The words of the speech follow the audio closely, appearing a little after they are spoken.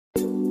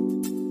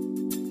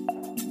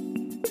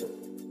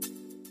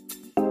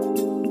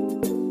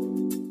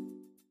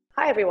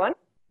Hi everyone,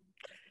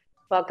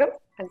 welcome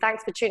and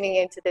thanks for tuning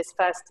in to this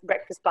first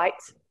Breakfast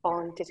Byte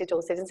on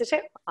digital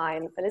citizenship.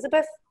 I'm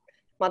Elizabeth,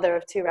 mother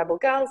of 2 rebel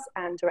girls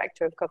and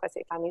director of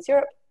COFACE-Families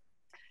Europe.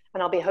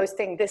 And I'll be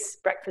hosting this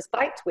Breakfast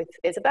Byte with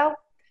Isabel,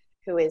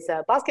 who is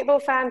a basketball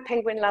fan,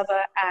 penguin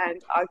lover,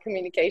 and our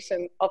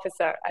communication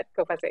officer at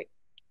COFACE.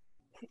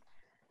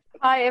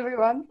 Hi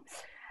everyone.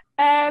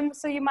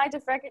 So you might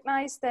have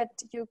recognized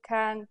that you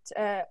can't,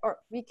 or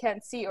we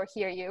can't see or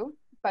hear you,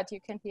 but you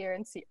can hear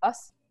and see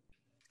us.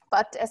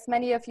 But as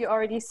many of you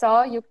already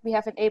saw, we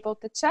have enabled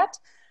the chat.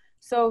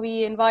 So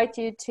we invite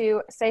you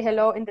to say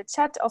hello in the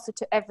chat also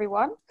to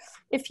everyone,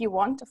 if you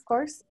want, of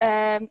course.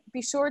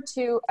 Be sure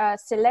to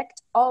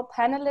select all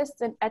panelists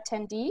and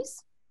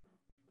attendees.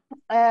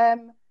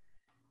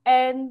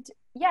 And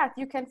yeah,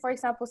 you can, for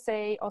example,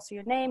 say also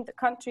your name, the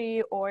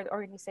country, or the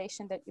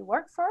organization that you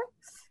work for.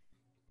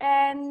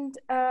 And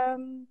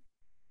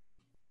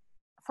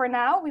for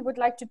now, we would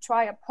like to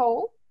try a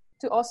poll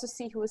to also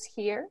see who is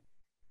here.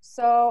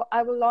 So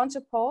I will launch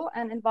a poll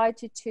and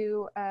invite you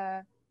to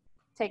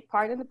take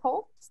part in the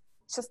poll.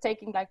 It's just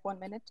taking like 1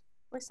 minute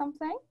or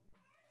something.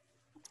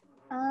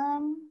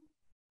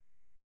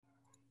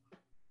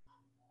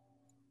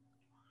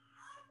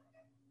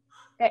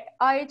 Okay,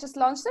 I just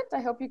launched it. I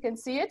hope you can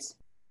see it.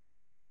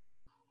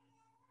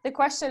 The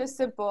question is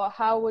simple.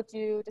 How would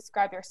you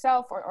describe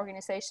yourself or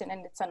organization?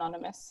 And it's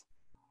anonymous.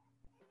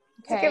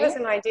 Okay. To give us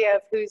an idea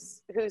of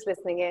who's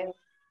listening in,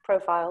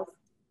 profiles.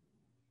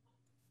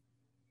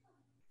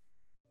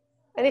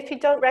 And if you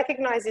don't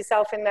recognize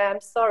yourself in there,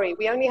 I'm sorry,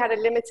 we only had a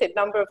limited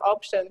number of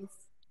options.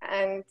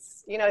 And,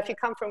 you know, if you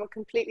come from a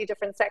completely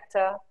different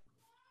sector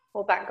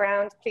or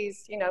background,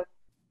 please, you know,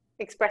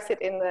 express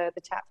it in the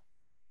chat.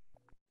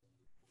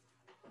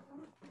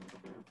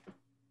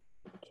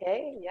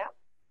 Okay, yeah.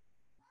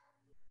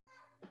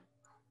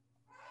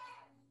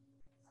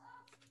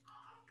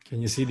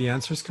 Can you see the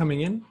answers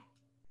coming in?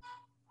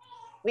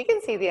 We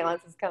can see the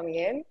answers coming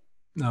in.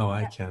 No,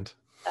 I can't.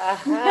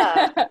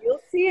 Aha, you'll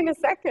see in a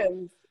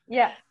second.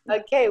 Yeah.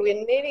 Okay,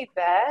 we're nearly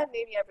there.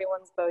 Nearly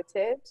everyone's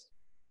voted.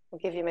 We'll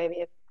give you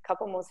maybe a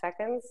couple more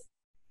seconds.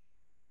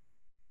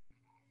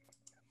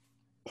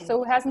 So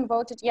who hasn't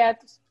voted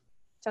yet,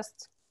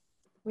 just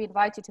we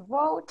invite you to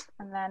vote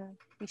and then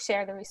we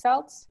share the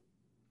results.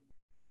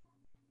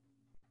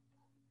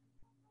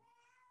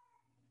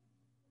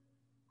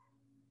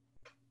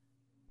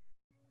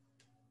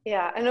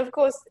 Yeah, and of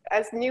course,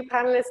 as new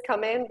panelists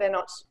come in, they're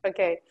not,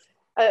 okay.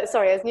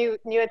 Sorry, as new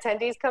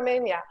attendees come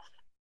in, yeah.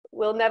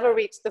 We'll never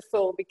reach the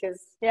full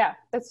because yeah,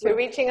 that's true. We're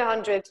reaching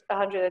 100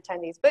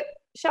 attendees. But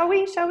shall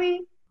we?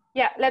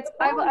 Yeah,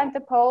 I will end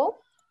the poll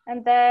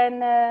and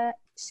then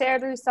share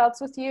the results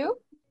with you.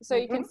 So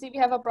you can see we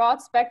have a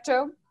broad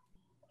spectrum.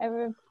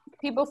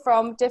 People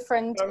from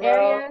different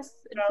areas.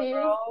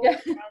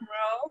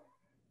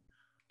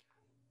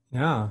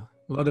 Yeah,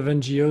 a lot of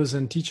NGOs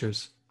and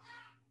teachers.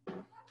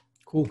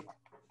 Cool.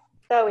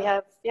 So we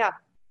have, yeah,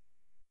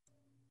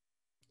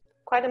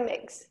 quite a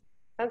mix.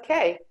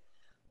 Okay.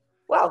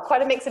 Well,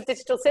 quite a mix of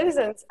digital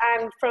citizens,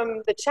 and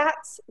from the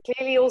chats,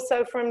 clearly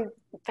also from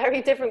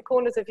very different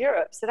corners of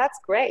Europe. So that's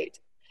great.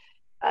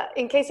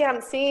 In case you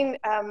haven't seen,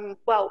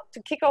 well,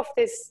 to kick off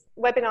this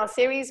webinar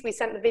series, we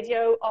sent the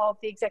video of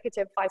the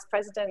Executive Vice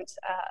President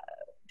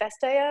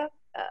Vestager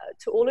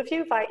to all of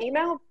you via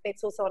email.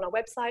 It's also on our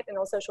website and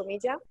on social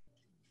media.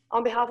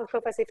 On behalf of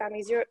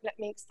COFACE-Families Europe, let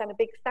me extend a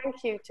big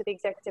thank you to the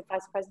Executive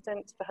Vice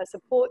President for her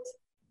support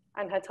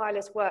and her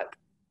tireless work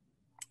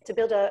to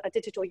build a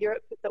digital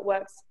Europe that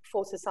works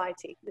for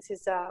society. This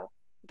is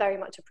very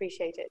much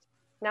appreciated.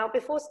 Now,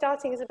 before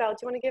starting, Isabel, do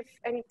you want to give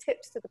any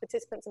tips to the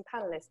participants and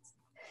panelists?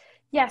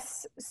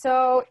 Yes,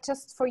 so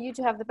just for you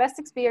to have the best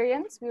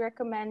experience, we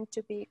recommend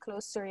to be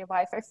close to your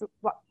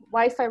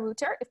Wi-Fi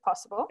router if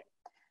possible.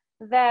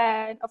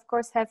 Then, of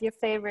course, have your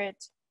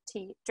favorite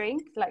tea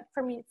drink, like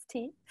for me it's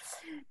tea,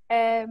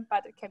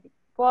 but it can be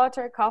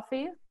water,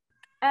 coffee.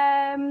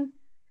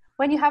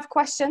 When you have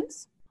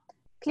questions,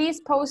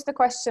 please post the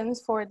questions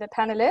for the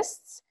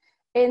panelists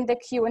in the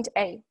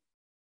Q&A.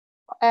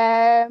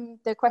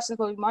 The questions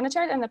will be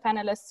monitored and the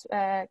panelists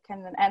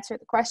can then answer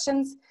the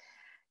questions.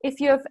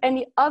 If you have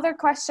any other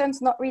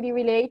questions not really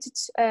related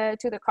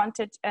to the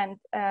content, and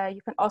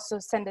you can also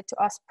send it to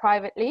us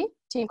privately,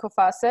 Team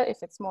COFACE,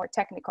 if it's more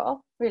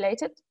technical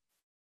related.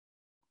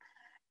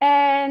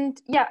 And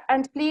yeah,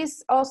 and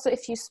please also,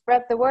 if you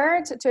spread the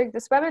word during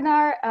this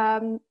webinar,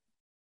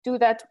 do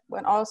that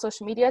on all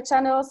social media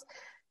channels,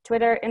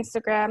 Twitter,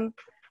 Instagram,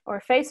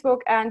 or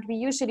Facebook, and we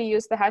usually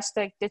use the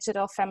hashtag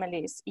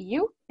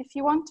 #DigitalFamiliesEU if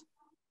you want.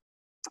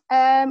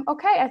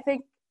 Okay, I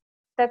think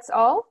that's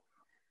all.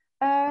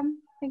 I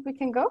think we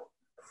can go.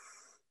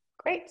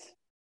 Great.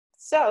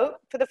 So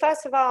for the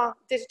first of our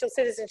digital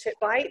citizenship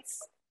bites,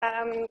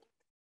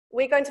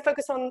 we're going to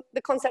focus on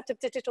the concept of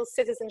digital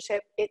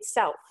citizenship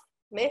itself,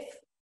 myth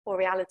or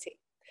reality.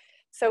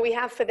 So we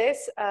have for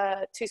this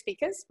two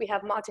speakers. We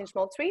have Martin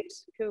Schmalzried,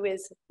 who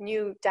is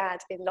new dad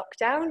in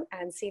lockdown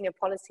and senior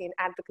policy and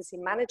advocacy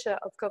manager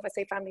of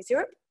COFACE-Families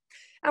Europe.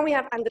 And we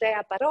have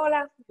Andrea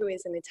Parola, who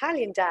is an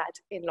Italian dad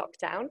in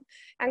lockdown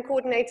and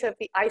coordinator of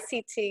the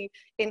ICT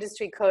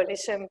Industry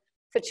Coalition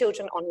for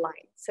Children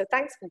Online. So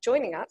thanks for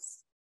joining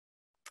us.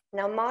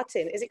 Now,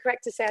 Martin, is it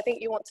correct to say, I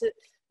think you want to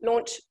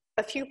launch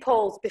a few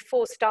polls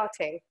before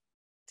starting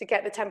to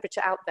get the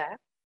temperature out there?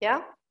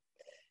 Yeah?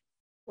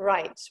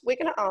 Right, we're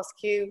going to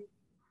ask you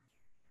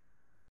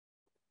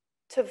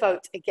to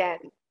vote again.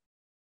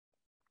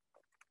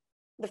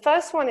 The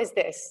first one is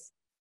this.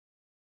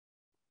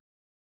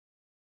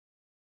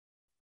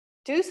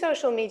 Do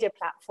social media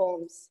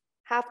platforms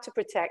have to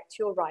protect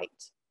your right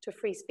to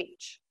free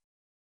speech?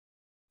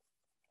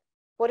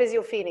 What is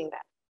your feeling there?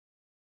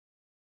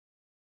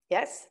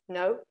 Yes,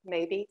 no,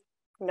 maybe,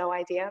 no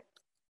idea.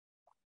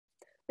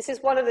 This is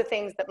one of the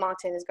things that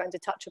Martin is going to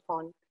touch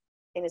upon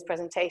in his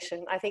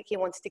presentation. I think he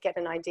wanted to get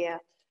an idea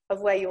of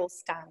where you all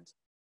stand.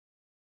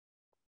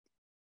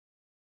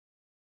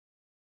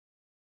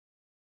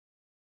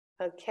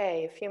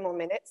 Okay, a few more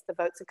minutes. The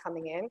votes are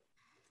coming in.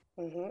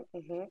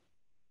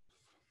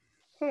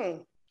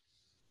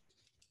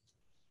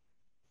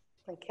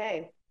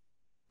 Okay.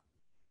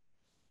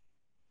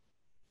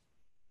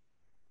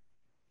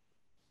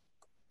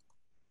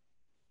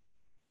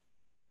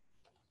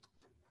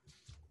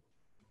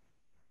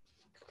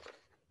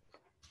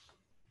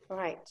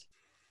 Right.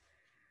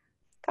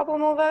 Couple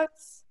more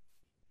votes?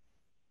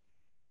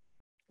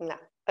 No.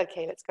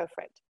 Okay, let's go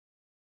for it.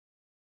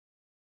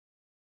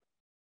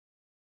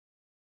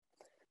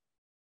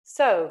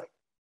 So,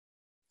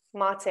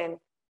 Martin,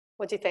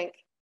 what do you think?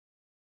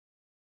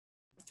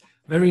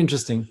 Very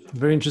interesting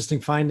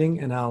finding,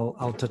 and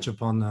I'll touch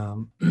upon,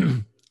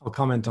 I'll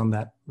comment on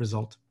that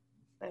result.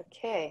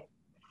 Okay,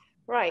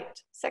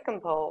 right,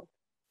 second poll.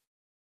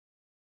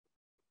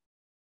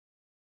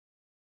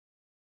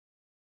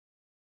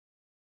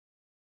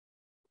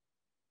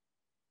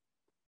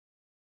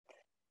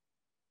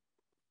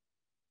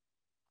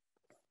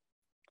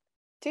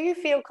 Do you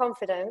feel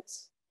confident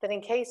that in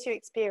case you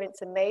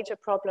experience a major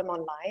problem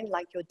online,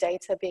 like your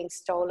data being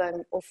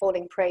stolen or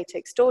falling prey to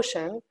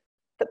extortion,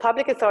 that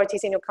public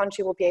authorities in your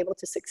country will be able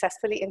to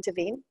successfully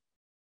intervene?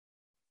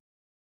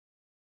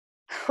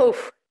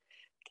 Oof.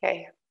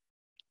 Okay.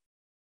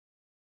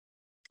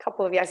 A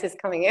couple of yeses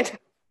coming in.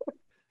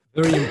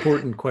 Very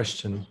important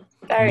question.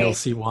 Very. And you'll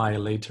see why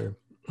later.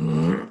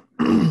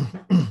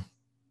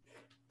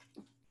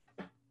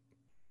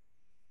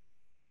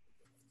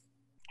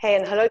 Hey,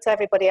 and hello to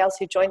everybody else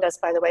who joined us,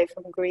 by the way,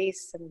 from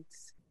Greece and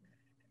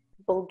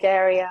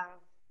Bulgaria.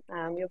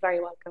 You're very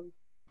welcome.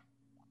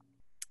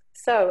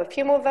 So, a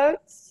few more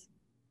votes.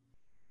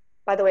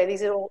 By the way,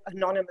 these are all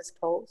anonymous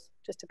polls,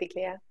 just to be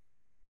clear.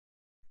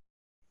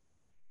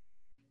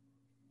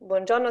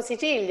 Buongiorno,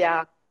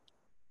 Sicilia.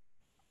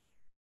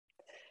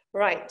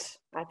 Right,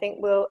 I think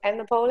we'll end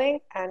the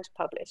polling and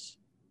publish.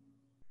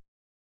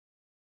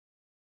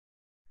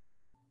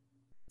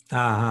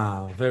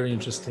 Very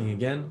interesting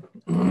again.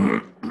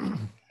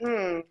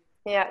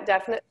 Yeah,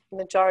 definite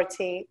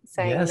majority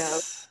saying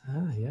yes.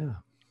 no. Yeah.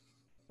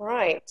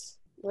 Right,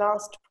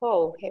 last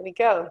poll, here we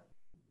go.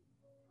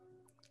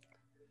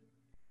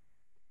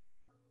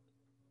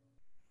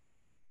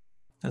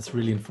 That's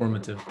really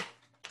informative.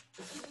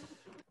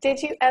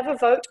 Did you ever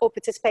vote or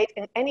participate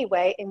in any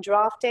way in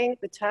drafting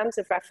the terms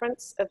of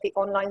reference of the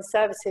online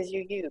services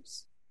you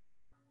use?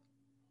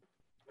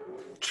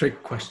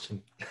 Trick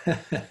question.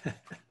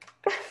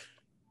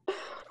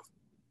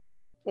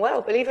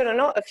 Well, believe it or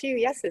not, a few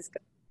yeses.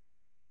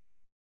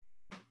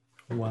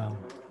 Wow.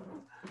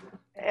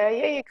 Yeah,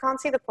 you can't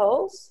see the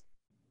polls.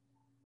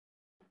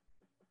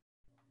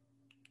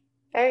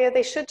 Area,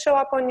 they should show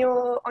up on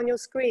your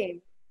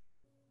screen.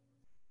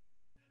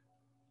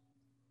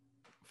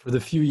 For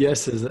the few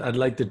yeses, I'd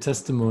like the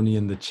testimony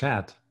in the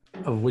chat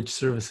of which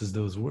services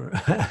those were.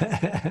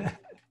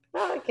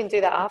 Oh, we can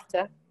do that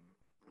after.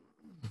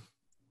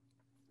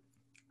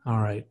 All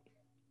right.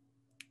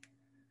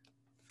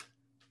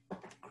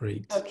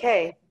 Great.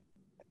 Okay.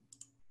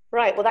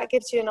 Right, well, that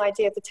gives you an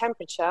idea of the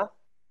temperature.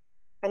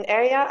 An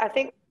area, I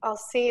think I'll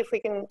see if we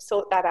can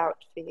sort that out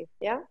for you,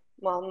 yeah?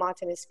 While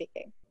Martin is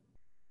speaking.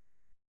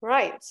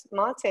 Right,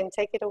 Martin,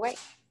 take it away.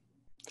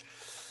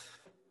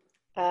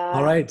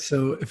 All right,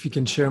 so if you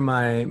can share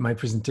my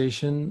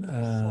presentation.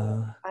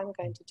 So I'm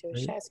going to do a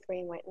share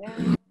screen right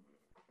now.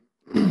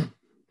 And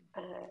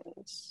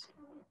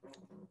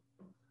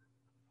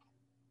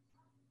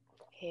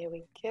here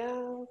we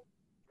go.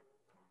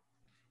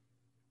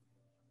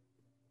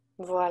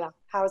 Voila,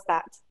 how's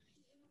that? Does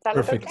that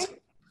Perfect. look okay?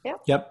 Yeah.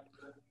 Yep.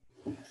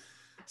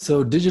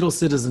 So digital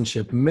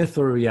citizenship, myth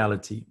or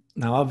reality?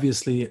 Now,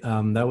 obviously,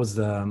 that was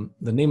the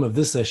name of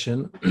this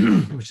session,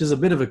 which is a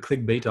bit of a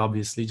clickbait,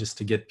 obviously, just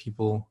to get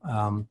people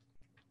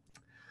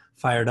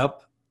fired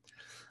up.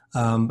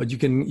 But you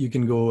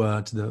can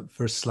go to the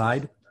first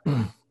slide.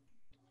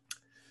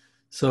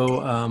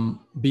 So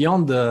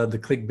beyond the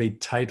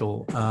clickbait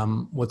title,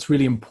 what's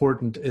really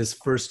important is,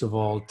 first of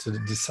all, to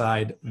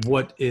decide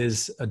what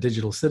is a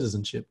digital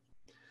citizenship.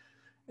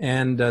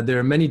 And there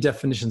are many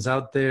definitions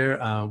out there.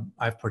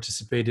 I've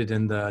participated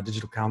in the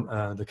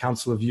the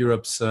Council of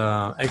Europe's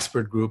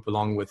expert group,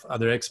 along with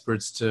other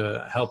experts,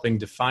 to helping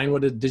define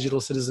what a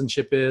digital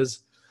citizenship is.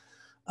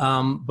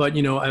 But,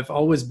 you know, I've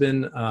always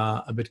been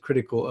a bit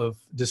critical of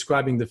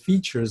describing the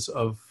features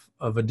of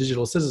a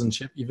digital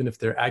citizenship, even if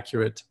they're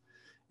accurate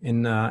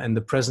in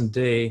the present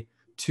day,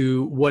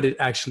 to what it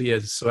actually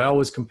is. So I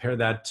always compare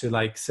that to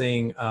like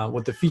saying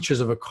what the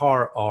features of a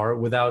car are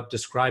without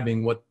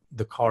describing what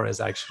the car is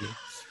actually.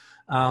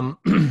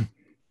 And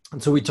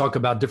so we talk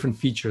about different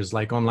features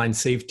like online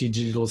safety,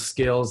 digital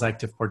skills,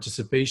 active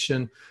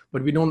participation,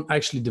 but we don't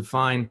actually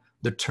define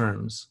the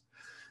terms.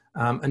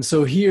 And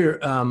so here,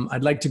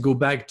 I'd like to go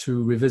back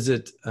to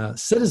revisit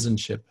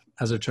citizenship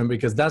as a term,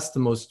 because that's the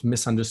most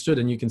misunderstood.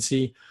 And you can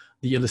see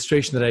the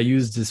illustration that I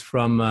used is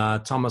from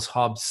Thomas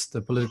Hobbes,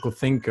 the political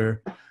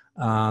thinker,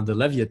 the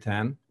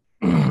Leviathan.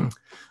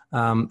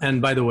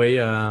 And by the way,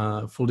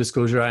 full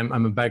disclosure,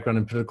 I'm a background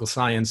in political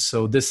science,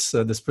 so this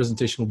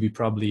presentation will be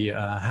probably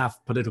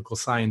half political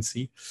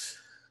sciencey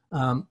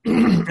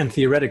and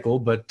theoretical,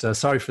 but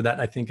sorry for that.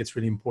 I think it's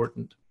really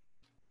important.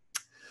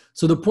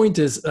 So the point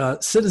is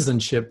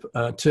citizenship.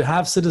 To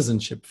have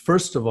citizenship,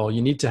 first of all,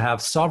 you need to have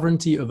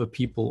sovereignty of a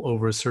people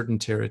over a certain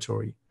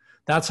territory.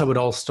 That's how it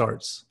all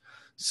starts.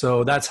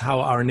 So that's how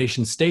our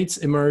nation states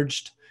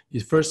emerged. You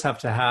first have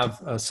to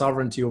have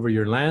sovereignty over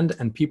your land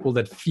and people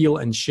that feel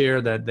and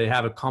share that they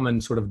have a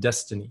common sort of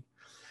destiny.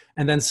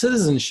 And then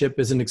citizenship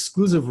is an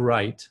exclusive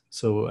right.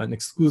 So an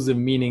exclusive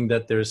meaning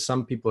that there's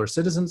some people are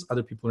citizens,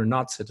 other people are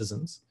not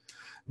citizens,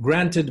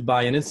 granted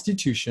by an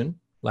institution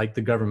like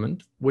the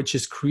government, which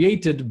is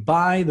created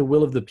by the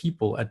will of the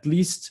people, at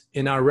least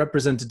in our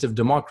representative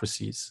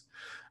democracies.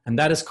 And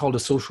that is called a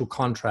social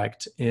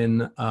contract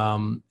in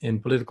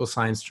political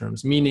science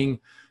terms, meaning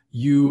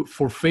you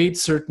forfeit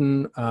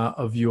certain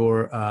of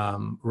your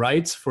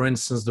rights. For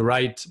instance, the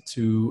right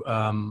to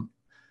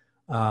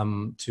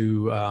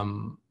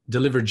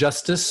deliver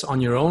justice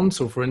on your own.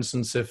 So for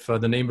instance, if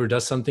the neighbor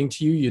does something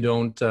to you, you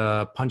don't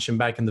punch him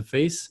back in the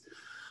face.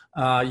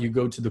 You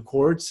go to the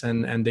courts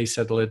and they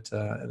settle it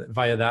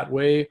via that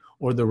way,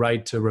 or the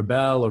right to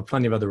rebel, or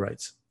plenty of other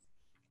rights.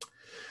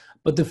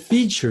 But the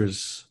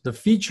features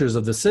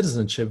of the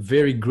citizenship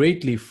vary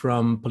greatly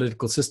from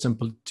political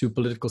system to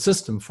political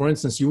system. For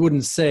instance, you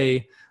wouldn't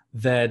say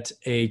that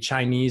a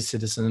Chinese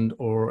citizen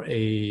or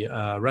a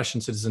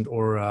Russian citizen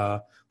or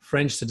a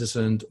French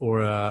citizen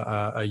or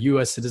a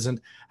US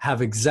citizen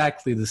have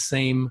exactly the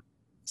same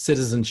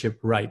citizenship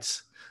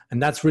rights.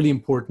 And that's really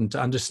important to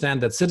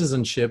understand, that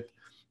citizenship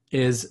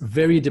is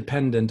very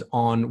dependent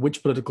on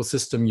which political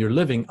system you're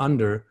living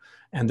under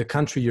and the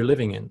country you're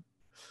living in.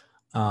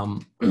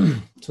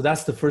 So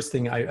that's the first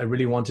thing I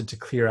really wanted to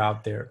clear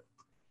out there.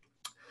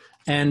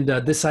 And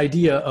this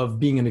idea of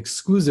being an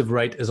exclusive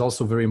right is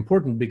also very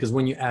important, because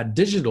when you add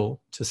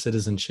digital to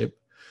citizenship,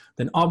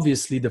 then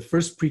obviously the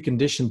first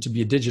precondition to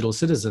be a digital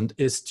citizen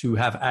is to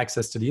have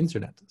access to the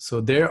internet.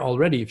 So there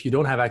already, if you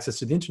don't have access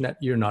to the internet,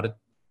 you're not a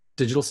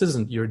digital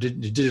citizen, you're a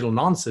digital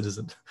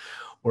non-citizen,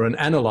 or an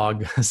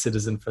analog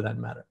citizen for that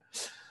matter.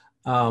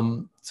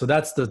 So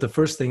that's the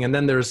first thing. And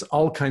then there's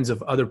all kinds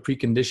of other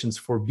preconditions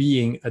for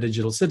being a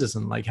digital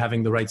citizen, like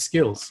having the right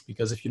skills,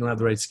 because if you don't have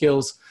the right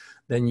skills,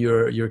 then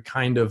you're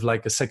kind of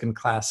like a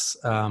second-class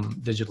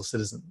digital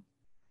citizen.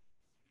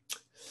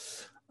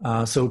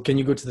 So can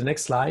you go to the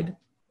next slide?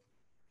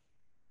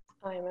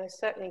 I most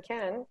certainly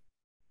can.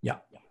 Yeah.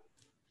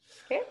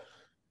 Okay.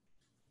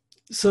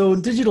 So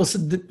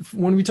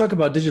when we talk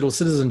about digital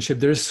citizenship,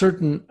 there's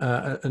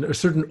a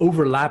certain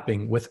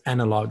overlapping with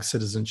analog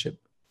citizenship.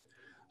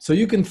 So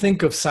you can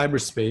think of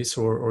cyberspace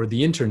or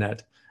the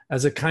internet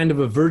as a kind of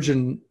a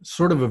virgin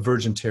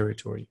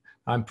territory.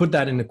 I put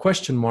that in a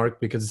question mark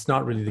because it's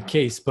not really the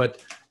case,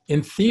 but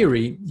in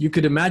theory, you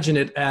could imagine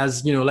it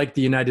as, like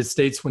the United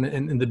States, when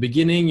in the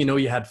beginning,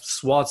 you had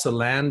swaths of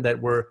land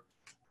that were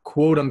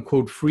quote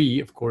unquote free,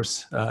 of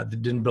course, that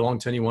didn't belong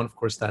to anyone. Of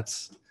course,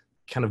 that's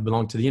kind of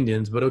belonged to the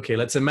Indians, but okay,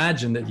 let's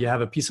imagine that you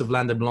have a piece of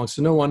land that belongs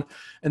to no one.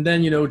 And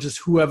then, just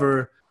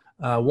whoever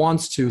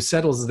wants to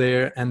settles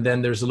there, and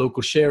then there's a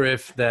local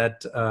sheriff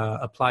that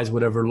applies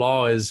whatever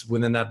law is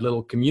within that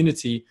little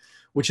community,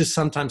 which is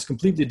sometimes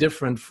completely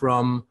different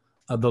from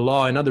the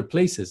law in other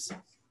places.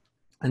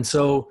 And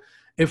so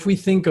if we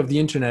think of the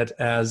internet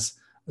as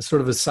a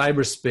sort of a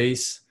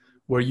cyberspace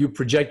where you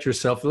project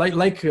yourself,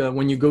 like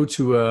when you go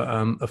to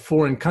a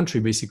foreign country,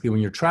 basically when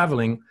you're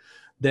traveling,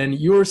 then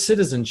your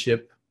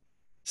citizenship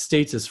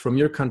status from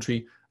your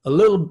country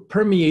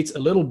permeates a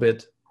little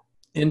bit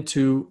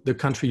into the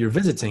country you're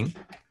visiting,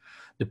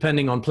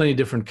 depending on plenty of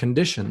different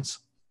conditions.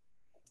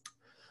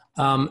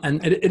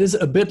 And it is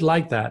a bit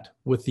like that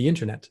with the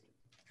internet.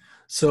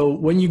 So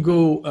when you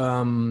go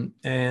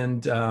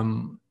and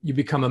you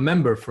become a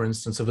member, for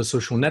instance, of a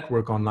social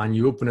network online,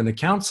 you open an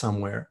account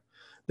somewhere,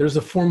 there's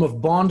a form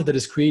of bond that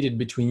is created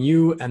between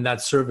you and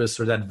that service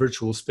or that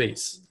virtual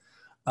space.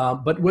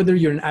 But whether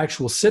you're an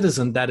actual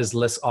citizen, that is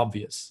less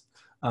obvious.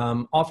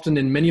 Often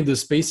in many of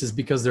those spaces,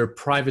 because they're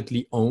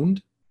privately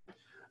owned,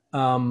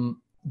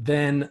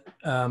 then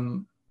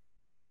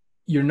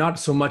you're not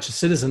so much a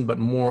citizen, but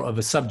more of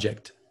a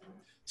subject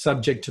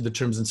to the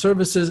terms and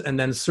services, and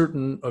then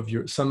some of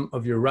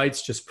your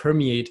rights just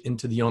permeate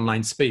into the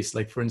online space.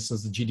 Like for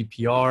instance, the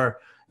GDPR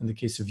in the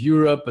case of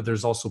Europe, but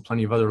there's also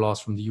plenty of other laws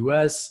from the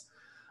US.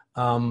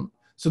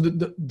 So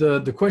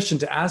the question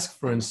to ask,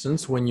 for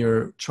instance, when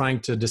you're trying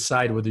to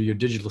decide whether you're a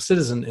digital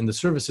citizen in the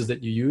services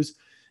that you use,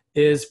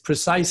 is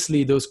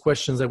precisely those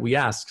questions that we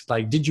ask.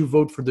 Like, did you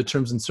vote for the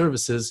terms and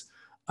services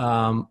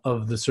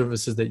of the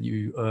services that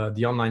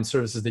the online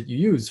services that you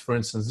use? For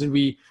instance, did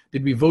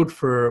we vote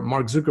for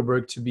Mark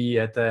Zuckerberg to be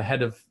at the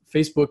head of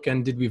Facebook,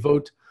 and did we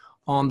vote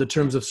on the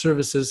terms of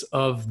services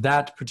of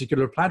that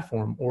particular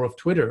platform, or of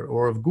Twitter,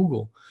 or of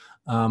Google?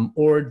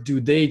 Or do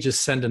they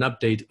just send an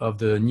update of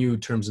the new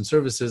terms and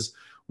services,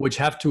 which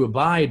have to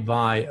abide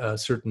by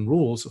certain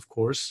rules, of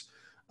course,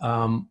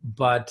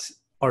 but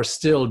are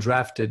still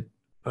drafted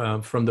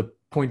from the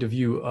point of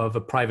view of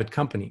a private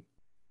company?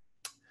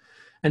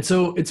 And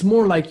so it's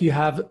more like you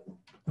have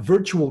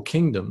virtual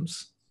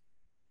kingdoms,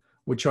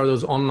 which are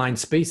those online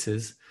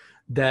spaces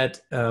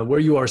that where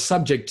you are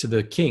subject to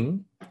the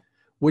king,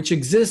 which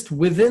exist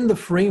within the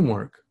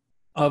framework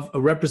of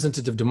a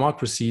representative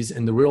democracies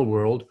in the real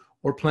world,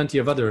 or plenty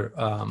of other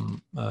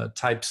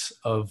types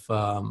of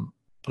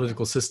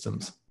political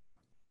systems.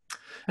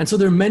 And so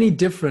there are many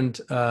different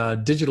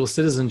digital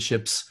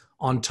citizenships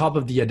on top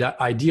of the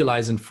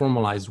idealized and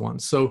formalized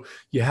ones. So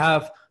you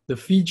have the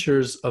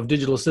features of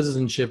digital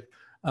citizenship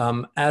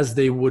as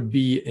they would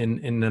be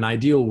in an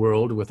ideal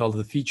world, with all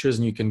the features,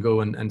 and you can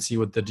go and see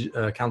what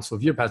the Council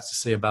of Europe has to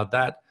say about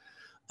that.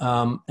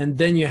 And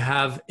then you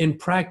have, in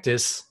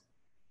practice,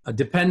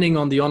 depending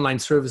on the online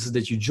services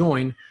that you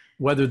join,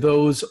 whether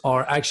those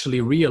are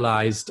actually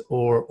realized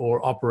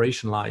or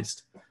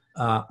operationalized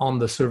on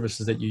the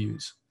services that you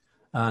use.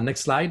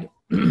 Next slide.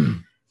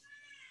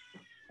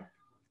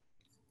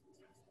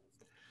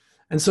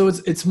 And so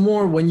it's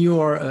more, when you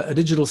are a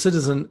digital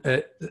citizen,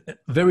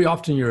 very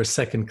often you're a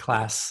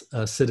second-class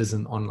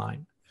citizen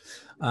online.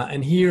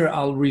 And here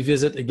I'll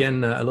revisit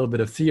again a little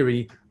bit of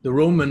theory, the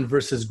Roman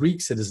versus Greek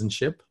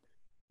citizenship.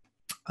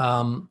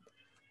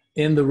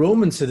 In the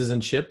Roman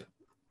citizenship,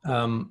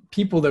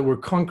 people that were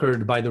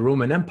conquered by the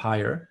Roman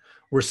Empire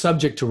were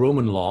subject to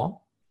Roman law,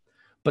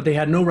 but they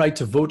had no right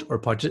to vote or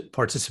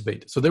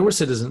participate. So they were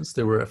citizens,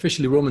 they were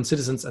officially Roman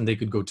citizens, and they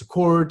could go to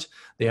court,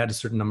 they had a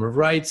certain number of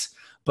rights,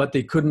 but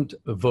they couldn't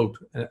vote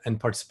and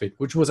participate,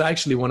 which was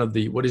actually one of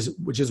the,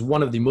 which is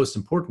one of the most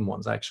important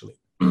ones, actually.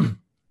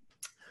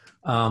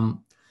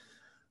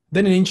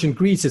 Then in ancient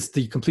Greece, it's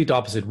the complete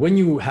opposite. When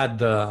you had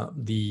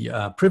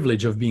the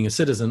privilege of being a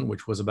citizen,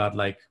 which was about,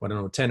 like, I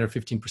don't know, 10 or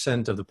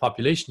 15% of the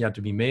population, you have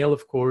to be male,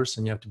 of course,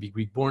 and you have to be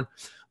Greek born.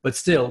 But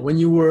still, when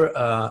you were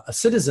a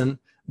citizen,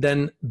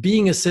 then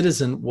being a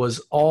citizen was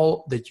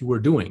all that you were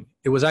doing.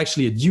 It was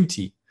actually a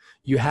duty.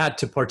 You had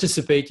to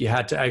participate. You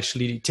had to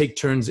actually take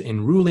turns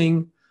in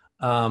ruling,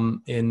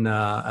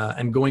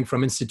 and going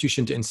from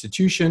institution to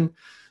institution.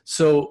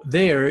 So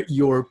there,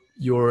 the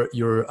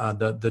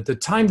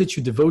time that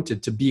you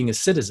devoted to being a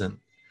citizen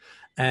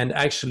and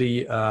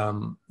actually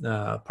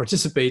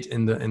participate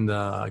in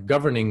the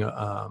governing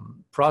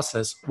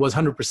process was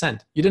 100%.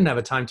 You didn't have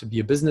a time to be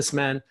a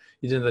businessman.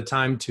 You didn't have a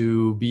time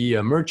to be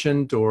a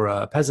merchant or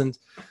a peasant.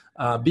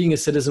 Being a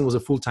citizen was a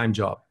full-time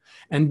job.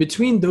 And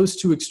between those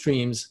two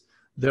extremes,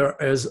 there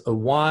is a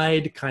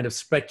wide kind of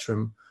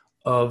spectrum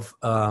of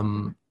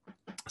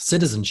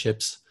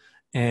citizenships,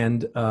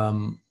 and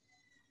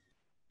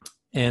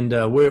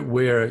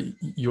where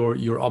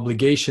your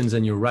obligations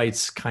and your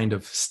rights kind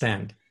of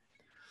stand.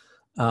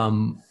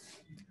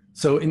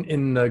 So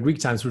in Greek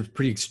times, it was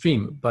pretty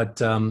extreme,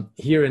 but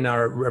here in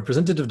our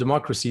representative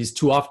democracies,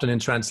 too often it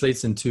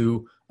translates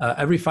into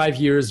every 5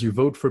 years you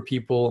vote for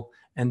people,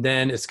 and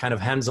then it's kind of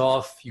hands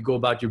off. You go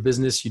about your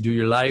business, you do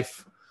your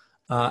life,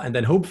 and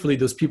then hopefully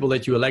those people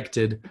that you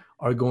elected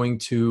are going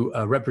to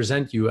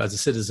represent you as a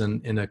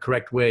citizen in a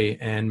correct way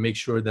and make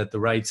sure that the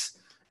rights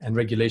and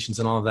regulations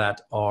and all of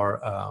that are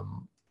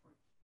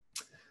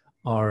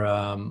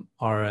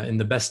in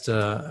the best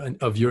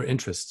of your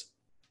interest.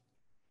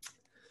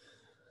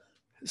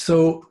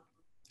 So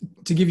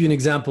to give you an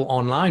example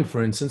online,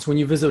 for instance, when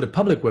you visit a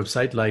public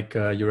website like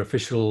your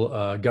official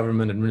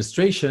government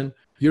administration,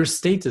 your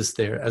status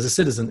there as a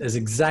citizen is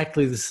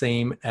exactly the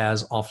same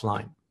as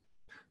offline.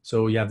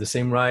 So you have the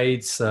same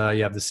rights,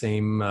 you have the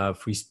same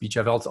free speech, you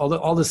have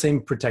all the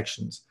same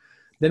protections.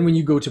 Then when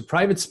you go to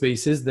private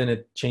spaces, then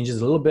it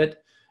changes a little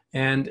bit.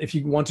 And if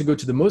you want to go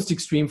to the most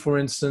extreme, for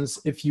instance,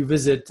 if you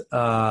visit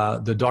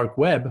the dark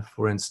web,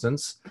 for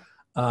instance,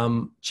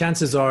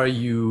 chances are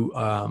you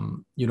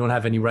don't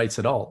have any rights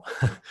at all,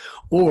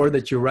 or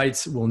that your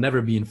rights will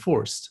never be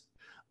enforced,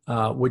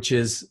 which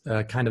is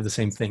kind of the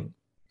same thing.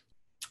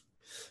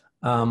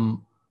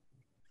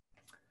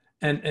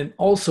 And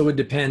also it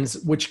depends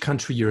which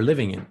country you're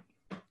living in.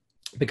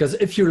 because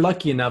if you're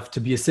lucky enough to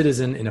be a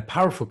citizen in a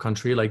powerful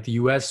country like the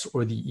US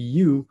or the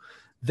EU,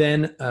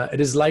 then it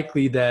is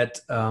likely that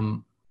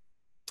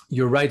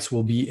your rights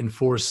will be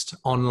enforced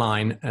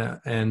online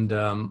and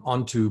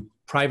onto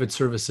private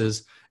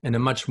services in a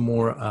much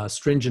more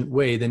stringent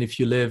way than if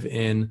you live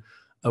in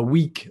a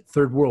weak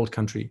third world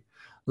country.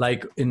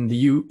 Like in the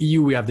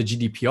EU, we have the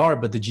GDPR,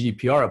 but the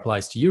GDPR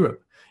applies to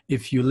Europe.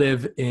 If you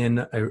live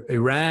in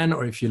Iran,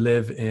 or if you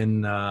live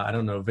in, I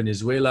don't know,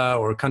 Venezuela,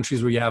 or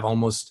countries where you have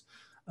almost,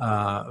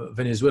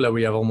 Venezuela, where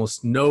you have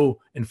almost no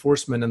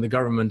enforcement and the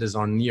government is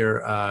on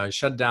near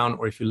shutdown,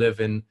 or if you live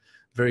in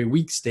very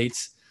weak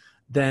states,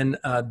 then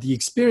the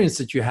experience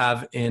that you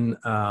have in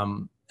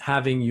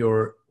having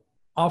your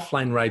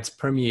offline rights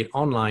permeate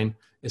online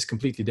is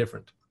completely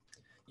different.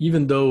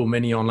 Even though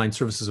many online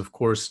services, of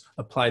course,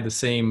 apply the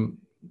same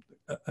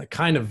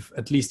kind of,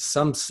 at least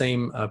some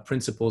same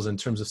principles in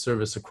terms of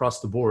service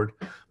across the board,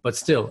 but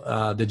still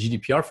the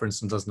GDPR, for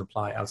instance, doesn't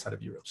apply outside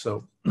of Europe.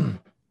 So,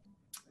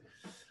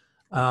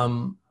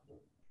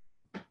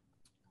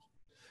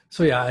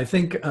 so yeah, I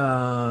think you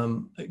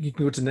can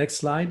go to the next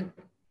slide.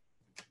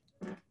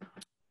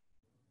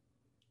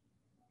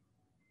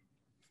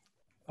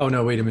 Oh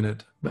no, wait a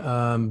minute.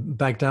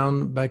 Back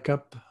down, back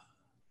up.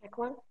 Back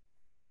one.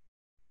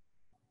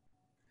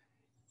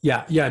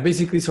 Yeah.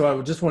 Basically, so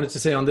I just wanted to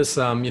say on this,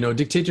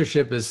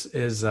 dictatorship is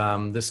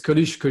this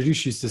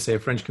Coluche used to say, a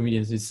French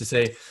comedian used to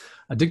say,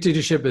 a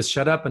dictatorship is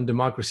shut up and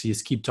democracy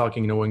is keep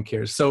talking, no one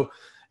cares. So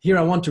here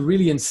I want to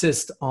really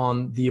insist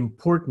on the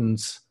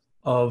importance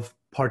of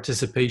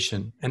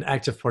participation and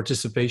active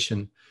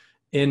participation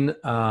in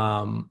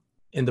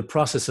the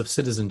process of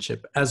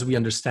citizenship as we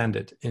understand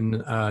it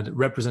in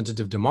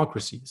representative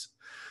democracies.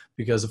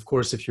 Because of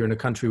course, if you're in a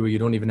country where you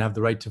don't even have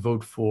the right to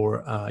vote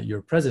for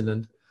your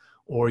president,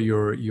 or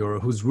your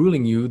who's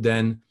ruling you,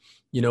 then,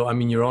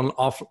 your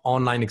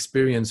online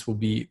experience will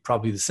be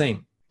probably the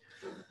same.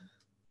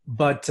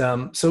 But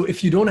so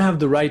if you don't have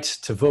the right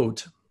to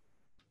vote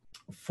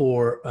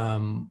for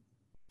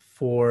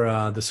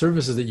the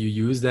services that you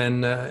use,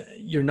 then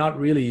you're not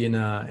really in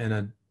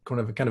a kind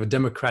of a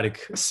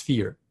democratic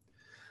sphere.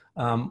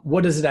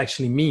 What does it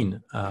actually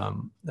mean?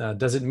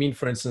 Does it mean,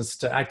 for instance,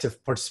 to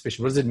active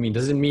participation? What does it mean?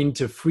 Does it mean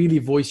to freely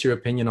voice your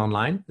opinion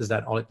online? Is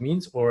that all it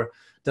means? Or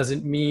does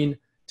it mean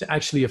to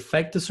actually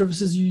affect the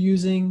services you're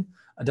using?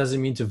 Does it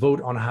mean to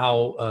vote on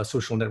how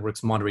social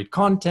networks moderate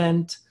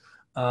content?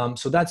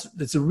 So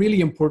that's a really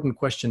important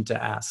question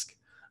to ask.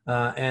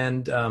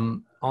 And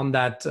on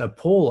that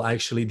poll,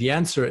 actually, the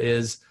answer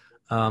is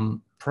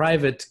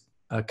private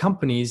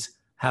companies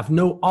have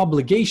no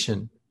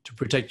obligation to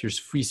protect your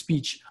free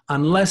speech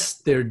unless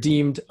they're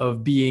deemed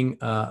of being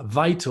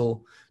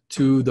vital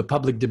to the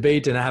public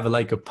debate and have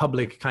a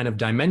public kind of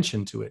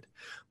dimension to it.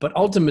 But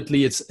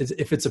ultimately,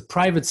 if it's a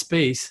private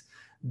space,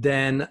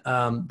 then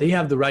they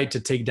have the right to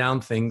take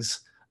down things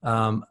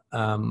on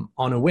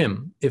a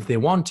whim if they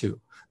want to.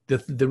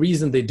 The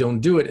reason they don't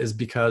do it is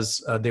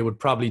because they would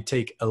probably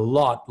take a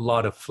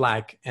lot of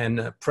flack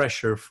and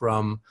pressure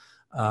from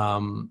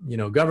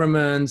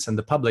governments and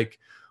the public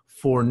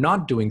for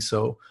not doing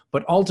so.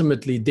 But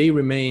ultimately, they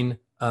remain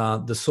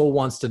the sole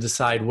ones to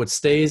decide what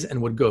stays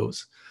and what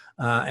goes.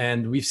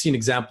 And we've seen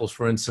examples,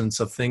 for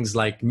instance, of things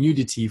like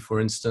nudity, for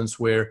instance,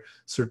 where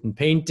certain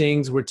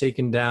paintings were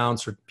taken down,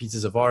 certain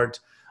pieces of art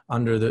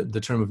under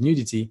the term of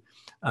nudity,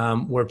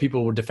 where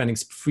people were defending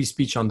free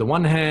speech on the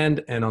one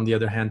hand, and on the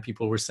other hand,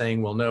 people were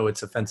saying, well, no,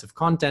 it's offensive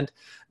content.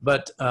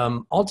 But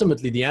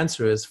ultimately, the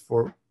answer is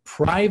for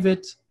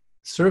private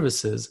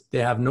services, they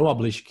have no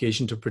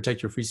obligation to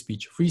protect your free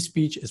speech. Free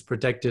speech is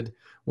protected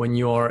when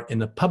you're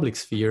in a public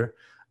sphere.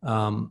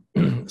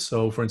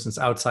 So, for instance,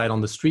 outside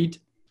on the street.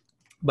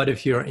 But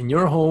if you're in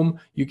your home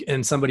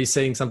and somebody's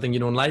saying something you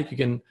don't like, you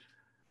can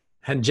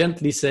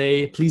gently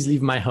say, please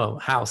leave my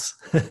house.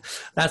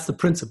 That's the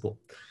principle.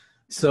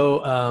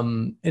 So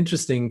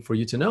interesting for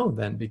you to know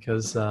then,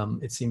 because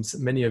it seems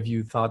many of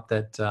you thought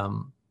that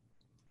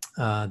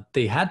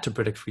they had to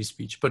protect free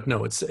speech, but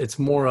no, it's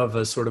more of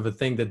a sort of a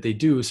thing that they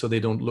do so they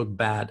don't look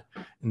bad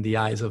in the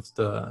eyes of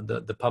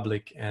the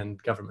public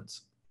and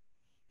governments.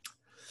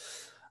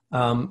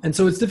 And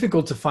so it's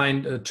difficult to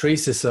find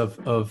traces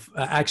of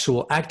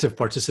actual active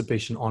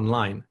participation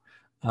online.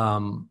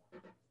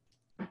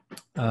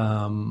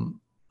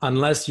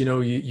 Unless,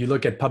 you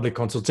look at public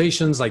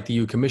consultations, like the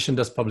EU Commission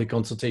does public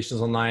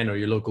consultations online, or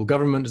your local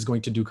government is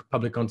going to do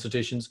public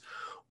consultations,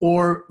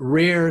 or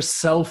rare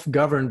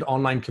self-governed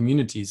online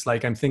communities.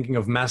 Like I'm thinking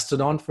of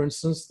Mastodon, for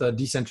instance, the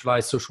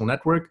decentralized social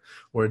network,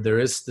 where there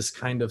is this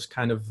kind of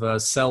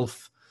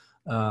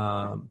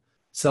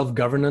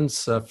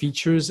self-governance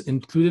features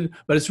included,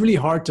 but it's really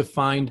hard to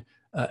find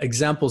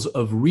examples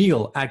of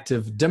real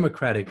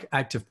democratic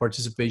active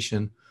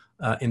participation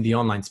in the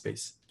online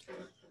space.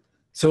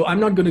 So I'm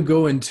not going to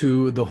go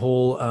into the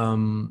whole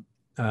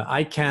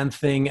ICANN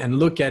thing and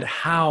look at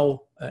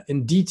how,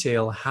 in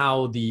detail,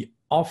 how the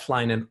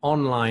offline and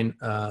online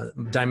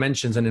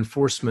dimensions and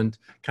enforcement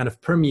kind of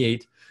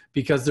permeate,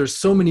 because there's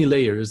so many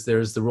layers.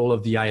 There's the role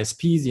of the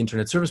ISPs, the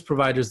internet service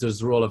providers. There's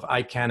the role of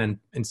ICANN and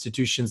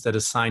institutions that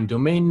assign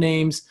domain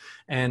names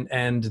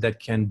and that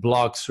can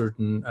block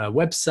certain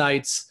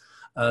websites.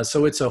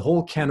 So it's a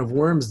whole can of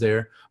worms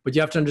there, but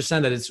you have to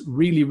understand that it's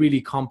really,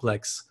 really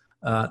complex,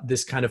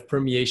 this kind of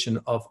permeation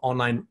of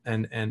online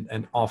and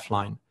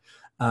offline.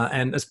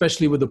 And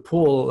especially with the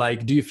poll,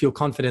 like, do you feel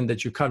confident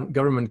that your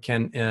government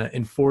can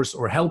enforce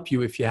or help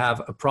you if you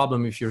have a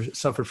problem, if you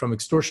suffer from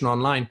extortion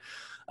online?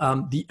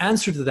 The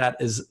answer to that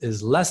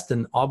is less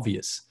than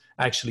obvious.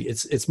 Actually,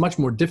 it's much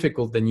more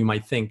difficult than you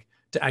might think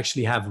to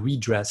actually have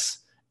redress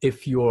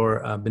if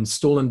you're been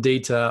stolen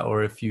data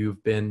or if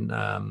you've been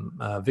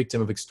a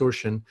victim of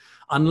extortion,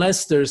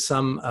 unless there's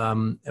some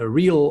a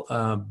real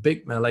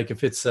big, like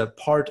if it's a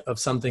part of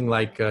something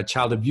like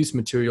child abuse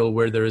material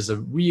where there is a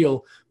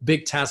real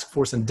big task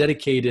force and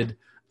dedicated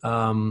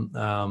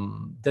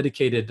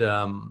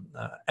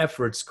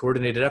efforts,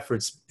 coordinated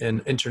efforts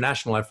and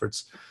international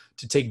efforts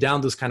to take down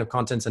those kind of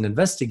contents and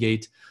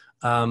investigate,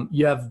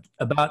 you have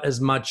about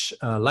as much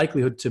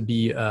likelihood to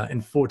be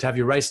to have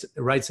your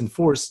rights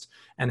enforced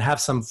and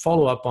have some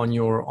follow-up on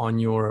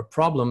your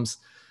problems,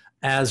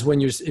 as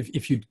when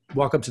if you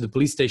walk up to the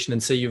police station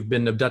and say you've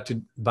been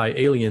abducted by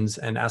aliens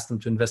and ask them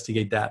to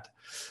investigate that.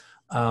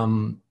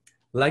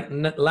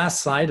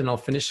 Last slide, and I'll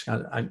finish.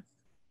 I'm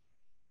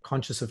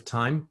conscious of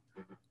time.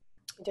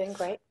 You're doing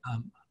great.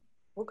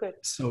 Well, good.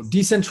 So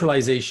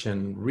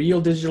decentralization,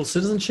 real digital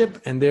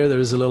citizenship, and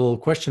there's a little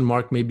question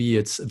mark. Maybe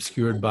it's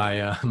obscured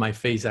by my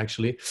face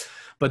actually,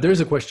 but there's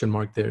a question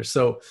mark there.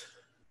 So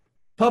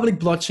public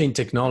blockchain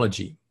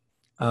technology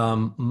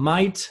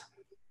might,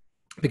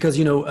 because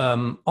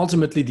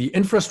ultimately the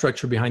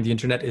infrastructure behind the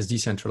internet is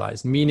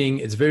decentralized, meaning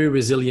it's very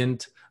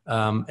resilient,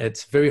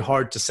 it's very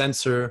hard to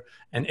censor,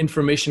 and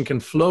information can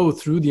flow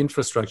through the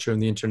infrastructure in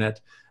the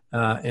internet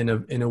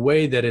in a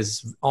way that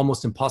is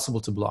almost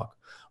impossible to block.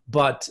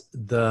 But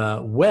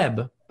the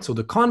web, so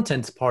the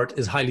content part,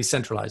 is highly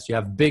centralized. You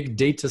have big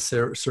data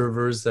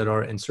servers that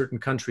are in certain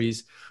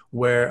countries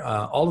where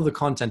all of the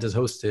content is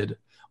hosted,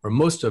 or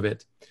most of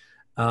it.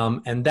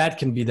 And that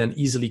can be then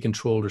easily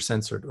controlled or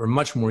censored, or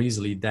much more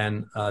easily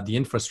than the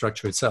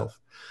infrastructure itself.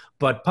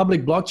 But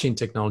public blockchain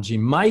technology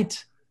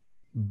might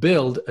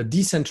build a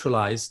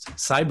decentralized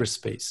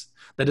cyberspace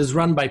that is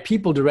run by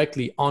people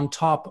directly on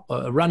top,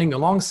 running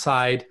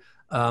alongside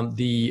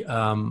the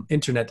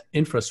internet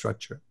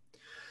infrastructure.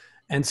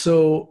 And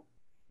so,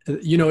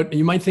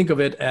 you might think of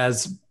it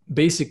as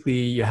basically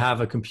you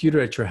have a computer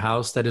at your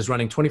house that is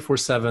running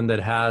 24/7, that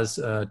has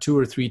 2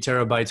 or 3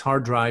 terabytes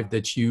hard drive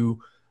that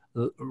you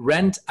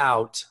rent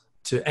out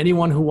to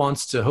anyone who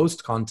wants to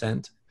host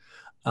content.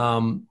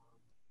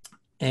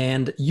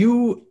 And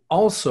you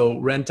also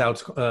rent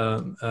out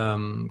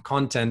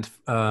content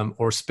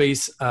or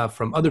space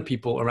from other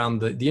people around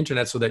the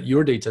internet so that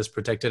your data is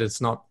protected. It's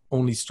not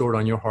only stored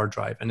on your hard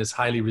drive and is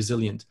highly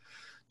resilient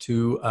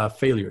to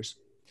failures.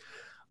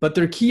 But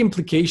there are key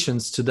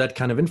implications to that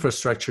kind of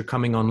infrastructure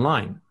coming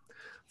online.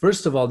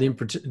 First of all, the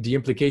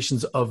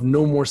implications of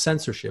no more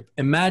censorship.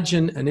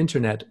 Imagine an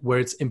internet where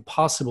it's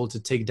impossible to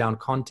take down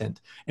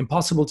content,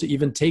 impossible to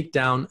even take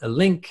down a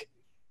link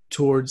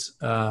towards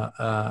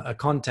a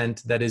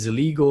content that is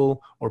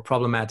illegal or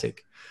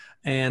problematic.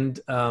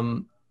 And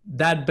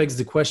that begs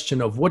the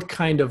question of what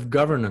kind of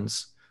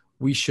governance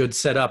we should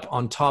set up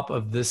on top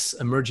of this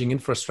emerging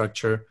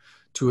infrastructure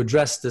to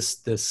address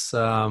the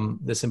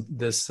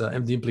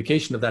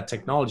implication of that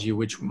technology,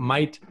 which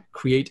might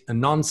create a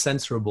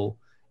non-censorable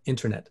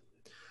internet.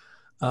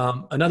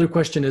 Another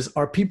question is,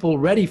 are people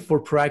ready for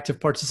proactive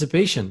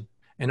participation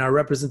in our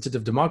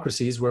representative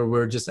democracies, where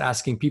we're just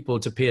asking people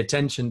to pay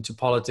attention to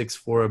politics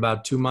for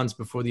about 2 months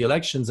before the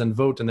elections and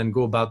vote and then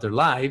go about their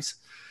lives?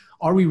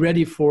 Are we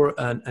ready for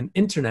an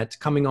internet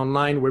coming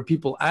online where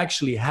people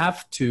actually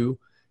have to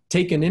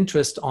take an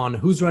interest on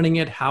who's running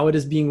it, how it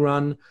is being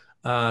run,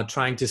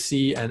 trying to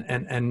see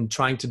and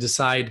trying to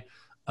decide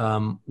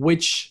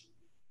which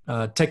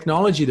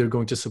technology they're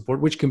going to support,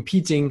 which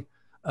competing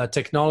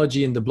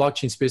technology in the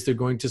blockchain space they're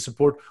going to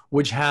support,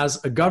 which has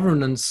a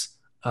governance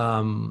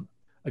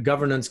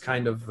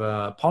kind of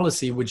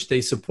policy which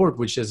they support,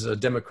 which is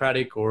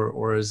democratic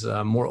or is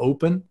more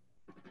open.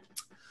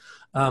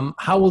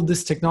 How will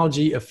this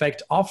technology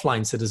affect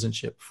offline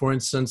citizenship? For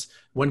instance,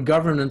 when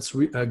governments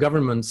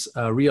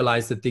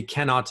realize that they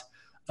cannot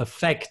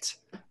affect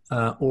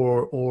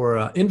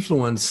or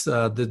influence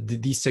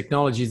these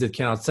technologies, that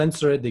cannot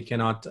censor it, they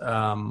cannot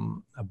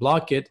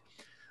block it,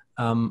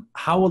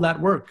 how will that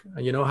work?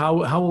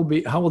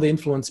 How will they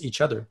influence each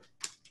other?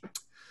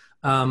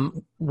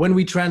 When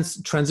we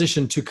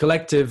transition to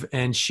collective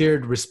and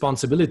shared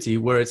responsibility,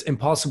 where it's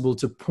impossible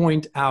to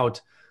point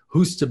out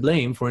who's to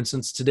blame. For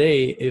instance,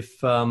 today,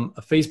 if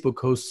a Facebook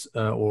hosts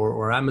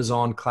or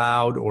Amazon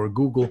Cloud or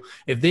Google,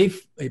 if they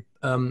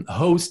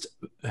host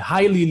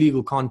highly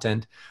illegal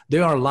content, they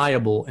are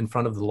liable in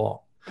front of the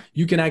law.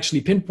 You can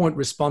actually pinpoint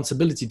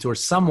responsibility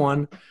towards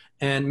someone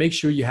and make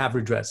sure you have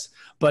redress.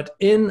 But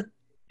in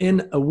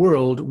in a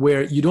world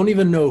where you don't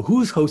even know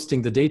who's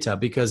hosting the data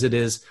because it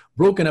is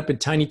broken up in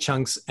tiny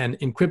chunks and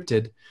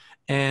encrypted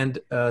and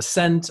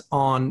sent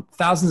on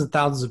thousands and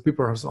thousands of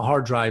people's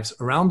hard drives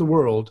around the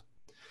world.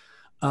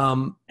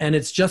 And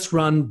it's just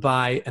run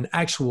by an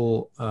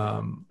actual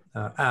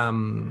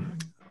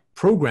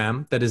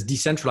program that is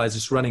decentralized,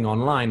 it's running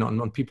online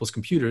on people's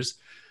computers.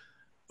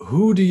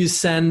 Who do you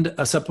send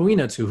a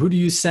subpoena to? Who do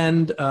you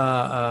send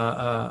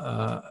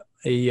a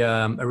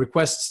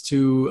request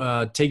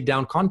to take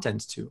down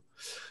content to?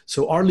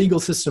 So our legal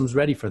system's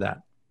ready for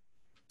that.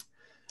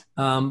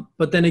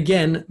 But then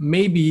again,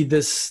 maybe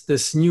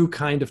this new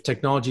kind of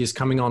technology is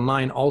coming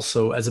online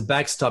also as a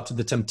backstop to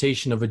the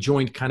temptation of a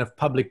joint kind of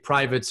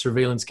public-private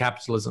surveillance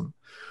capitalism,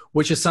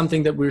 which is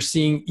something that we're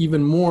seeing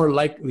even more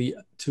likely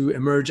to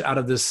emerge out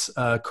of this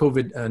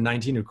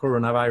COVID-19 or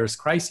coronavirus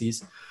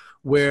crises,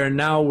 where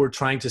now we're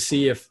trying to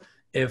see if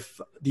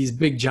these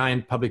big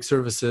giant public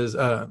services,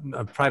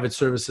 private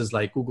services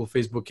like Google,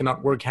 Facebook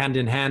cannot work hand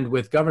in hand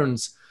with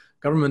governments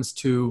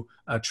to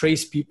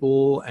trace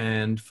people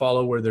and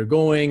follow where they're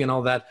going and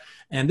all that.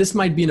 And this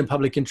might be in a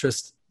public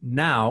interest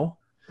now,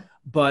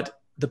 but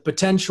the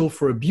potential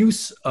for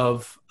abuse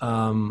of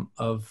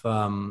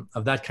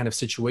that kind of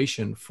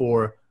situation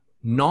for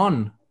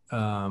non-public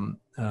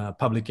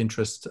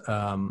interest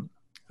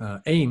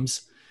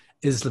aims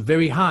is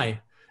very high.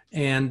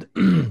 And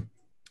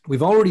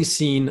we've already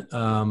seen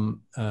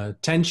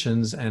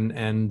tensions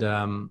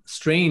and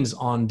strains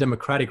on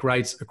democratic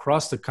rights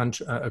across the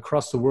country,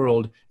 across the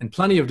world, and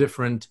plenty of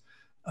different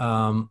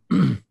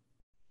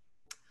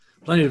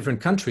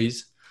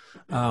countries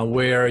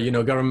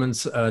where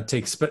governments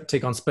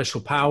take on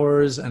special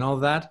powers and all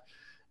that,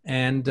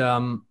 and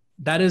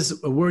that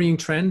is a worrying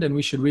trend, and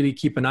we should really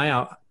keep an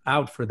eye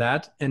out for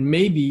that. And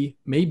maybe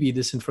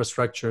this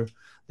infrastructure,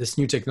 this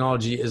new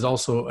technology, is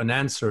also an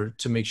answer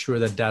to make sure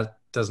that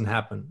doesn't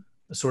happen.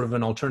 Sort of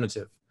an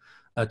alternative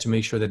to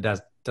make sure that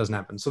doesn't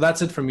happen. So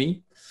that's it for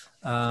me.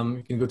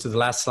 You can go to the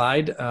last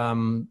slide.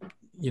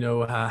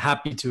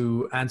 Happy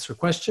to answer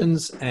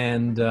questions,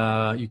 and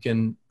you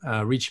can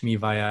reach me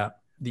via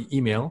the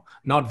email,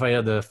 not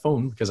via the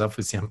phone, because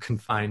obviously I'm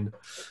confined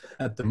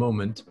at the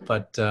moment,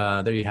 but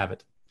there you have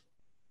it.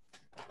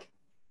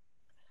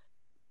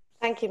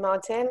 Thank you,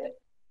 Martin.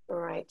 All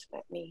right,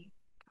 let me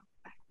go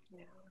back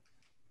now.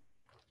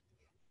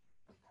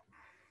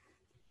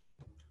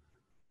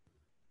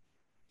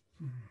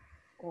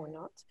 Or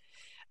not.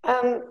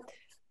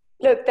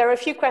 Look, there are a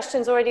few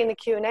questions already in the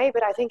Q&A,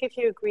 but I think if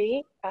you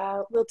agree,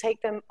 we'll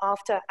take them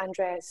after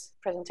Andrea's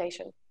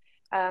presentation.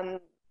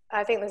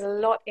 I think there's a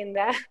lot in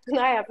there, and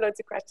I have loads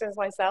of questions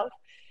myself.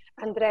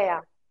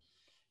 Andrea.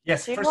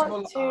 Yes, first of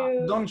all,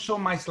 don't show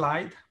my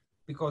slide,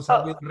 because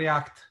I will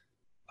react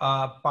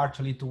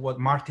partially to what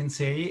Martin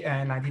say,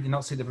 and I did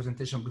not see the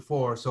presentation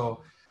before,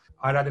 so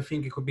I rather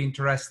think it could be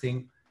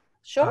interesting.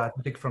 Sure.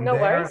 To take from no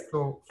there. Worries.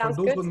 So Sounds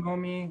for those good. who know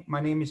me, my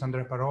name is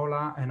Andrea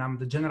Parola, and I'm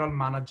the general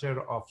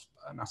manager of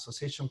an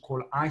association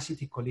called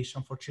ICT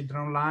Coalition for Children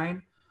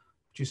Online,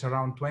 which is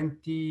around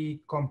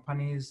 20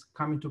 companies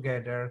coming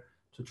together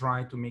to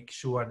try to make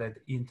sure that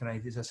the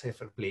internet is a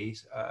safer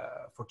place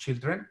for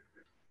children.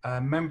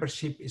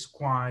 Membership is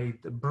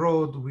quite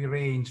broad. We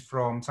range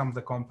from some of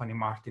the company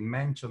Martin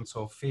mentioned,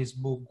 so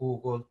Facebook,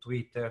 Google,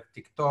 Twitter,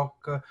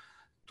 TikTok,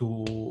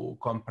 to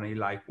companies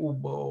like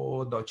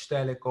Ubo, Deutsche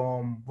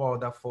Telekom,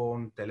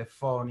 Vodafone,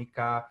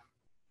 Telefonica.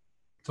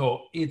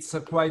 So it's a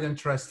quite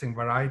interesting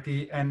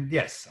variety. And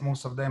yes,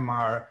 most of them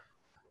are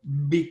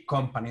big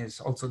companies.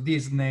 Also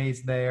Disney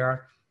is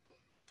there.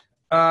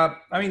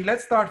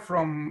 Let's start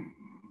from,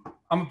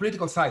 I'm a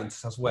political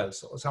scientist as well.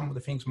 So some of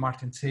the things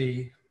Martin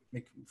say,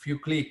 make a few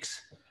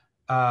clicks,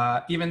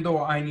 even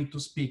though I need to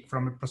speak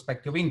from a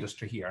perspective of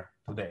industry here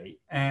today.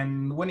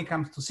 And when it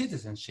comes to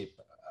citizenship,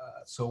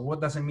 so what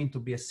does it mean to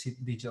be a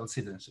digital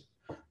citizenship?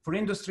 For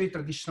industry,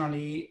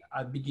 traditionally,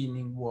 at the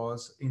beginning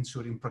was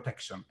ensuring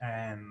protection.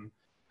 And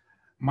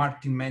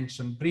Martin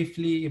mentioned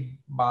briefly,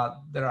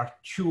 but there are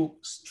two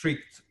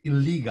strict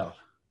illegal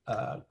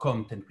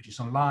content, which is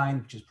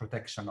online, which is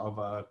protection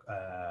of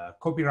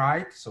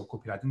copyright, so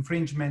copyright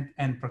infringement,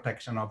 and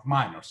protection of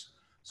minors.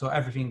 So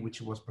everything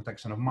which was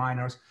protection of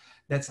minors,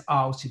 that's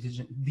how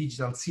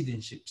digital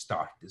citizenship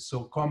started.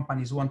 So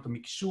companies want to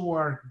make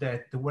sure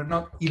that there were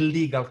not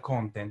illegal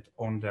content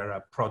on their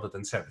product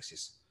and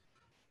services.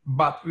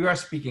 But we are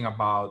speaking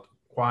about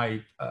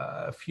quite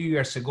a few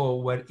years ago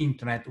where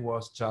internet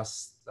was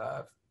just,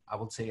 I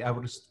would say, a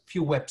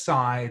few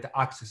websites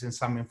accessing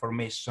some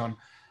information,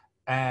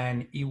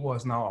 and it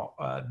was now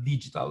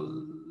digital.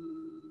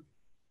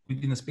 We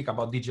didn't speak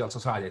about digital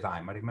society at the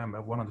time. I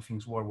remember one of the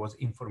things was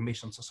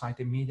information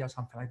society media,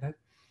 something like that.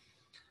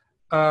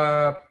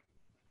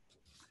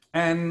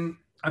 And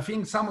I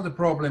think some of the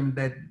problem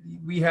that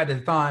we had at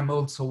the time,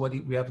 also what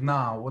we have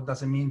now, what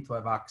does it mean to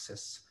have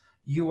access?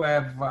 You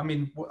have,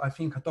 I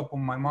think at top of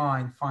my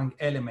mind, find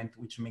element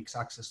which makes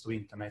access to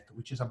internet,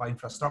 which is about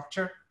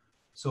infrastructure.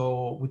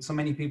 So with so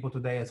many people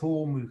today at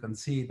home, you can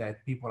see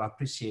that people are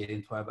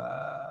appreciating to have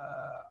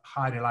a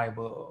high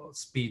reliable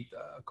speed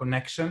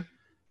connection.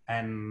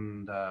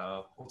 And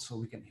also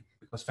we can,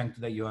 because thanks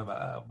today you have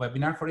a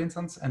webinar, for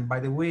instance, and by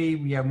the way,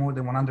 we have more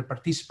than 100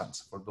 participants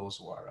for those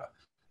who are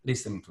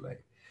listening today.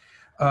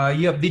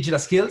 You have digital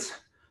skills.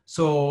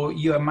 So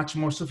you have much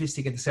more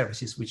sophisticated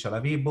services which are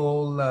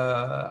available,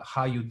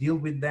 how you deal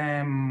with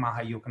them,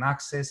 how you can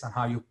access, and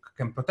how you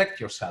can protect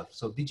yourself.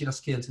 So digital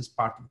skills is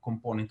part of the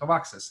component of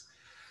access.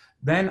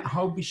 Then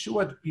how be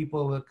sure that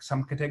people,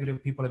 some category of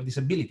people have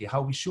disability,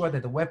 how be sure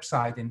that the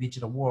website and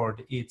digital world,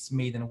 it's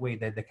made in a way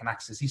that they can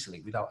access easily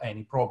without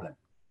any problem.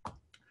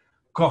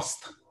 Cost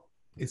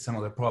is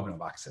another problem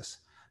of access.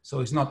 So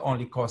it's not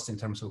only cost in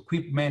terms of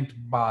equipment,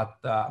 but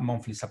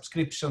monthly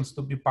subscriptions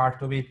to be part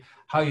of it,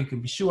 how you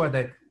can be sure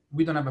that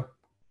we don't have a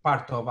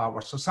part of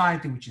our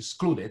society which is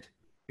excluded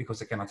because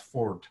they cannot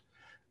afford.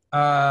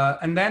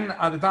 And then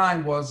at the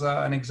time was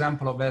an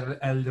example of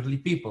elderly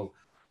people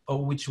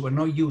which were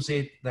not use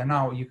it. Then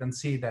now you can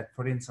see that,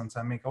 for instance,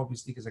 I make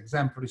obviously this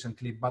example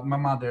recently, but my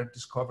mother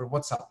discovered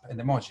WhatsApp and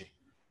emoji,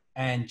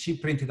 and she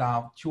printed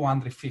out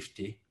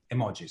 250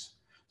 emojis.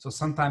 So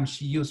sometimes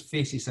she used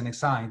faces and a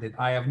sign that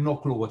I have no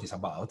clue what it's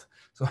about.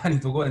 So I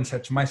need to go and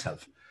search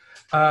myself.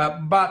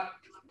 But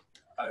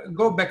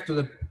go back to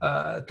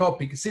the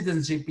topic.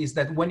 Citizenship is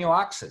that when you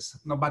access,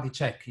 nobody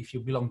check if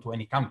you belong to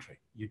any country.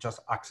 You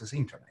just access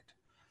internet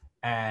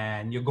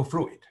and you go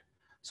through it.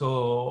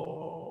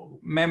 So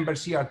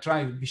members here are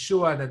trying to be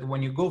sure that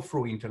when you go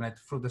through internet,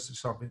 through the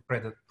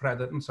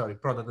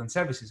product and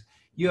services,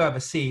 you have a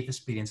safe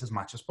experience as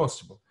much as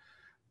possible.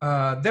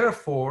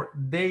 Therefore,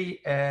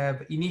 they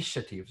have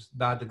initiatives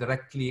that are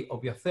directly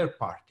of your third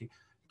party,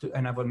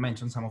 and I will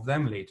mention some of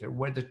them later,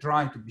 where they're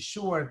trying to be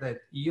sure that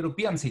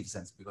European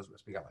citizens, because we're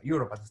speaking about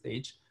Europe at the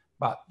stage,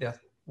 but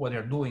what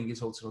they're doing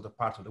is also the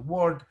part of the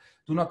world,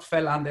 do not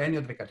fall under any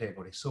of the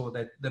categories. So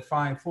that the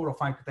 4 or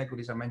 5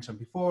 categories I mentioned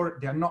before,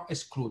 they are not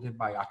excluded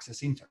by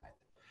access internet.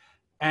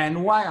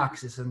 And why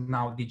access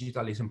now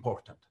digital is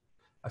important?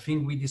 I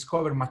think we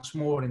discovered much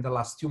more in the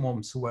last 2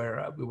 months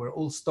where we were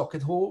all stuck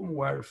at home,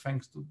 where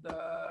thanks to the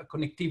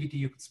connectivity,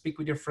 you could speak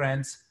with your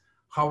friends,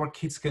 how our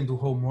kids can do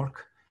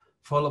homework,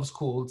 follow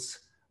schools,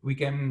 we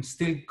can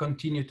still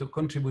continue to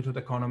contribute to the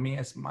economy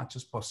as much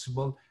as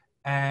possible.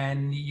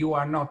 And you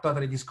are not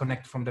totally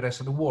disconnected from the rest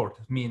of the world.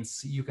 It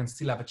means you can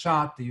still have a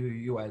chat,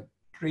 you have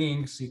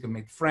drinks, you can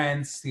make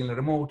friends, still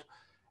remote.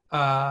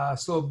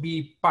 So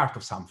be part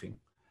of something.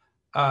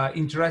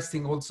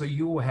 Interesting also,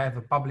 you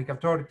have public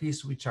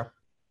authorities which are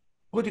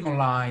putting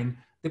online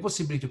the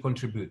possibility to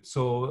contribute.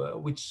 So,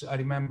 which I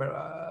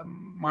remember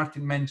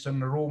Martin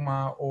mentioned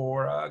Roma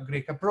or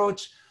Greek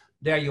approach.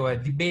 There you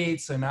have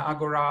debates and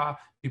Agora,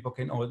 people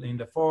can hold in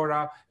the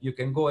fora, you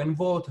can go and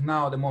vote.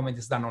 Now the moment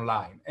is done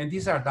online. And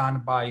these are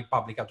done by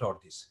public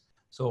authorities.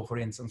 So for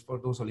instance, for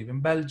those who live in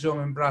Belgium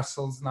and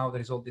Brussels, now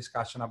there is all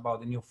discussion about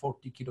the new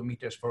 40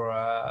 kilometers for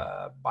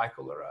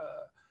bicycle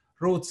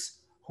routes,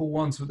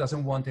 who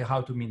doesn't want it,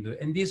 how to mean it.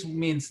 And this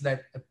means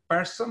that a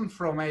person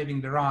from having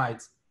the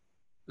rights,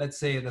 let's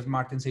say that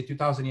Martin said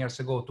 2000 years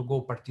ago, to go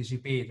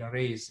participate and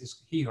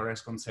raise he or his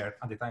concern,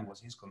 at the time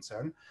was his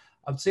concern.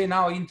 I'd say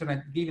now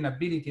internet giving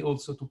ability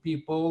also to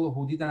people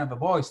who didn't have a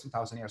voice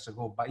 2000 years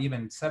ago, but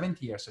even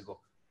 70 years ago.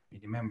 You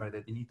remember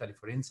that in Italy,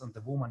 for instance,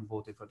 the woman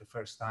voted for the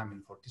first time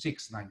in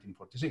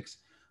 1946.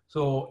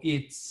 So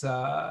it's,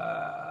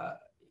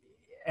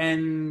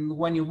 and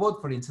when you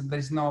vote, for instance, there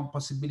is no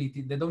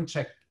possibility, they don't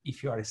check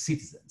if you are a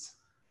citizen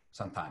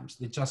sometimes.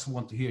 They just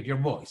want to hear your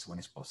voice when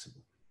it's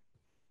possible.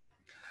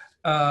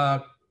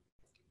 I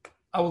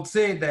would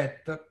say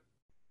that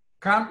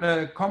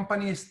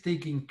companies they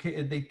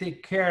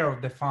take care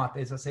of the fact,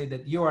 as I say,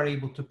 that you are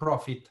able to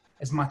profit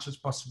as much as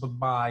possible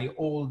by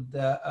all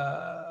the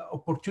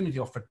opportunity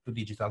offered to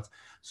digitals.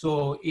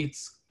 So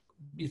it's,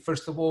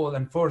 first of all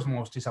and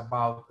foremost, is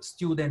about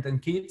students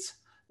and kids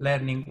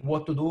learning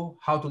what to do,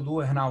 how to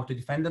do, and how to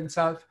defend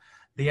themselves.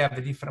 They have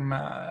a different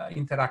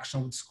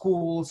interaction with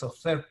schools, of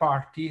third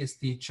parties,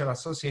 teacher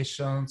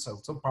associations,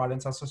 also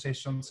parents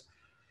associations.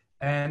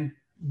 And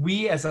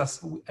we as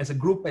a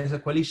group, as a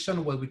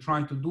coalition, what we're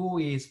trying to do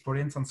is, for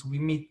instance, we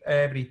meet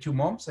every 2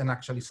 months, and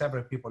actually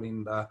several people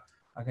in the,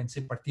 I can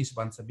say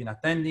participants have been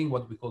attending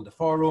what we call the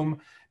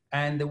forum,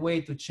 and the way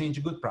to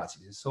change good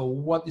practices. So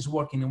what is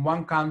working in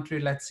one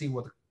country, let's see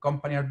what the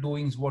company are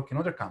doing is working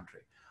in another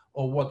country,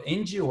 or what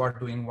NGO are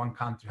doing in one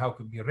country, how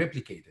could be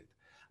replicated.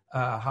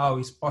 How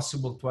is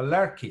possible to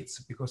alert kids,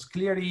 because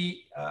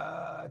clearly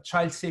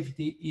child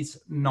safety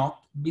is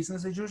not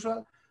business as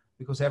usual,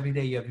 because every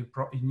day you have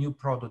a new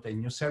product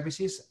and new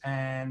services,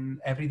 and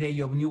every day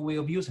you have a new way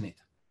of using it.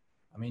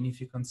 I mean,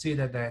 if you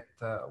consider that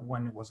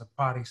when it was a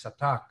Paris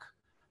attack,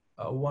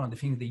 one of the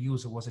things they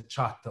used was a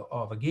chat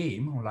of a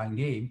game, online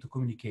game, to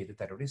communicate the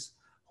terrorists.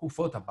 Who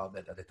thought about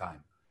that at the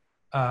time?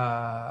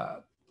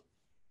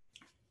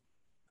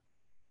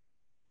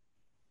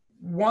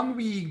 When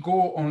we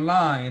go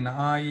online,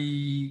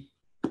 I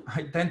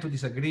tend to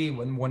disagree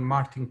when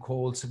Martin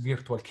calls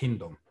virtual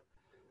kingdom.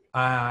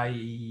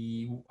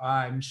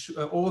 I'm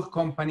sure all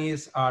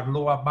companies are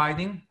law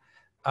abiding.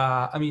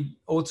 I mean,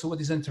 also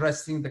what is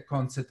interesting, the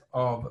concept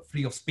of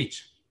freedom of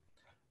speech.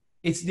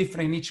 it's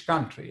different in each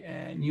country.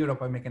 In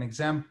Europe, I make an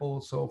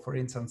example. So for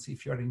instance,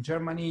 if you're in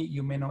Germany,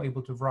 you may not be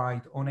able to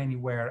write on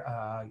anywhere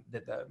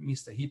that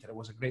Mr. Hitler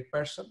was a great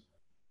person.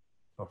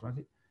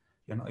 Fortunately,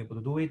 you're not able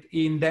to do it.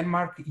 In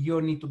Denmark, you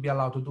need to be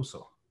allowed to do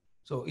so.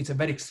 So it's a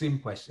very extreme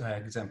question,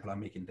 example I'm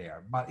making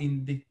there. But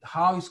in the,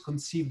 how is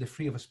conceived the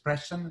freedom of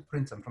expression, for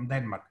instance, from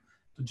Denmark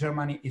to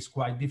Germany is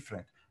quite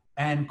different.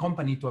 And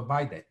companies to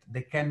abide that.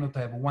 They cannot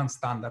have one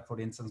standard, for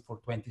instance, for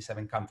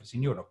 27 countries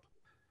in Europe.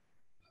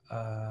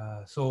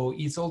 So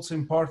it's also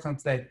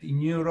important that in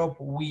Europe,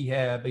 we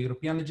have a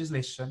European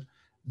legislation,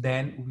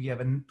 then we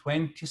have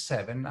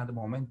 27 at the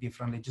moment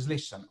different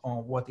legislation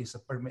on what is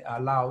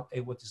allowed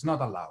and what is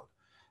not allowed.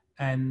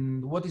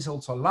 And what is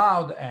also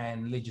allowed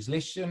and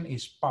legislation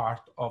is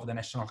part of the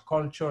national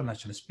culture,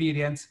 national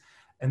experience,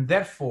 and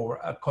therefore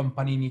a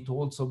company need to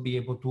also be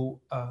able to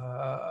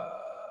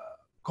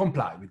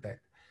comply with that.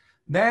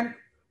 Then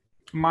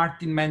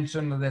Martin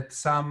mentioned that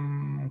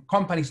some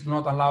companies do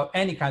not allow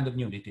any kind of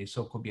nudity.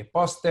 So it could be a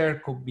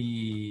poster, could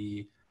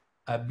be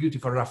a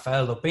beautiful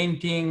Raffaello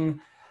painting.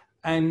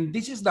 And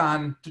this is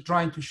done to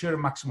try to ensure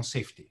maximum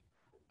safety.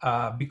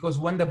 Because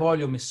when the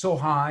volume is so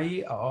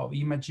high of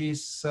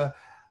images,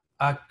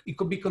 it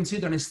could be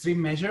considered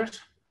extreme measures,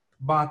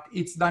 but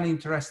it's done in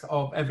interest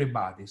of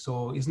everybody.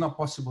 So it's not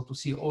possible to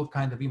see all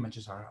kinds of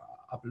images are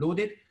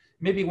uploaded.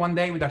 Maybe one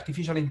day with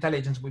artificial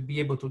intelligence, we'll be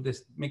able to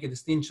make a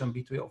distinction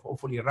between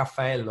hopefully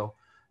Raffaello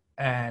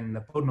and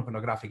a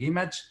pornographic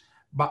image.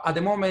 But at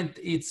the moment,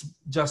 it's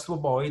just to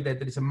avoid that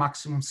there is a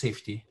maximum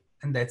safety.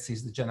 And that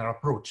is the general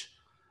approach.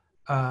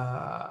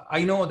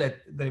 I know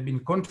that there have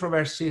been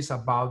controversies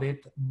about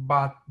it,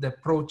 but the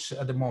approach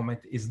at the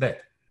moment is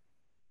that.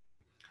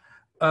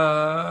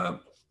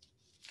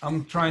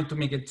 I'm trying to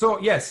make it. So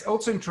yes,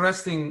 also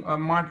interesting,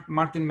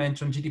 Martin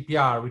mentioned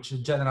GDPR, which is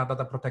General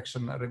Data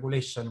Protection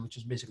Regulation, which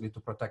is basically to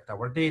protect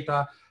our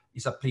data.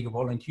 It's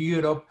applicable into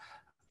Europe.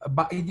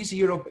 But in this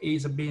Europe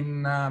there's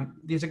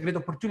a great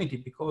opportunity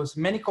because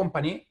many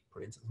companies,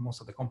 for instance, most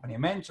of the company I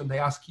mentioned, they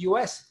ask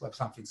US to have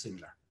something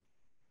similar.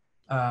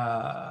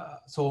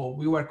 So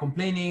we were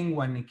complaining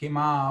when it came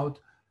out,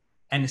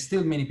 and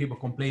still many people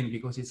complain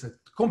because it's a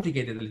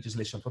complicated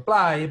legislation to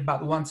apply,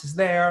 but once it's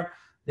there,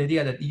 the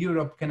idea that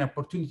Europe can have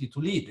opportunity to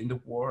lead in the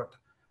world.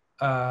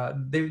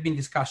 There've been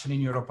discussion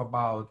in Europe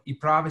about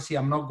e-privacy.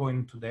 I'm not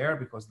going to there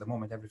because at the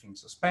moment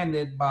everything's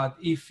suspended, but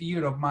if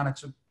Europe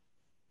managed to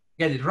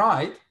get it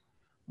right,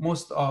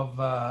 most of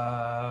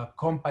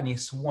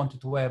companies wanted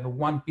to have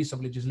one piece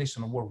of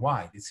legislation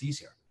worldwide. It's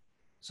easier.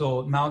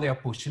 So now they are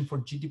pushing for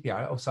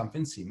GDPR or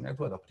something similar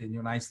to adopt in the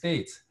United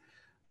States.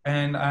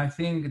 And I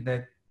think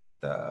that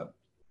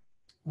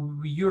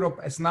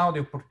Europe has now the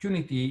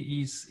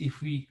opportunity is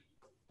if we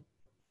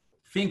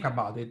think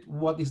about it,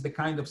 what is the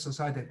kind of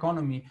society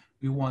economy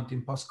we want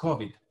in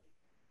post-COVID?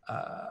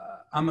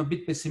 I'm a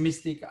bit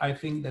pessimistic. I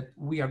think that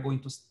we are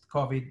going to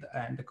COVID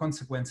and the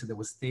consequences that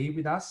will stay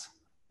with us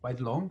quite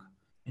long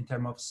in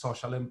terms of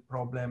social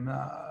problem,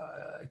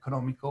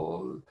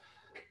 economical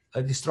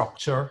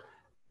structure.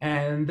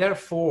 And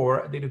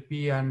therefore, the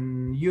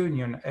European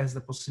Union has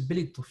the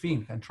possibility to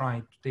think and try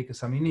to take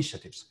some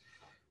initiatives.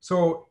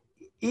 So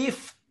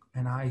if,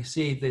 and I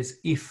say this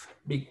if,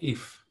 big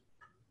if,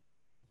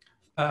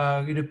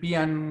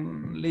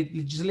 European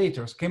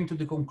legislators came to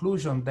the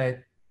conclusion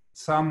that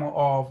some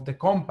of the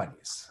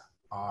companies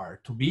are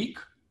too big,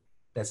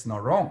 that's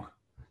not wrong.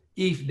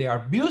 If they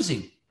are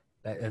abusing,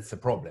 that's a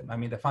problem. I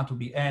mean, the fund to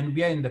be, and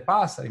we are in the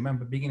past, I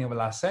remember beginning of the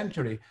last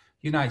century,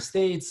 United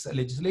States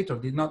legislator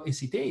did not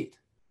hesitate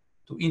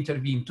to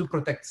intervene to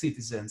protect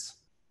citizens,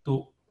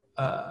 to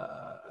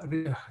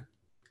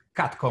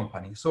cut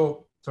companies.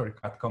 So, sorry,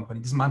 cut company,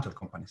 dismantle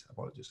companies,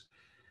 apologies.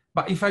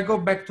 But if I go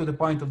back to the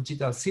point of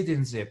digital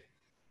citizenship,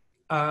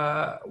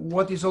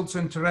 what is also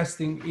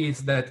interesting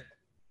is that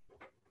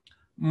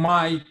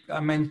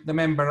the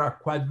members are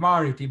quite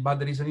variety, but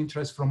there is an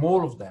interest from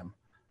all of them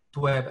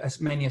to have as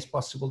many as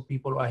possible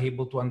people who are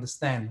able to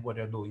understand what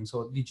they're doing.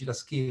 So digital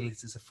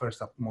skills is the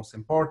first most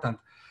important.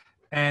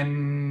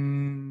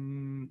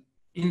 And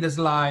in the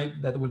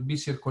slide that will be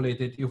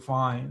circulated, you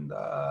find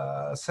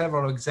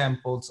several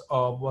examples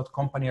of what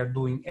companies are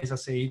doing, as I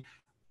say,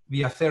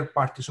 via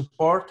third-party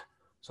support.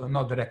 So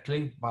not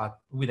directly, but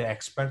with the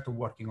expert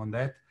working on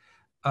that.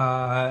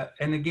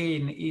 And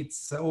again,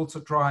 it's also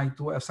trying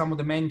to have some of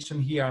the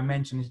mention here. I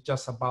mentioned it's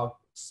just about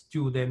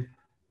students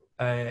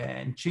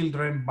and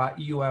children, but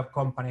you have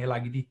company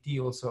like DT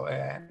also,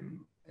 and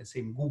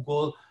same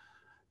Google,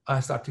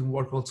 starting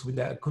work also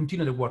with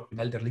continue to work with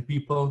elderly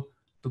people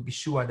to be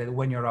sure that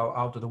when you're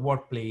out of the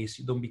workplace,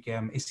 you don't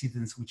become a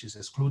citizen which is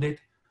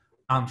excluded.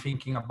 I'm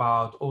thinking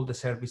about all the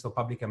service of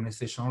public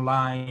administration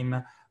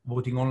online,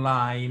 voting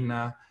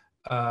online,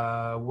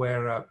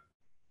 where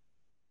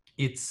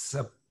it's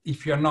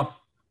if you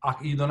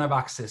don't have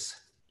access,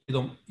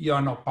 you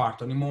are not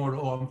part anymore.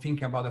 Or I'm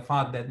thinking about the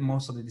fact that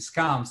most of the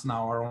discounts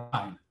now are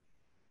online.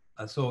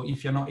 So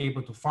if you're not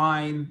able to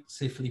find,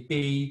 safely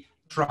pay,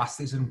 trust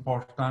is an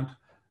important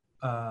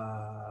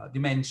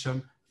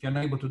dimension. If you're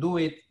not able to do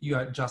it, you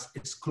are just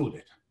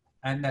excluded,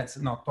 and that's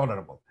not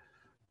tolerable.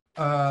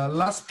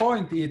 Last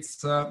point,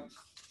 it's, I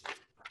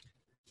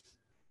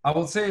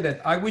will say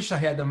that I wish I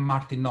had a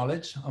Martin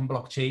knowledge on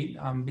blockchain.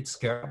 I'm a bit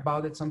scared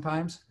about it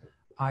sometimes.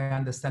 I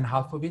understand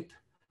half of it.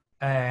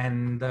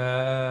 And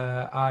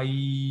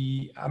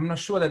I'm not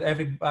sure that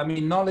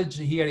knowledge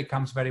here, it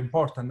comes very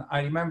important.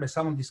 I remember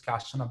some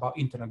discussion about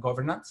internet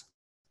governance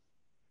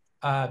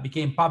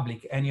became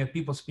public, and you have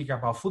people speak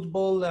about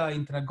football,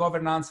 internet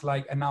governance,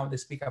 and now they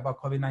speak about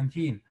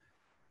COVID-19.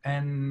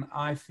 And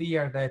I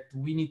fear that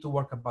we need to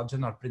work about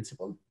general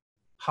principle,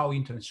 how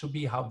internet should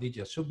be, how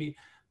digital should be,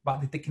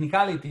 but the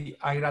technicality,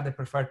 I rather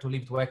prefer to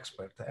leave to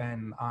expert.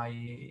 And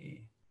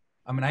I'm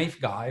a naive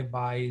guy, but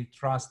I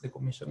trust the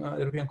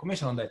European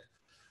Commission on that,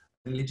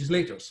 the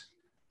legislators,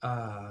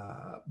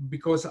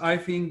 because I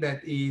think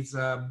that is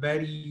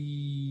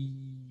very,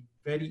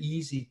 very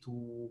easy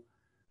to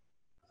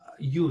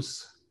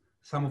use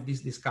some of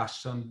this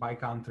discussion by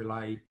country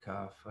like,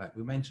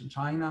 we mentioned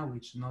China,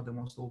 which is not the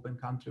most open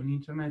country on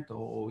internet,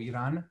 or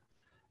Iran,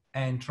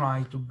 and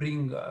try to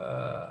bring,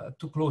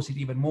 to close it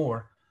even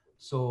more.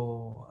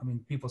 So,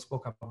 people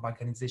spoke about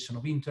balkanization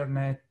of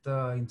internet,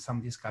 in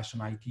some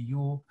discussion,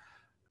 ITU,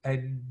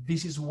 and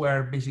this is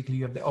where basically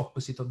you have the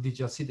opposite of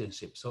digital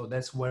citizenship. So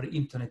that's where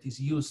internet is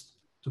used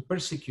to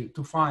persecute,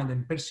 to find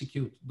and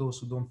persecute those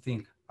who don't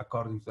think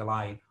according to the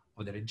line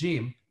of the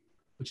regime,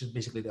 which is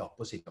basically the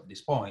opposite of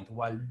this point.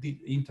 While the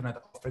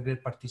internet offers a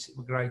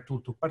great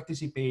tool to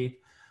participate,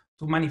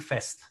 to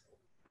manifest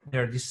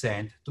their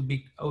dissent, to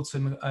be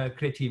also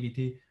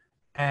creativity.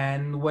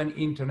 And when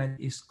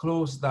internet is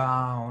closed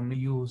down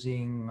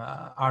using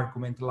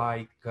argument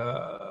like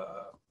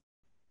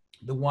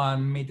the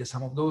one made in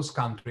some of those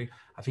countries,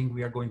 I think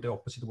we are going the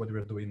opposite of what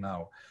we're doing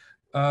now.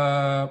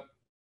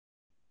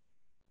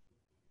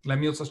 Let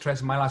me also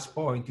stress my last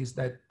point is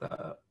that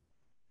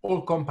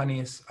all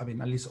companies, at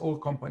least all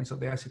companies of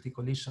the ICT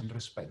coalition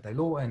respect the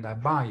law and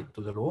abide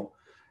to the law.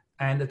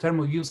 And the term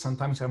of use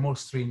sometimes are more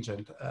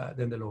stringent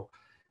than the law.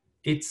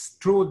 It's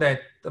true that,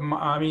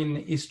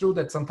 it's true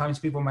that sometimes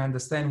people may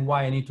understand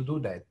why I need to do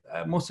that.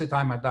 Most of the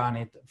time I've done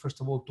it,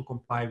 first of all, to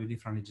comply with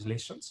different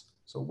legislations.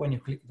 So when you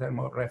click term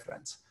of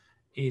reference,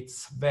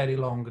 it's very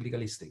long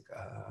legalistic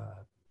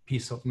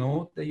piece of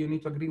note that you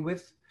need to agree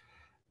with.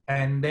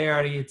 And there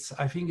I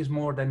think it's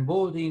more than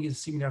voting, it's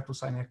similar to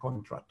signing a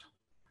contract.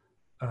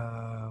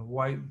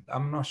 Why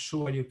I'm not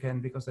sure you can,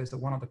 because there's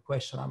one other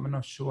question, I'm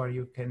not sure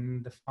you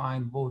can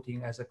define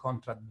voting as a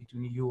contract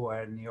between you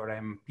and your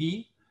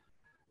MP,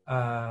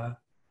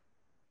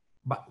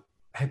 but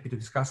happy to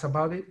discuss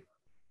about it.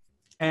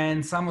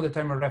 And some of the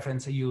term of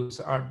reference I use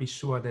are be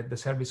sure that the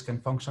service can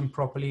function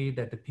properly,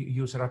 that the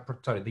user are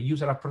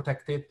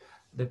protected,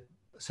 the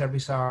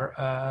service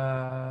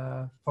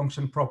are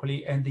function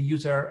properly, and the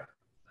user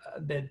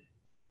that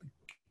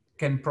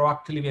can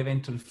proactively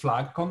eventually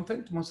flag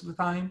content most of the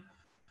time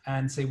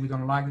and say we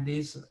don't like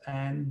this,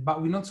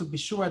 but we need to be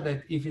sure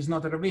that if it's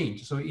not a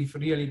revenge, so if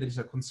really there is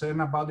a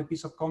concern about the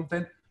piece of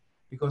content,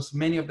 because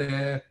many of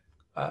the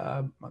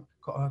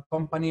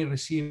companies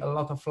receive a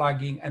lot of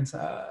flagging and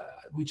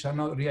which are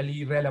not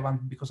really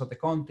relevant because of the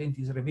content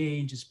is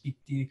revenge, is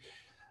pity,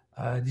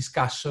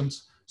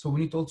 discussions. So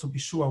we need to also be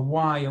sure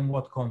why and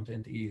what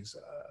content is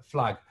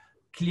flagged.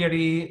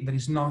 Clearly, there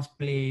is no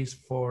place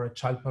for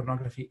child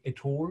pornography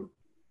at all.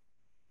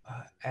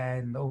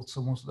 And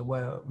also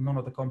none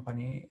of the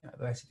company,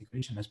 the ICT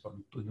coalition has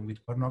to do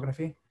with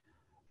pornography.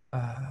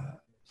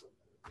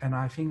 And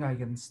I think I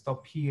can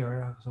stop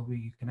here so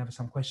we can have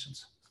some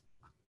questions.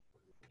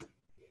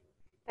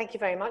 Thank you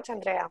very much,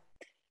 Andrea.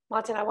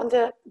 Martin, I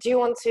wonder, do you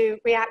want to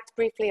react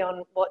briefly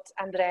on what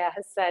Andrea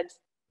has said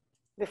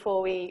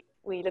before we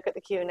look at the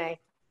Q&A?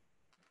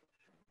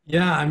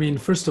 Yeah,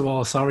 first of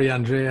all, sorry,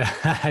 Andrea,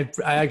 I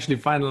actually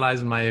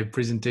finalized my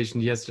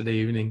presentation yesterday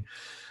evening.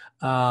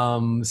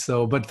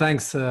 But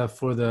thanks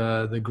for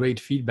the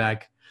great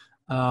feedback.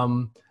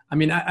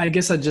 I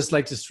guess I'd just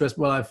like to stress,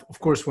 well, of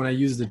course, when I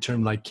use the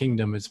term like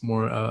kingdom, it's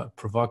more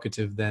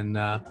provocative than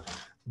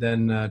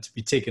to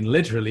be taken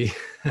literally.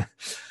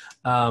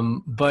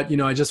 But,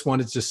 I just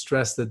wanted to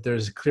stress that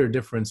there's a clear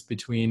difference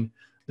between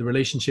the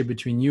relationship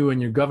between you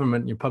and your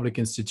government and your public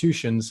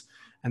institutions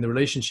and the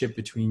relationship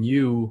between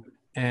you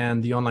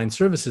and the online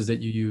services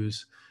that you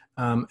use.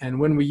 And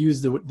when we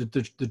use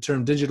the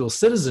term digital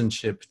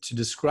citizenship to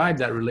describe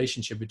that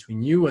relationship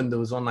between you and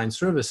those online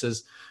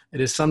services,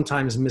 it is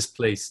sometimes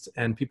misplaced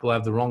and people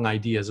have the wrong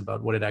ideas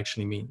about what it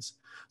actually means.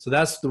 So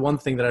that's the one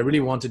thing that I really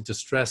wanted to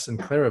stress and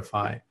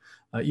clarify.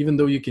 Even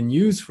though you can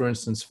use, for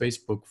instance,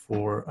 Facebook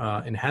for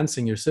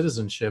enhancing your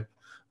citizenship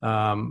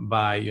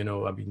by,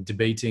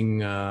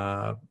 debating,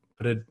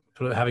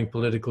 having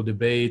political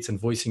debates and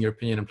voicing your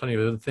opinion and plenty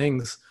of other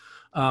things,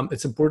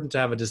 it's important to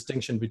have a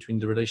distinction between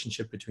the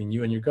relationship between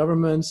you and your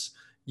governments,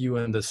 you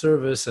and the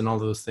service, and all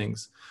those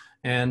things.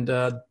 And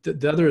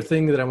the other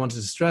thing that I wanted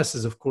to stress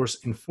is, of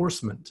course,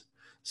 enforcement.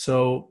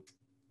 So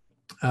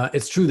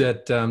it's true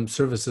that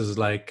services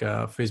like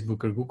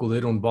Facebook or Google, they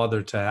don't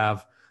bother to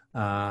have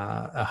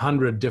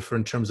 100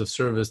 different terms of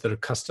service that are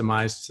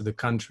customized to the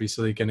country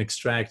so they can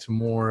extract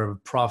more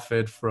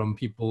profit from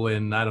people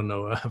in, I don't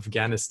know,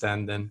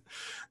 Afghanistan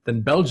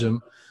than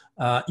Belgium.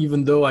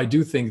 Even though I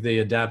do think they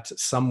adapt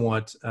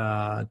somewhat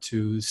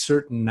to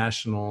certain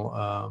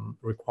national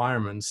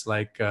requirements,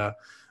 like,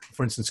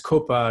 for instance,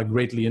 COPA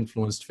greatly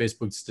influenced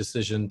Facebook's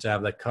decision to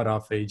have that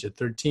cutoff age at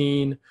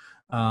 13.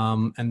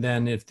 And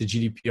then if the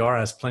GDPR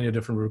has plenty of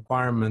different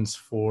requirements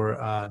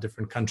for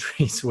different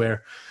countries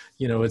where,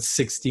 you know, it's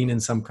 16 in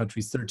some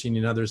countries, 13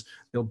 in others,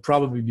 they'll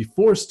probably be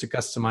forced to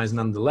customize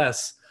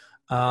nonetheless.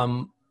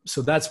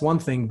 So that's one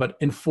thing, but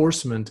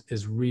enforcement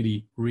is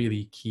really,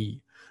 really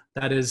key.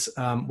 That is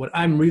what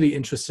I'm really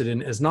interested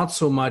in, is not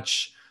so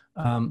much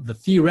the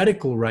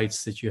theoretical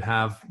rights that you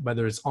have,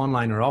 whether it's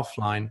online or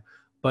offline,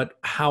 but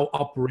how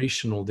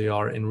operational they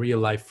are in real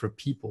life for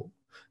people.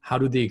 How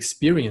do they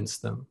experience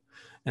them?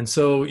 And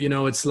so, you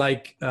know, it's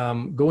like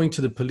going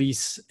to the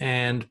police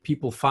and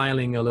people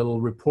filing a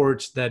little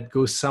report that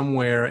goes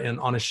somewhere and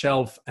on a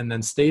shelf and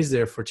then stays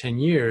there for 10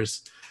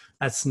 years.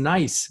 That's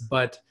nice.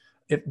 But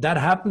if that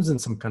happens in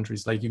some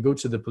countries, like you go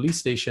to the police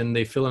station,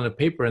 they fill in a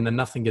paper and then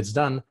nothing gets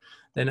done,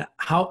 then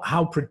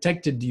how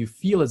protected do you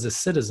feel as a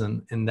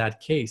citizen in that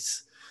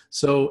case?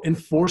 So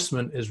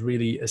enforcement is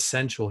really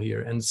essential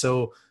here. And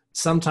so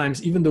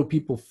sometimes, even though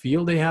people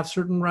feel they have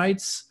certain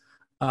rights,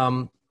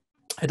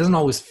 it doesn't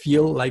always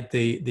feel like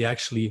they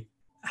actually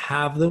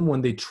have them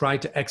when they try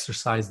to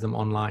exercise them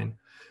online.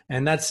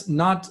 And that's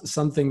not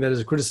something that is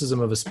a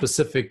criticism of a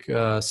specific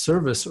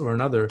service or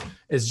another.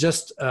 It's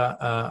just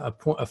a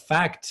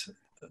fact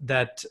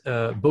that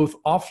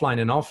both offline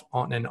and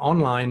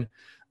online,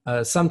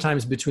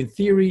 sometimes between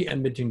theory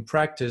and between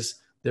practice,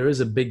 there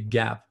is a big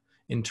gap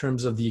in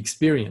terms of the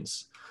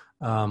experience.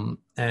 So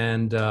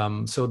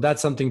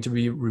that's something to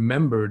be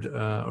remembered,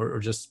 or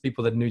just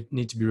people that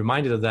need to be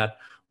reminded of that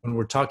when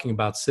we're talking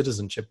about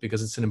citizenship,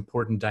 because it's an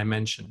important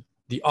dimension.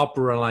 The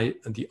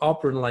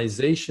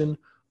operationalization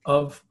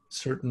of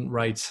certain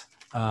rights.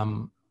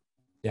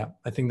 Yeah,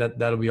 I think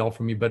that'll be all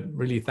for me, but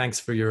really thanks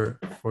for your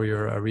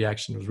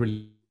reaction. It was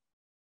really...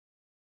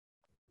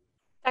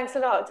 Thanks a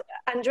lot.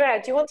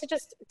 Andrea, do you want to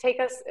just take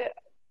us,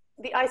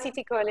 the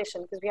ICT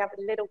Coalition, because we have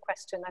a little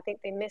question. I think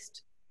they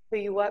missed who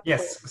you work with.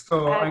 Yes,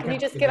 so can you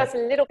just give us a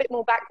little bit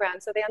more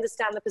background so they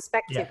understand the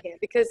perspective here?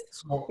 Because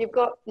you've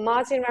got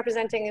Martin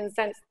representing, in a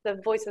sense, the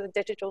voice of the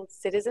digital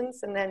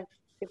citizens, and then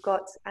you've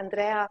got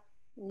Andrea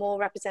more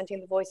representing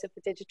the voice of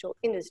the digital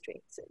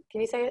industry. So can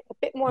you say a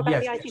bit more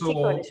about the ICT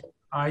Coalition?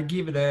 I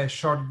give the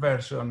short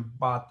version,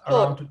 but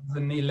around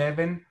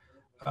 2011,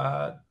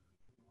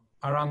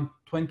 around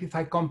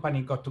 25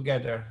 companies got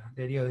together.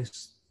 The idea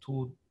is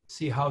to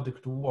see how they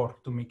could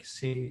work to make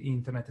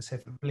internet a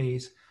safer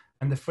place.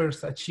 And the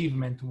first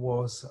achievement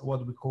was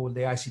what we call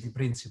the ICT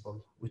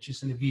principle, which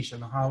is a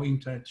vision of how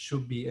internet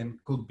should be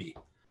and could be.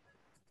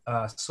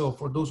 So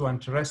for those who are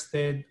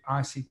interested,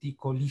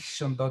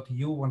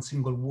 ictcoalition.eu, one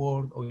single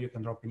word, or you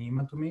can drop an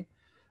email to me.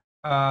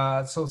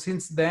 So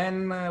since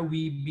then,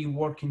 we've been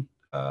working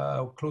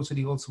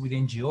closely also with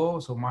NGO.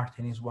 So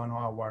Martin is one of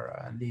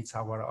our leads,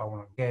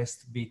 our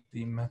guest,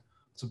 victim,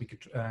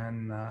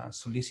 and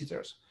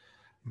solicitors.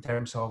 In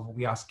terms of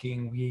we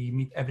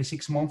meet every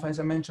 6 months, as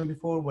I mentioned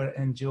before, where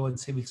NGO and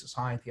civil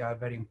society are a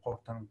very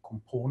important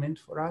component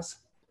for us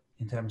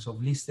in terms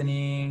of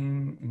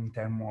listening, in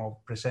terms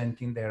of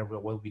presenting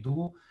what we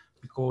do,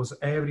 because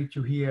every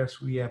 2 years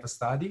we have a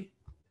study.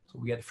 So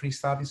we had 3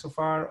 studies so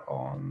far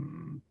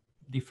on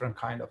different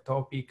kind of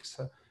topics,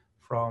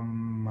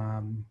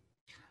 from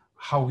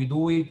how we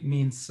do it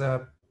means,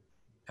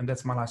 and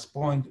that's my last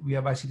point, we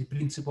have ICT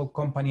principle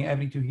company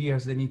every 2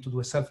 years, they need to do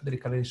a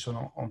self-declaration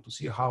on to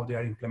see how they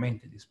are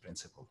implementing this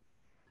principle.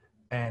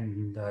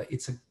 And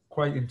it's a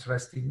quite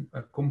interesting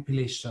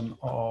compilation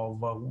of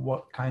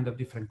what kind of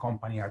different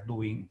companies are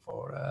doing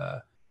for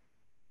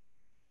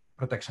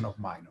protection of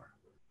minor.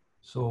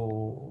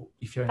 So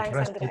if you're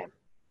interested. Andrea.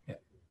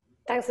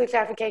 Thanks for the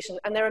clarification.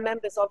 And there are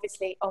members,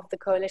 obviously, of the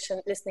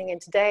coalition listening in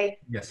today.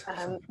 Yes.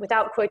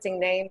 Without quoting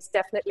names,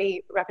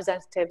 definitely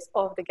representatives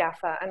of the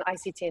GAFA and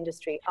ICT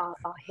industry are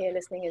here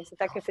listening in. So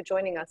thank you for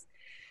joining us.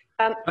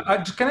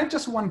 Can I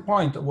just one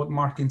point of what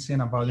Martin's saying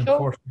about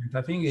enforcement?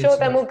 I think it's,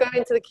 then we'll go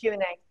into the Q&A.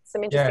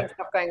 Some interesting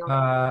stuff going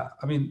on.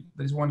 I mean,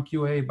 there's one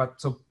QA, but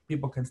so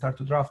people can start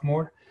to draft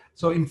more.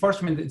 So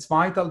enforcement, it's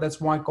vital.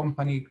 That's why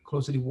company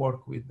closely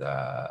work with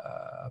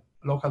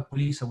local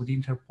police, with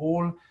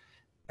Interpol.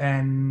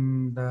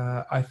 And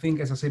I think,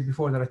 as I said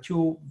before, there are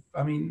 2,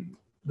 I mean,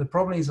 the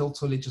problem is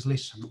also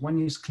legislation. One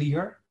is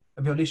clear,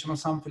 a violation of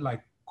something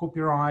like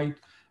copyright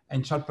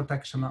and child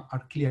protection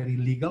are clearly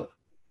illegal.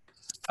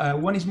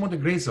 One is more the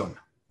gray zone.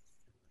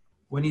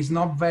 When it's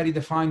not very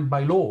defined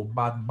by law,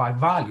 but by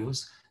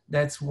values,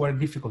 that's where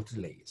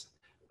difficulty lays.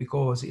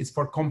 Because it's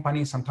for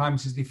companies,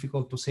 sometimes it's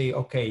difficult to say,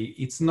 okay,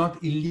 it's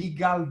not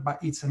illegal, but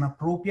it's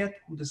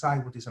inappropriate. Who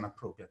decides what is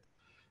inappropriate?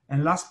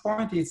 And last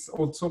point is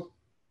also,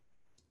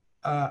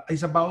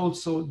 is about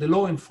also the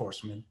law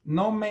enforcement.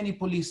 Not many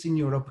police in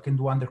Europe can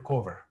do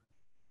undercover.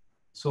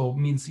 So it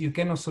means you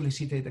cannot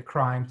solicitate a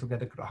crime to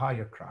get a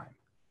higher crime.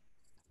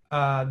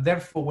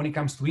 Therefore, when it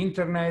comes to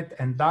internet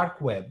and dark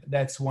web,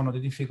 that's one of the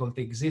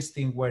difficulties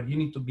existing, where you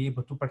need to be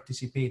able to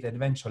participate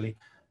eventually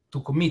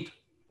to commit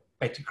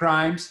petty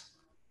crimes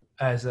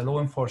as a law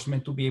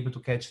enforcement to be able to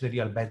catch the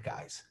real bad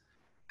guys.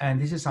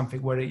 And this is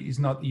something where it is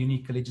not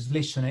unique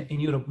legislation. In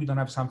Europe, we don't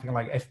have something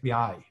like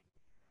FBI.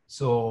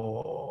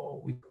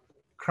 So with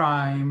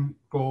crime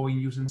going,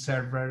 using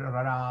server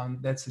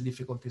around, that's the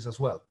difficulties as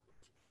well.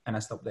 And I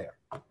stop there.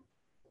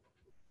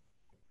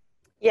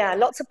 Yeah,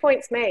 lots of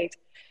points made.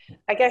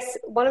 I guess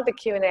one of the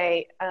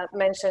Q&A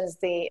mentions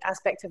the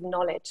aspect of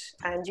knowledge,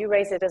 and you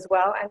raise it as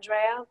well,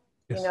 Andrea.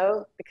 Yes. You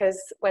know,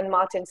 because when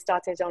Martin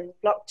started on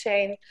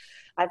blockchain,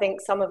 I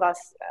think some of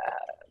us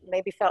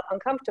maybe felt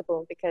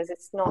uncomfortable because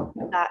it's not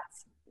that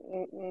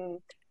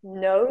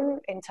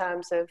known in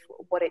terms of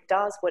what it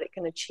does, what it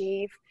can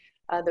achieve,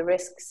 the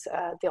risks,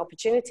 the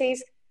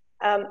opportunities.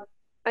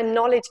 And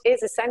knowledge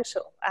is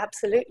essential,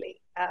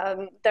 absolutely.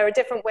 There are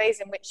different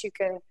ways in which you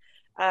can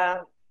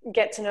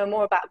get to know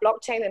more about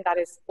blockchain, and that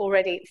is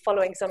already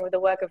following some of the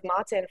work of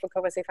Martin for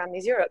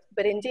COFACE-Families Europe.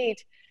 But indeed,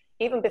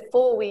 even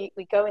before we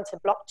go into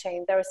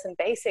blockchain, there are some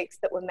basics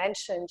that were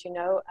mentioned, you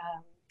know,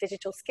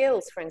 digital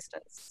skills, for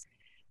instance.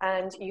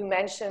 And you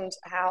mentioned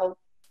how,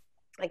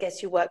 I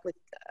guess you work with,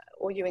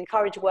 or you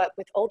encourage work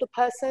with older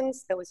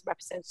persons. There was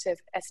Representative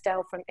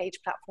Estelle from Age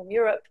Platform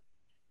Europe.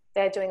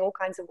 They're doing all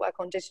kinds of work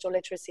on digital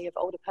literacy of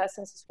older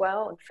persons as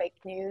well, and fake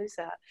news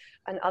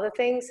and other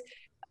things.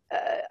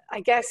 I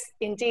guess,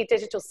 indeed,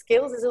 digital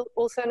skills is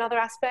also another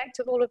aspect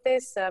of all of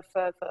this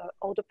for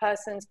older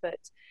persons, but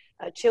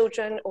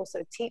children,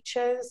 also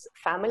teachers,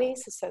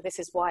 families. So this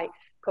is why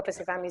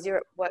COFACE-Families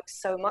Europe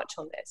works so much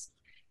on this.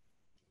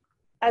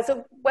 As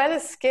well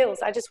as skills,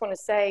 I just want to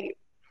say,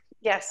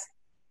 yes,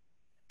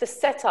 the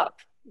setup,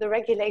 the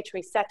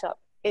regulatory setup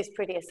is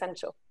pretty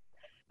essential.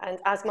 And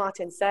as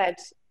Martin said,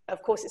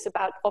 of course, it's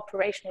about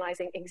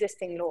operationalizing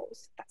existing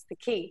laws. That's the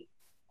key.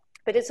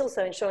 But it's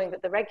also ensuring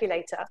that the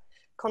regulator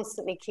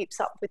constantly keeps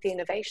up with the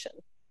innovation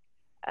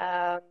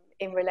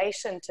in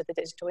relation to the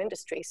digital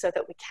industry, so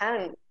that we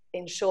can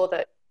ensure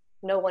that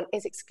no one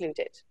is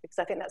excluded, because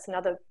I think that's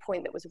another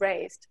point that was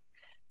raised.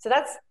 So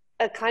that's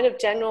a kind of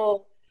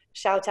general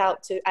shout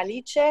out to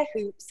Alice,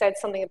 who said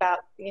something about,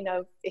 you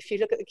know, if you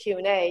look at the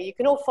Q&A, you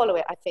can all follow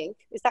it, I think.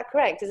 Is that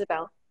correct,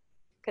 Isabel?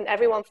 Can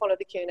everyone follow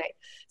the Q&A?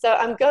 So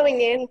I'm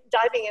going in,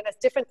 diving in, there's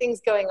different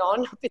things going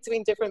on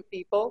between different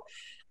people.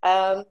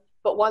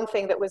 But one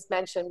thing that was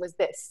mentioned was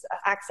this,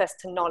 access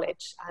to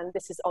knowledge. And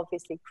this is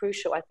obviously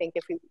crucial, I think,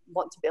 if we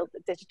want to build the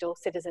digital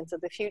citizens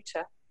of the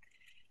future.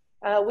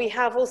 We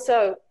have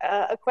also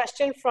a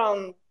question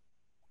from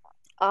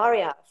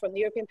Andrea from the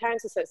European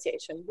Parents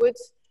Association.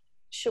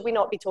 Should we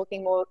not be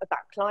talking more about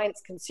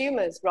clients,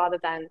 consumers, rather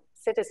than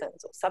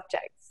citizens or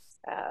subjects?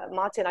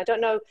 Martin, I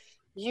don't know,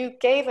 you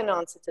gave an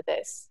answer to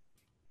this.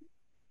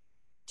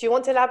 Do you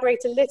want to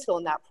elaborate a little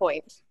on that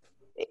point?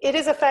 It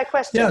is a fair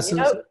question. Yeah, so,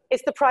 you know,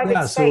 it's the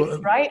private space,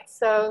 right?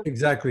 So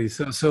exactly.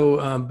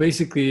 So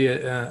basically,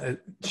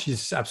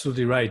 she's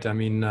absolutely right. I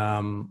mean,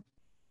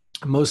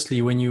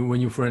 mostly when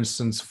you, for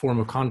instance, form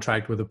a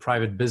contract with a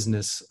private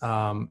business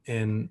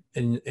in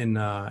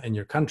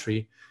your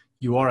country,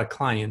 you are a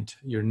client.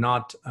 You're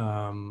not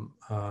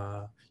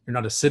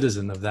a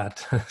citizen of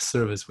that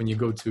service. When you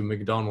go to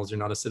McDonald's, you're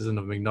not a citizen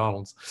of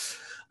McDonald's.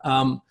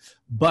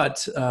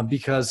 But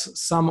because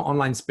some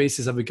online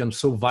spaces have become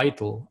so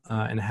vital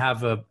and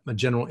have a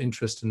general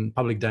interest in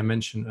public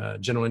dimension,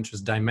 general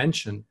interest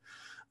dimension,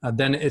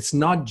 then it's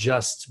not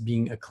just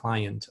being a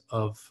client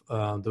of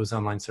those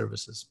online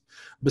services.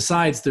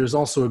 Besides, there's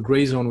also a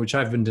gray zone, which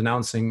I've been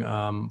denouncing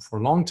for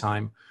a long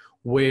time,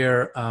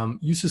 where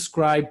you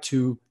subscribe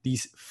to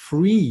these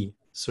free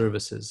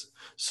services.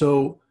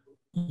 So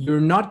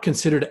you're not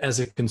considered as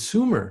a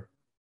consumer.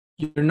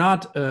 You're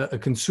not a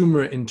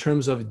consumer in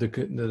terms of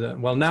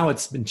well, now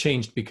it's been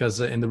changed, because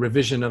in the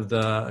revision of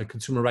the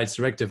Consumer Rights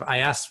Directive, I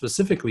asked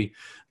specifically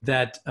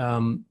that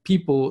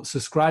people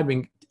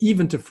subscribing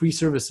even to free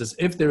services,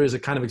 if there is a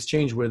kind of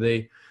exchange where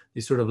they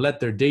sort of let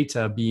their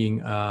data being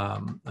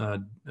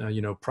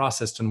you know,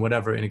 processed and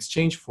whatever in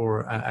exchange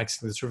for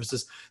accessing the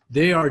services,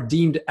 they are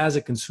deemed as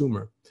a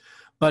consumer.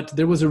 But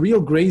there was a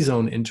real gray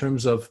zone in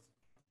terms of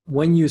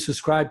when you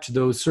subscribe to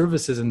those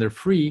services and they're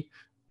free,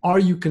 are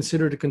you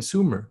considered a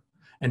consumer?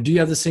 And do you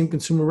have the same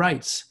consumer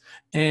rights?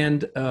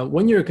 And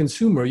when you're a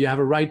consumer, you have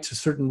a right to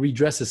certain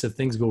redresses if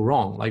things go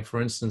wrong. Like,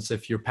 for instance,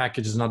 if your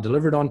package is not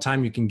delivered on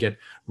time, you can get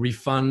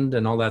refund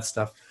and all that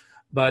stuff.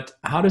 But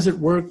how does it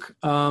work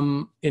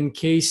in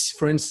case,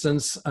 for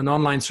instance, an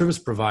online service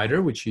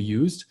provider, which you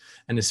used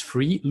and is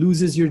free,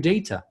 loses your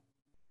data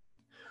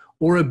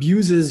or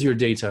abuses your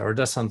data or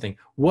does something?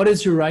 What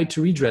is your right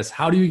to redress?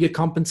 How do you get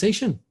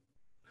compensation?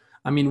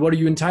 I mean, what are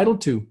you entitled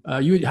to?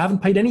 You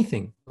haven't paid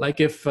anything. Like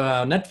if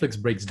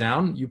Netflix breaks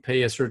down, you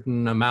pay a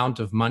certain amount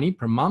of money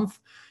per month.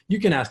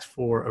 You can ask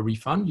for a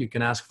refund. You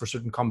can ask for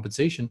certain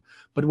compensation.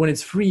 But when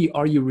it's free,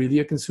 are you really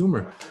a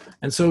consumer?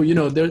 And so, you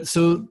know,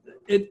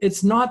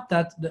 it's not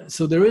that.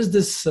 So there is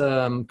this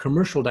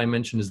commercial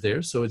dimension is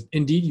there. So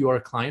indeed you are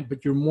a client,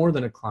 but you're more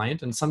than a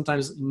client, and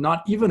sometimes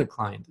not even a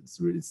client.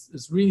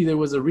 It's really, there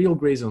was a real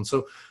gray zone.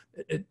 So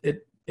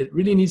it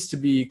really needs to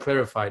be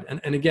clarified.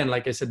 And again,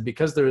 like I said,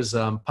 because there is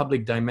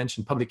public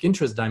dimension, public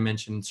interest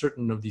dimension in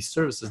certain of these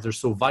services, they're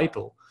so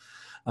vital.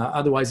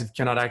 Otherwise, if you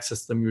cannot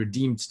access them, you're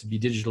deemed to be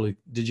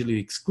digitally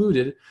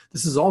excluded.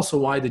 This is also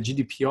why the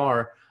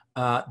GDPR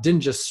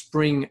didn't just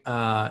spring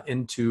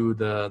into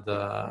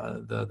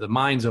the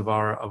minds of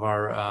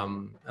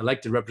our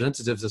elected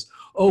representatives as,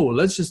 oh,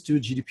 let's just do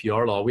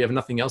GDPR law. We have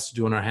nothing else to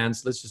do on our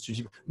hands. Let's just do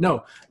GDPR.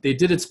 No, they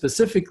did it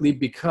specifically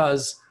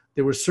because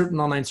there were certain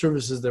online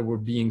services that were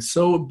being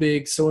so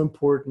big, so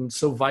important,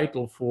 so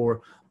vital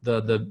for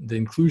the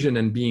inclusion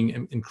and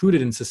being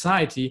included in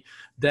society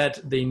that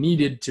they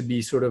needed to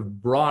be sort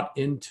of brought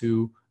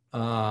into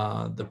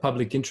the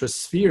public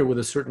interest sphere with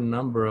a certain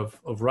number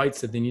of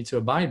rights that they need to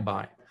abide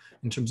by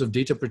in terms of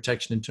data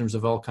protection, in terms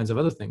of all kinds of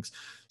other things.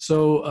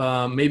 So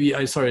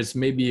it's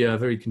maybe a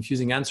very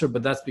confusing answer,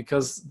 but that's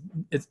because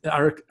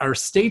our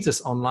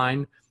status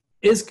online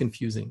is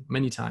confusing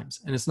many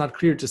times. And it's not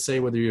clear to say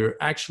whether you're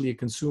actually a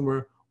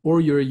consumer or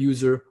you're a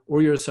user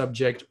or you're a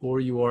subject or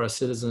you are a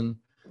citizen.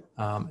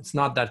 It's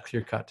not that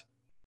clear cut.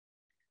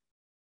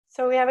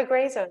 So we have a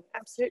gray zone,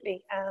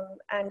 absolutely.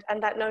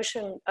 And that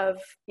notion of,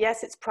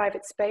 yes, it's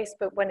private space,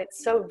 but when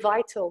it's so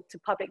vital to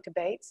public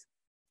debates.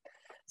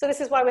 So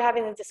this is why we're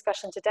having the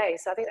discussion today.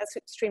 So I think that's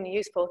extremely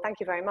useful. Thank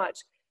you very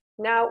much.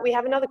 Now we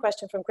have another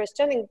question from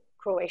Christian in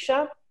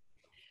Croatia.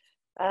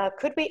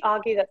 Could we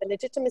argue that the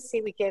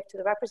legitimacy we give to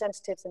the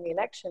representatives in the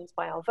elections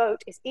by our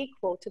vote is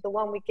equal to the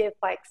one we give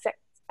by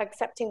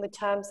accepting the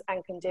terms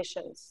and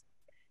conditions?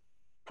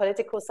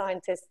 Political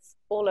scientists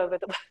all over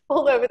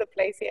the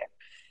place here.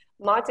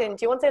 Martin,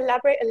 do you want to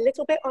elaborate a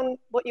little bit on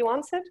what you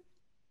answered?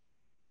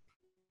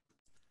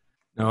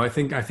 No, I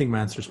think my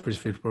answer is pretty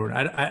straightforward.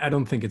 I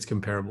don't think it's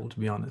comparable, to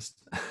be honest.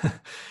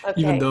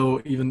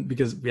 Okay. even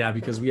because we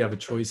have a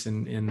choice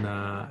in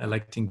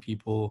electing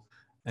people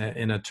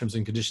in a terms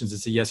and conditions.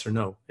 It's a yes or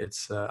no.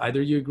 It's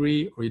either you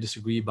agree or you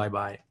disagree. Bye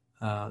bye.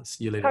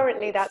 See you later.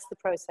 Currently, that's the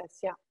process.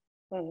 Yeah.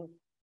 Mm-hmm.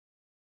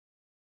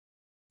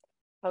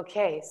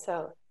 Okay,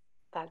 so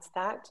that's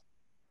that.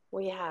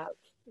 We have,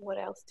 what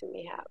else do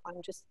we have?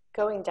 I'm just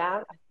going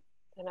down. I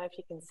don't know if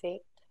you can see.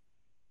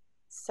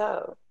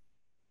 So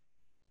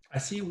I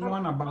see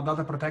one about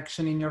data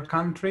protection in your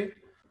country.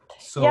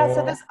 So yeah,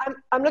 so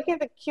I'm looking at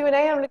the Q&A,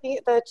 I'm looking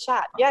at the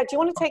chat. Yeah, do you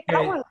want to take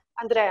that one,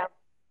 Andrea?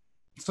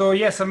 So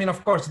yes, I mean,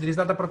 of course, there is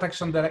data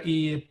protection,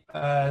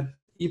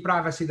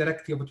 e-privacy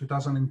directive of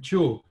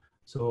 2002.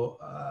 So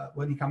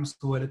when it comes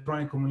to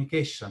electronic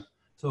communication,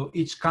 so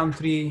each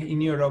country in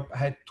Europe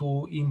had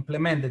to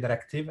implement the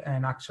directive,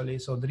 and actually,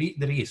 so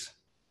there is.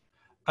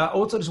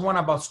 Also, there's one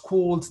about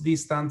schools,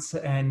 distance,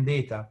 and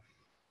data.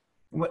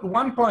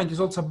 One point is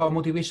also about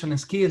motivation and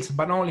skills,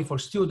 but not only for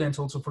students,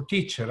 also for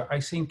teachers. I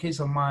see in case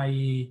of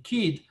my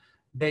kid,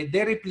 they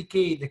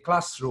replicate the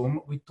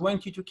classroom with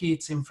 22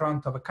 kids in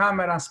front of a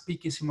camera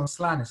speaking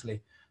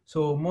simultaneously.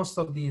 So most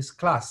of these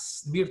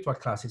virtual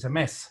class is a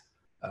mess,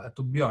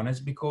 to be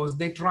honest, because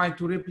they try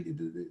to replicate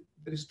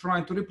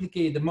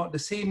the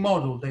same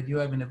model that you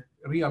have in a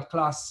real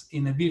class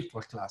in a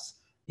virtual class.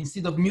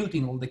 Instead of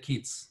muting all the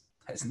kids,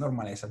 as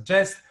normally I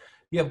suggest,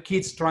 you have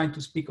kids trying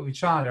to speak of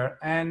each other.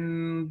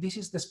 And this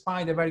is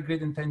despite the very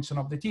great intention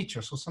of the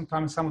teacher. So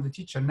sometimes some of the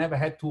teachers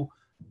they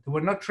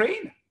were not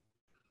trained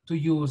to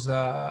use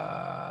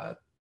a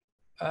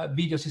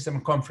video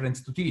system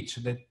conference to teach.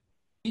 The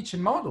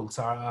teaching models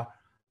are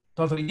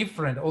totally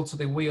different. Also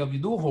the way of you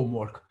do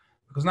homework.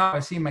 Because now I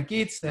see my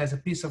kids, there's a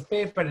piece of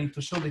paper, and need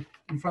to show it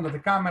in front of the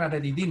camera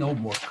that they did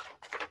homework,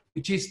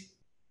 which is,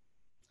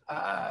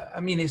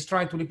 it's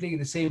trying to replicate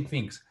the same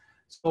things.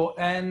 So,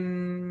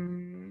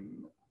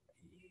 and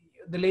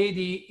the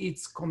lady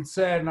is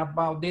concerned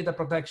about data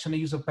protection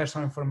and use of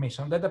personal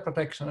information. Data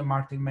protection, and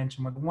Martin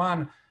mentioned, but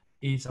one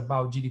is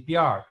about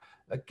GDPR.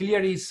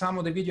 Clearly, some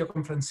of the video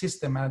conference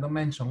system, and I don't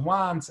mention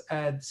ones,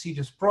 had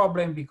serious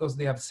problem because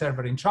they have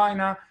server in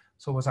China,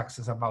 so it was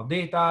access about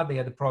data. They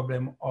had the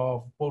problem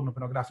of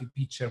pornographic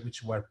pictures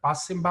which were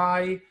passing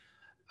by.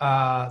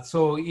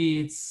 So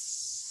it's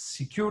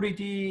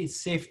security,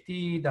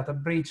 safety, data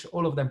breach,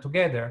 all of them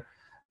together.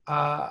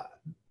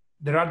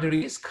 There are the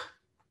risks.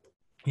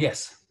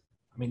 Yes,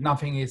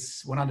 nothing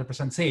is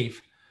 100%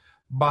 safe,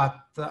 but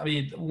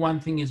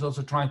one thing is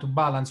also trying to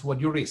balance what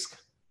you risk.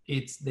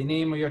 It's the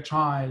name of your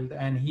child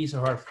and his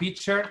or her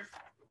picture.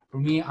 For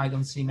me, I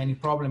don't see any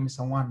problem if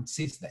someone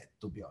sees that,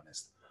 to be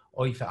honest.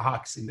 Or if it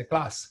hacks in the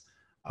class,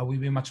 I will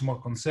be much more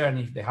concerned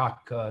if they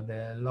hack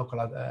the local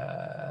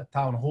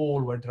town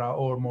hall where there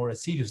are more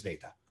serious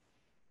data.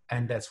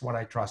 And that's what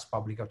I trust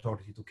public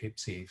authority to keep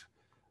safe.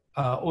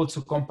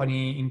 Also,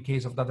 company, in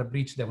case of data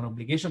breach, they have an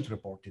obligation to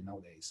report it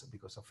nowadays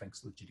because of thanks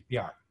to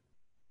GDPR.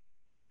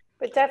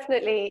 But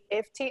definitely,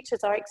 if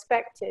teachers are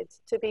expected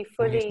to be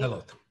fully... It's a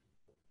lot.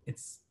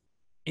 It's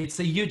it's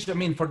a huge, I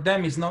mean, for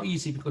them, it's not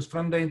easy because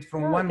from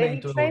one day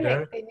to training.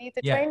 other. They need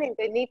the training.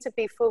 They need to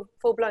be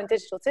full-blown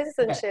digital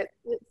citizenship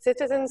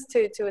citizens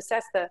to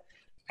assess the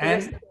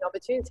risks and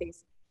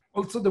opportunities.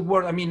 Also the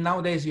word, I mean,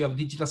 nowadays you have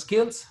digital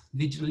skills,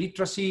 digital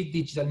literacy,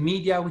 digital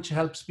media, which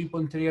helps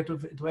people in Korea to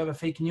have a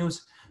fake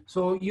news.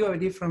 So you have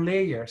different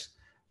layers,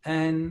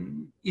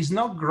 and it's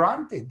not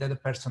granted that a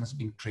person has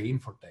been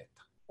trained for that.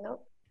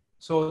 No.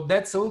 So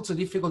that's also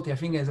difficulty. I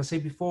think, as I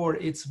said before,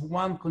 it's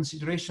one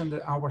consideration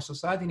that our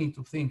society needs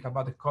to think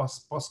about the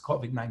cost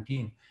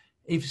post-COVID-19.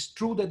 If it's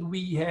true that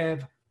we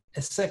have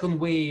a second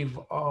wave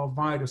of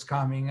virus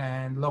coming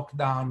and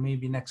lockdown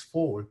maybe next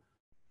fall,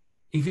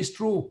 if it's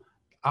true,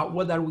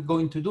 what are we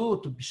going to do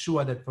to be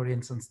sure that, for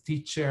instance,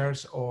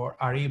 teachers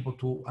are able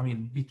to, I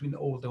mean, between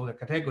all the other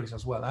categories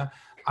as well,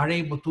 are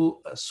able to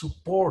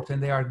support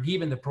and they are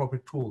given the proper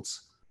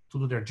tools to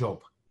do their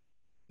job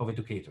of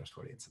educators,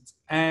 for instance.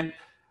 And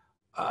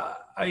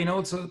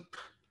also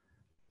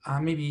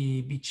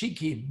maybe be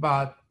cheeky,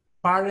 but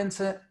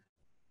parents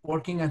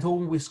working at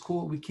home with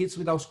kids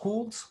without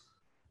schools,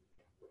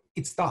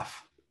 it's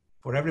tough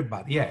for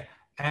everybody, yeah.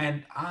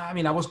 And I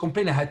mean, I was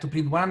complaining, I had to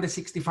print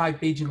 165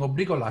 pages of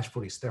bricolage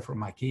for Easter for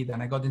my kid,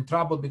 and I got in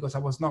trouble because I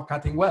was not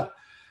cutting well.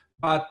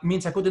 But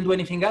means I couldn't do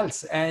anything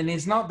else. And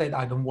it's not that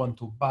I don't want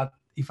to, but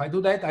if I do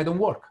that, I don't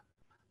work.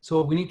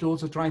 So we need to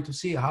also try to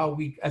see how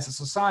we, as a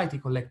society,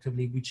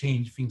 collectively, we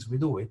change things, we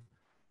do it.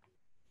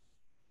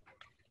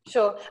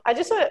 Sure. I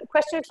just want a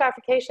question of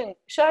clarification.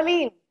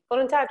 Charlene,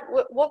 Voluntad,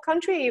 what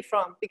country are you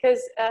from?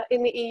 Because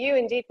in the EU,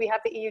 indeed, we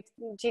have the EU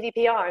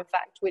GDPR, in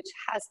fact, which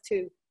has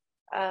to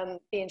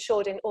be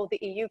ensured in all the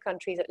EU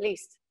countries at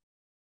least.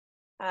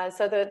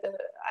 So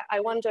I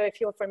wonder if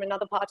you're from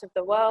another part of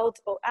the world,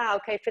 or,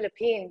 okay,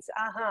 Philippines,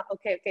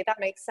 okay, that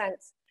makes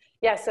sense.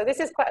 Yeah, so this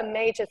is quite a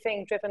major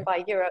thing driven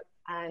by Europe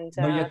and-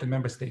 Not yet the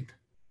member state.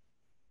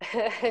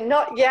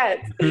 Not yet,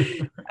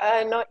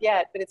 not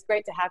yet, but it's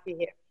great to have you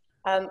here.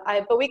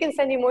 But we can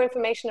send you more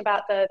information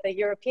about the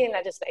European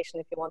legislation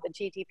if you want, the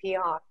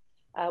GDPR.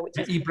 Which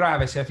is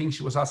e-privacy. I think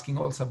she was asking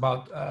also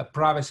about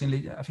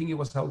privacy. I think it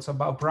was also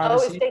about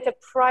privacy. Oh, it's data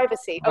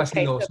privacy.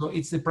 Okay. So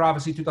it's the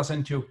privacy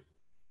 2002.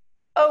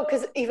 Oh,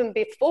 because even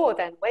before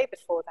then, way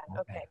before then.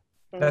 Okay.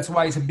 That's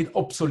why it's a bit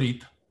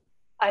obsolete.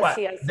 I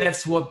see.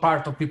 That's what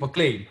part of people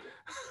claim.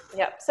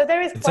 Yeah. So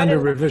there is it's under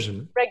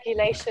revision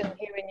regulation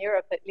here in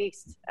Europe, at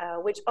least,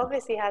 which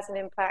obviously has an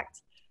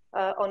impact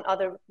on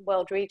other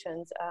world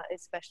regions,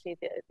 especially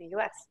the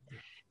US,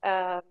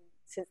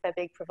 since they're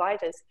big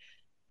providers.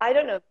 I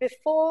don't know,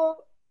 before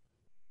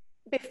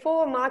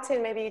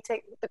Martin, maybe you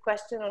take the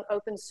question on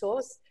open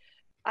source.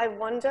 I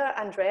wonder,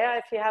 Andrea,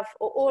 if you have,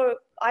 or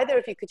either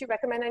of you, could you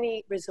recommend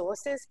any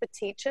resources for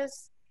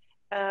teachers?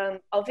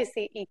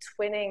 Obviously,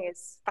 e-twinning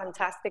is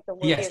fantastic.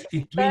 And yes,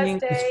 e-twinning,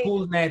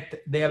 SchoolNet,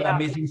 they have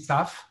amazing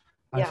stuff.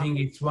 I think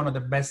it's one of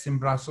the best in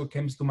Brussels,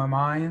 comes to my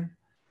mind.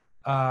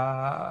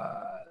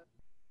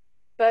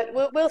 But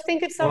we'll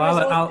think of some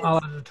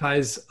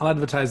resources. I'll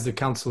advertise the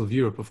Council of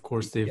Europe. Of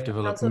course, they've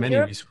developed many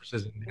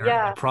resources. And they're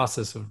in the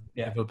process of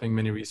developing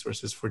many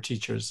resources for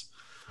teachers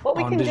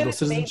on digital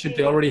citizenship.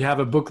 They already have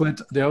a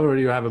booklet. They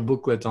already have a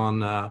booklet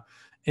on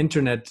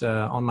internet,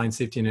 online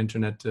safety and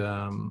internet,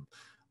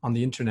 on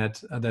the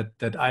internet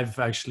that I've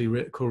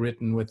actually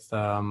co-written with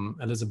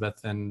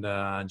Elizabeth and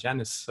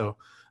Janice. So,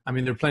 I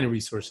mean, there are plenty of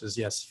resources,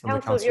 yes, from the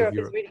Council of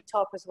Europe. Is really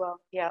top as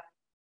well, yeah.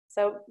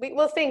 So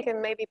we'll think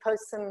and maybe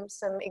post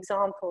some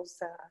examples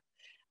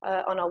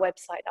on our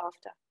website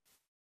after.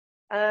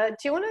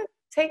 Do you want to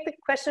take the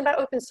question about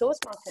open source,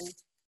 Martin?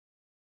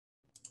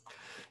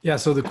 Yeah,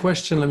 so the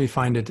question, let me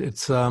find it.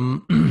 It's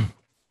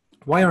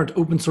why aren't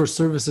open source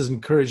services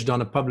encouraged on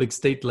a public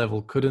state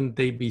level? Couldn't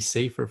they be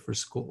safer for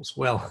schools?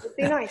 Well, that would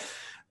be nice.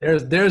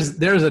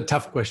 There's a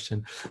tough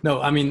question. No,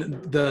 I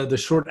mean, the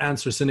short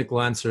answer, cynical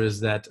answer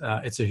is that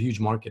it's a huge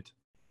market.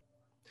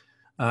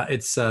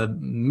 It's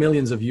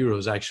millions of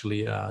euros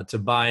actually to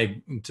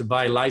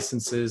buy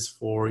licenses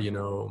for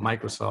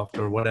Microsoft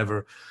or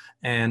whatever,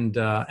 and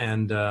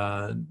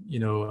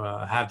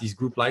have these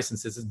group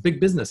licenses. It's big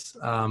business.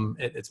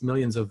 It's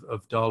millions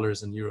of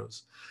dollars and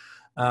euros,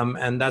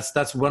 and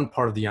that's one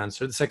part of the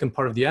answer. The second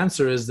part of the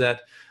answer is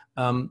that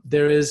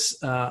there is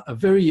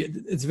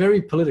it's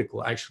very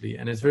political actually,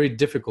 and it's very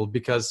difficult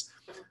because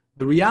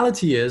the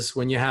reality is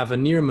when you have a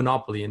near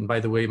monopoly, and by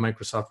the way,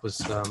 Microsoft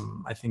was,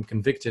 I think,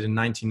 convicted in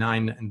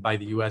 '99 and by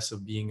the US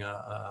of being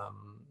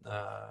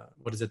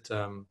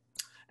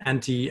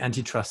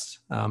antitrust,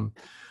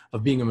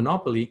 of being a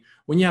monopoly.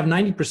 When you have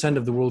 90%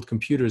 of the world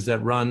computers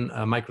that run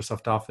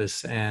Microsoft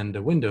Office and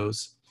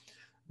Windows,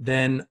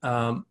 then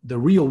the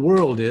real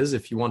world is,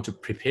 if you want to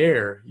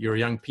prepare your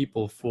young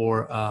people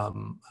for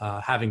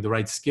having the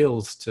right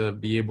skills to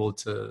be able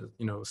to,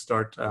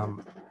 start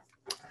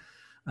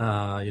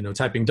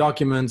typing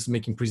documents,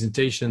 making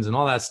presentations and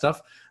all that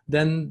stuff,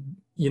 then,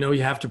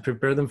 you have to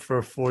prepare them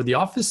for the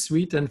Office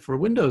suite and for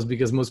Windows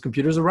because most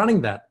computers are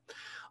running that.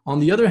 On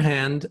the other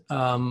hand,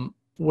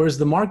 where's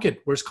the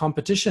market? Where's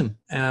competition?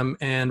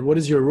 And what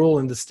is your role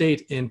in the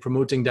state in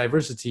promoting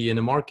diversity in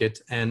a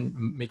market and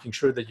making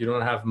sure that you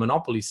don't have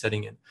monopoly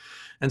setting in?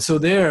 And so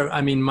there,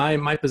 I mean,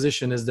 my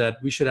position is that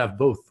we should have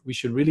both. We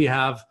should really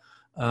have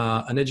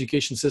an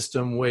education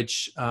system which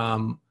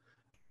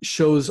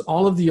shows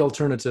all of the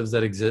alternatives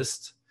that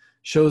exist,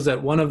 shows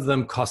that one of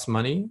them costs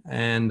money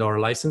and are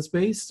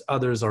license-based,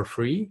 others are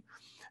free,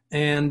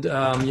 and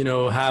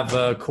have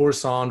a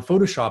course on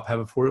Photoshop,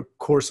 have a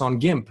course on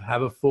GIMP,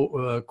 have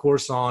a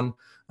course on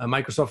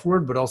Microsoft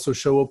Word, but also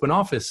show Open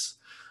Office.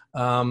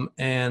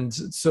 And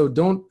so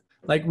don't,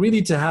 like,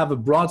 really to have a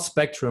broad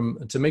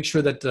spectrum to make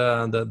sure that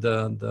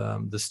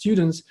the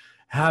students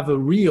have a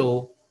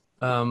real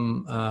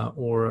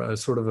or a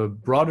sort of a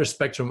broader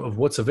spectrum of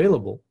what's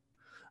available.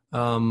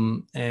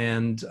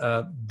 And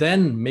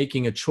then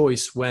making a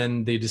choice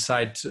when they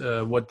decide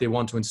what they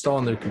want to install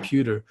on their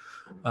computer,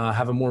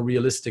 have a more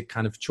realistic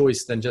kind of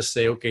choice than just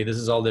say, okay, this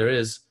is all there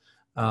is.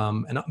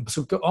 And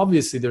so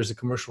obviously there's a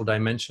commercial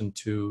dimension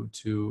to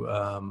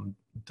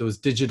those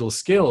digital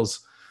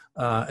skills.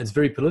 It's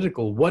very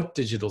political. What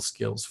digital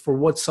skills, for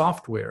what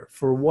software,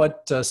 for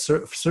what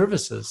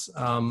services?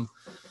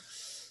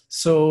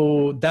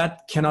 So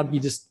that cannot be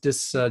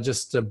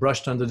just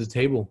brushed under the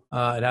table.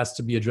 It has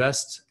to be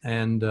addressed,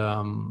 and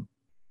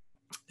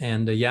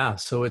yeah,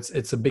 so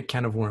it's a big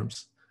can of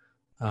worms.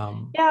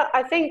 Yeah,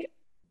 I think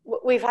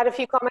we've had a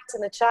few comments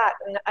in the chat,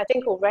 and I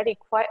think already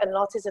quite a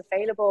lot is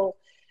available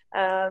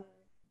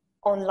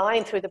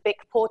online through the BIC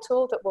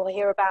portal that we'll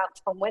hear about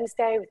on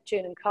Wednesday with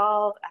June and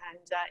Carl,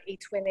 and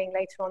eTwinning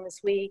later on this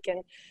week.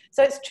 And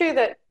so it's true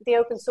that the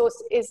open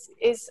source is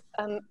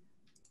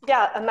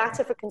yeah, a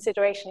matter for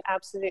consideration,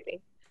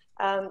 absolutely.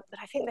 But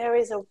I think there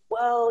is a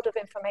world of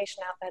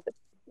information out there that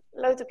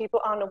loads of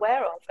people aren't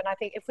aware of. And I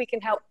think if we can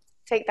help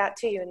take that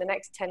to you in the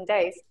next 10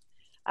 days,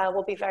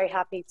 we'll be very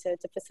happy to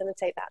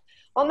facilitate that.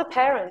 On the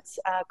parents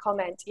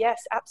comment,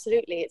 yes,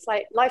 absolutely. It's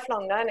like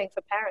lifelong learning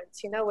for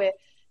parents. You know, we're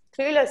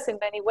clueless in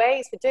many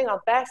ways. We're doing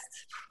our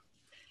best.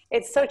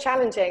 It's so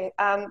challenging.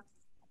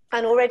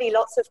 And already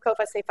lots of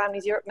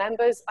COFACE-Families Europe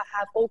members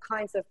have all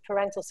kinds of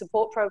parental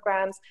support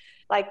programs,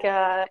 like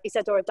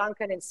Isadora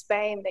Duncan in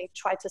Spain. They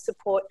try to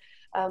support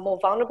more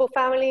vulnerable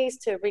families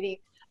to really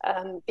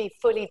be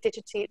fully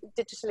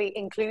digitally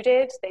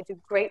included. They do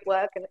great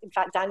work. And in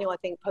fact, Daniel, I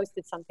think,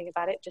 posted something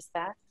about it just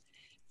there.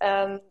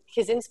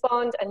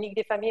 Gezinsbond and Ligue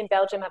des Familles in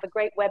Belgium have a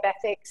great web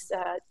ethics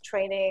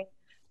training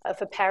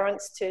for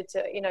parents to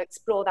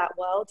explore that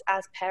world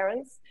as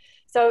parents.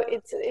 So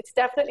it's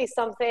definitely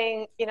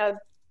something,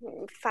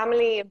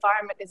 family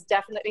environment is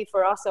definitely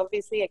for us,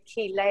 obviously, a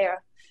key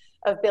layer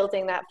of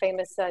building that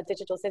famous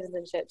digital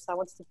citizenship. So I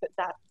wanted to put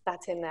that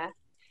in there.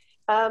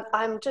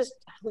 I'm just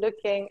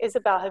looking,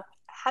 Isabel,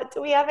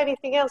 do we have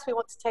anything else we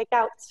want to take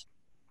out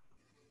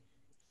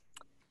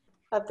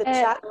of the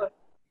chat?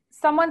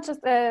 Someone just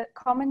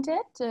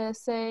commented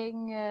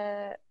saying,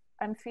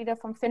 I'm Frida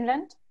from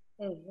Finland.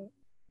 Mm-hmm.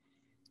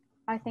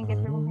 I think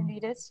everyone can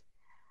read it.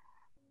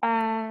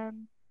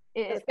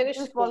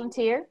 Just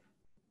volunteer.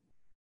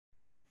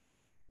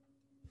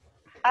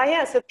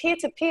 Yeah, so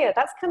peer-to-peer,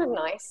 that's kind of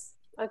nice.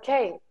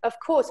 Okay, of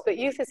course, but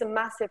youth is a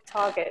massive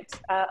target.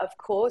 Of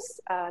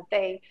course, are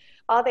they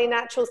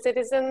natural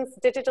citizens,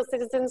 digital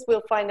citizens?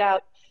 We'll find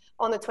out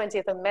on the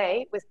 20th of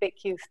May with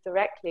BIC Youth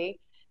directly.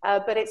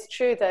 But it's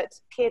true that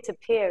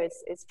peer-to-peer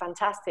is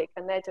fantastic,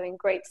 and they're doing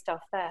great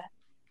stuff there.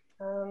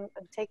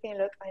 I'm taking a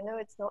look. I know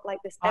it's not like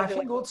this everywhere. I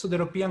think also the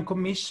European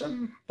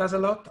Commission does a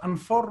lot.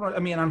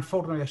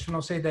 Unfortunately, I should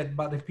not say that,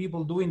 but the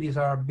people doing this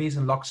are based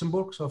in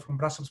Luxembourg. So from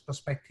Brussels'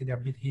 perspective, they're a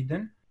bit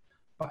hidden.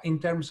 But in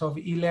terms of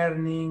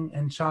e-learning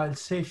and child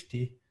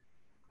safety,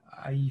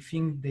 I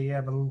think they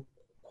have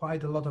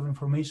quite a lot of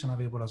information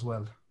available as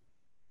well.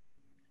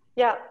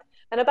 Yeah,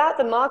 and about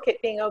the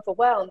market being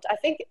overwhelmed, I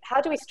think,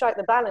 how do we strike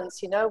the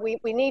balance?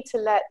 We need to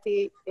let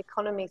the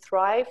economy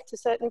thrive to a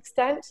certain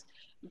extent.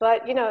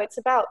 But, it's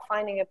about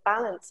finding a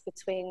balance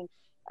between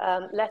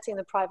letting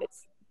the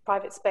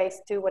private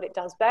space do what it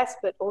does best,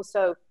 but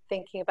also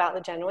thinking about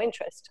the general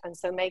interest. And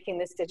so making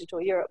this digital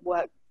Europe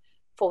work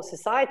for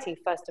society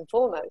first and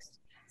foremost.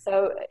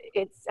 So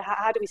it's,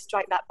 how do we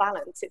strike that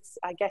balance?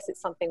 I guess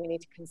it's something we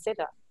need to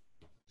consider.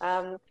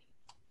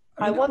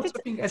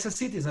 As a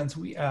citizen,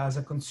 as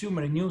a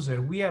consumer and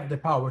user, we have the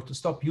power to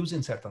stop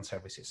using certain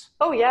services.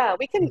 Oh yeah,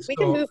 we can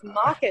move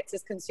markets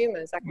as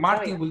consumers.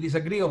 Martin will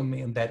disagree on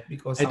me on that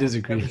because I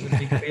disagree.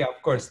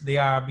 Of course, they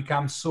are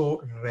become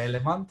so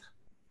relevant,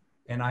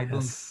 and I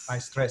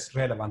stress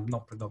relevant,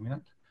 not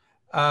predominant,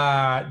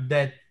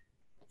 that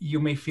you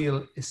may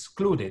feel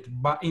excluded.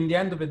 But in the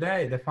end of the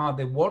day, the fact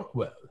they work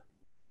well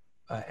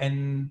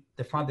and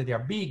the fact that they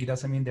are big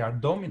doesn't mean they are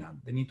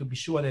dominant. They need to be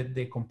sure that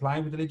they comply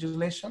with the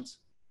legislations.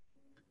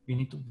 We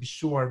need to be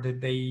sure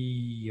that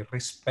they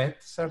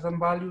respect certain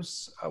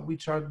values,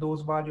 which are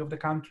those values of the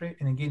country.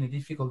 And again, the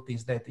difficulty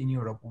is that in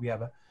Europe, we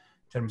have, in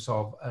terms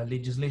of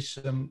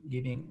legislation,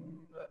 giving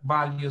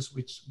values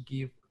which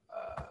give,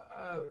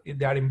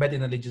 they are embedded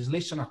in the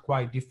legislation are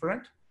quite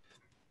different.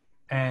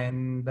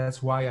 And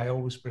that's why I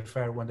always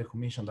prefer when the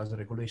Commission does a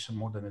regulation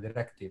more than a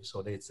directive,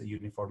 so that it's a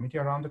uniformity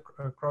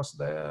across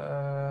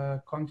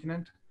the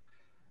continent.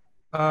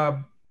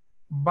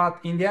 But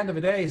in the end of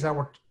the day, it's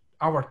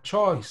our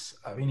choice.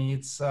 I mean,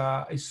 it's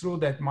true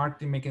that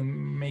Martin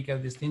make a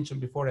distinction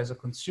before. As a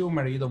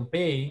consumer, you don't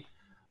pay,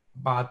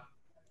 but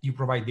you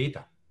provide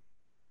data,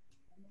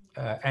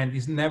 and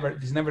it's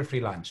never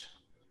free lunch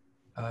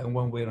in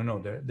one way or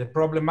another. The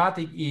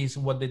problematic is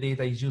what the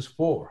data is used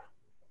for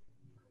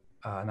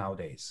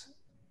nowadays,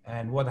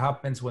 and what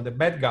happens when the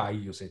bad guy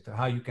use it.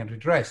 How you can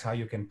redress, how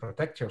you can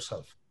protect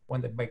yourself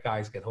when the bad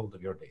guys get hold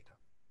of your data.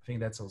 I think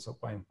that's also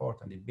quite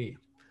important indeed.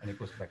 And it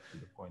goes back to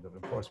the point of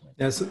enforcement.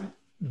 Yes,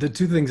 the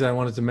two things I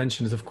wanted to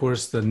mention is, of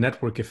course, the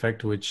network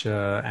effect, which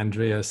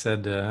Andrea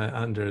said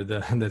under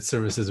that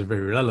services are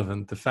very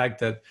relevant. The fact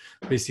that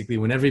basically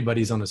when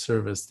everybody's on a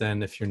service,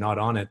 then if you're not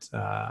on it,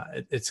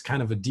 it's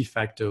kind of a de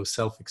facto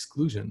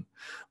self-exclusion.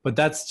 But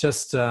that's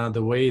just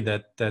the way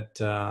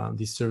that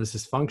these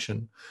services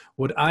function.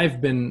 What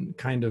I've been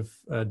kind of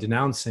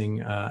denouncing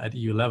at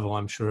EU level,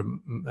 I'm sure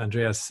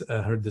Andrea's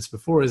heard this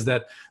before, is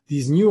that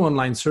these new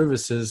online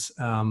services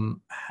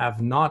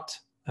have not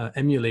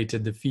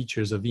emulated the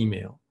features of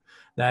email.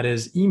 That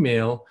is,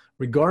 email,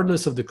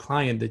 regardless of the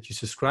client that you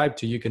subscribe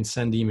to, you can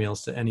send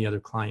emails to any other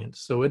client.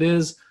 So it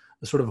is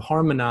a sort of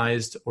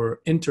harmonized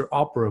or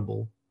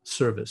interoperable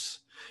service.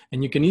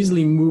 And you can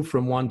easily move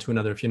from one to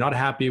another. If you're not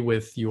happy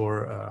with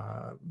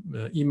your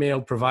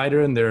email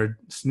provider and they're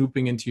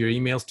snooping into your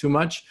emails too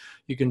much,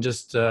 you can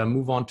just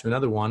move on to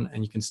another one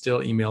and you can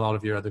still email all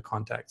of your other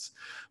contacts.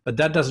 But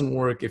that doesn't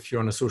work if you're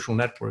on a social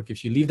network.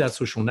 If you leave that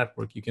social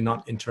network, you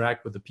cannot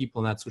interact with the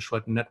people in that social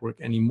network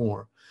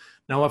anymore.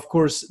 Now, of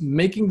course,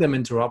 making them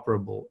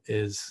interoperable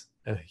is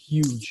a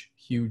huge,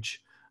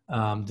 huge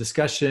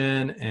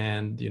discussion,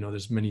 and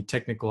there's many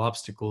technical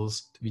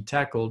obstacles to be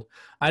tackled.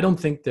 I don't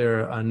think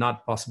they're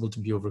not possible to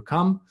be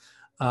overcome,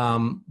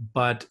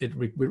 but it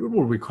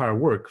will require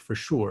work for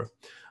sure.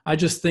 I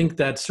just think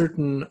that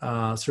certain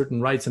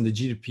rights in the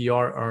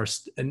GDPR are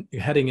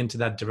heading into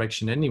that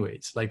direction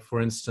anyways. Like,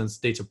 for instance,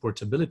 data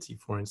portability,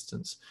 for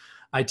instance.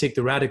 I take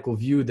the radical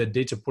view that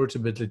data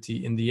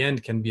portability in the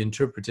end can be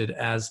interpreted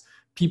as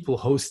people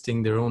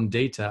hosting their own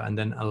data and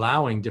then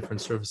allowing different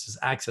services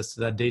access to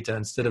that data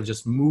instead of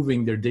just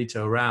moving their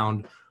data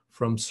around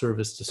from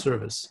service to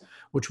service,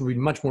 which would be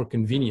much more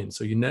convenient.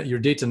 So your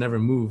data never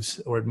moves,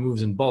 or it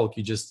moves in bulk.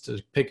 You just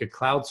pick a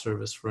cloud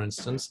service, for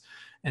instance,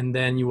 and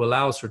then you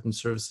allow certain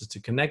services to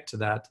connect to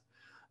that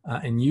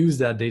and use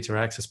that data or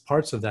access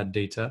parts of that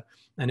data.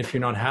 And if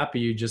you're not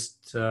happy, you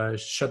just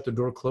shut the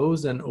door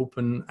closed and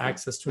open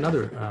access to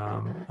another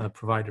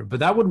provider. But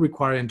that would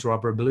require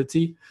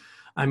interoperability.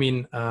 I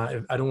mean,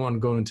 I don't want to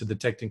go into the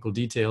technical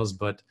details,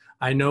 but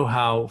I know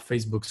how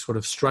Facebook sort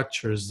of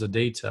structures the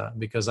data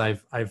because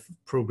I've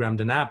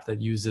programmed an app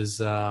that uses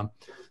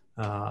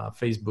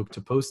Facebook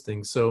to post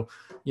things. So,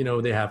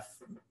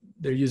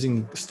 they're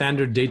using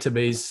standard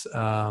database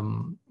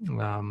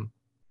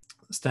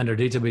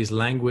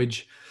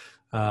language,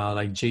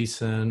 like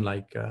JSON,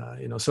 like,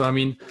 so I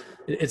mean,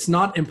 it's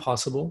not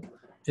impossible.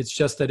 It's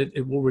just that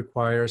it will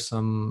require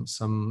some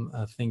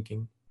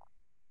thinking.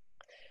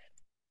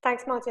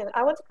 Thanks, Martin.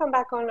 I want to come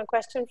back on a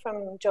question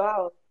from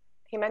Joao.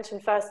 He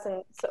mentioned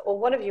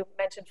one of you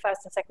mentioned first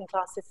and second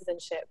class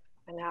citizenship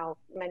and how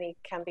many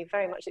can be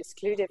very much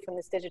excluded from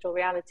this digital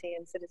reality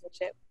and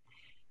citizenship.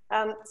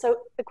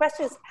 So the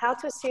question is how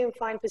to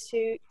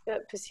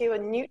pursue a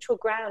neutral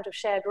ground of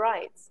shared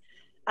rights.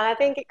 And I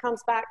think it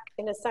comes back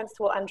in a sense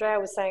to what Andrea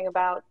was saying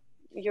about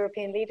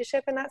European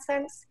leadership in that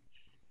sense.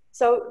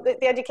 So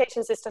the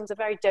education systems are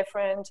very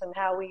different, and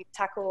how we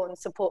tackle and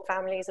support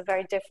families are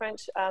very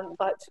different.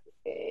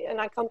 And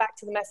I come back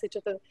to the message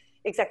of the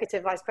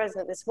Executive Vice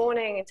President this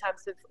morning in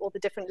terms of all the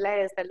different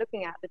layers they're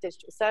looking at, the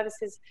Digital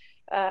Services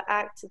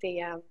Act,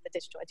 the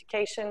Digital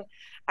Education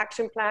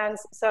Action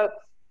Plans. So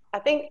I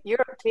think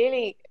Europe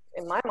clearly,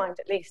 in my mind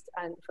at least,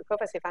 and for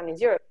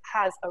COFACE-Families Europe,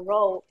 has a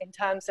role in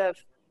terms of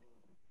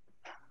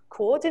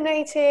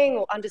coordinating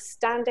or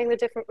understanding the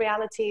different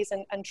realities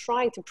and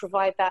trying to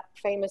provide that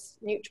famous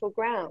neutral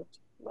ground.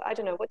 I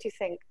don't know, what do you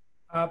think?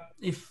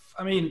 If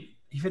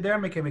I dare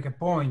make a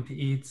point,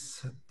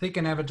 it's take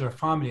an average of a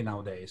family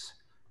nowadays.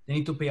 They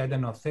need to pay, I don't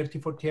know, 30,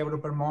 40 euro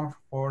per month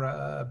for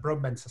a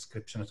broadband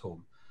subscription at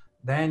home.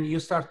 Then you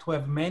start to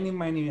have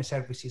many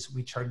services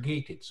which are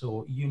gated,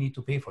 so you need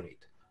to pay for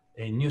it.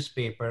 A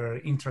newspaper,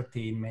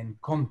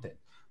 entertainment, content.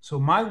 So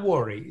my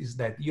worry is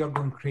that you're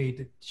going to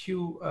create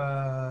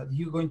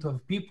you're going to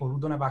have people who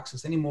don't have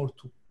access anymore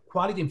to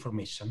quality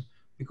information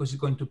because you're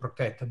going to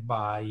protect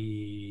by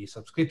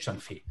subscription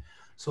fee.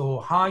 So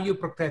how you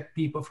protect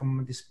people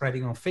from the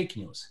spreading of fake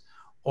news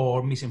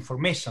or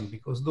misinformation,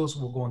 because those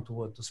who are going to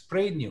want to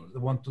spread news,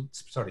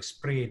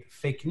 spread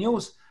fake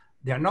news,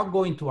 they are not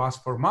going to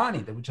ask for money.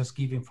 They will just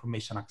give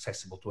information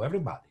accessible to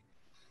everybody.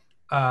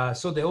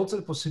 So there's also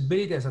the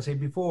possibility, as I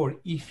said before,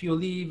 if you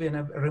live in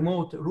a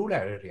remote rural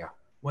area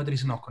where there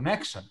is no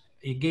connection,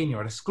 again, you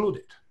are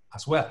excluded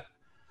as well.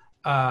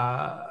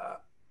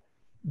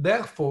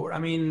 therefore, I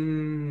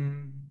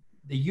mean,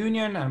 the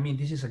union, I mean,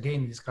 this is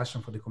again a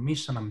discussion for the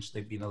commission. I'm sure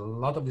there's been a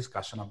lot of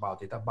discussion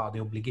about it, about the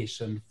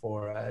obligation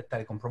for a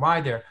telecom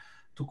provider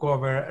to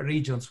cover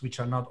regions which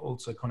are not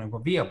also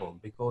economically viable.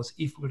 Because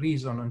if we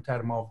reason in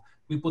terms of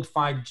we put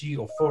 5G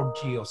or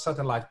 4G or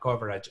satellite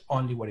coverage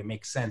only where it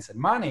makes sense and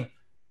money,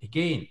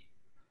 again,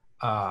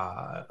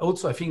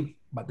 also I think,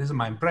 but this is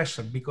my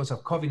impression, because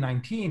of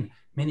COVID-19,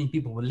 many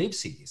people will leave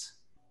cities.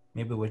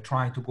 Maybe we're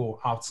trying to go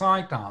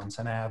outside towns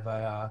and have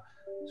a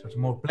sort of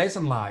more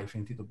pleasant life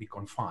instead of be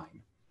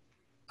confined.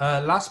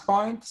 Last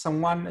point,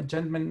 a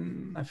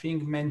gentleman, I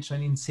think,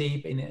 mentioned in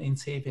Safe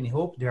and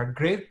Hope. They are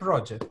great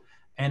projects.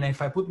 And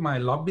if I put my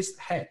lobbyist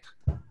hat,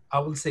 I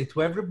will say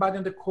to everybody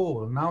on the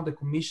call, now the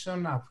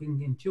commission, I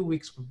think in 2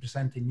 weeks, will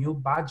present a new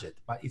budget,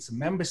 but it's a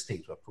member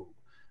state to approve.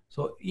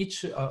 So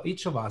each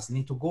of us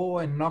need to go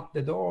and knock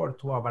the door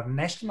to our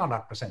national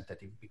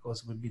representative,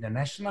 because it will be the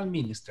national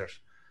ministers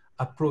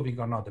approving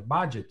or not the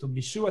budget, to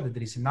be sure that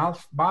there is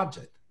enough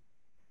budget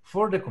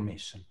for the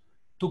commission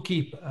to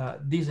keep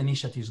these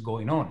initiatives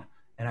going on.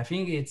 And I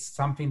think it's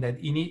something that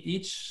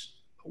each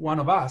one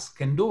of us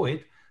can do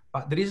it,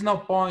 but there is no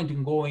point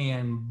in going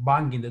and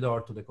banging the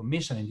door to the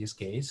commission in this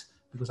case,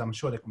 because I'm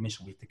sure the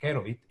commission will take care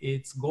of it.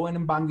 It's going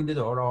and banging the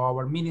door of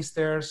our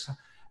ministers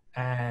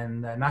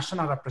and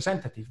national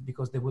representatives,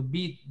 because they would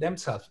be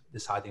themselves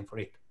deciding for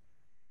it.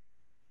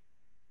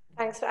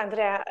 Thanks,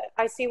 Andrea.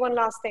 I see one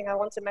last thing I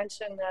want to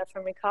mention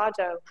from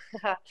Ricardo.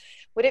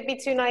 Would it be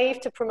too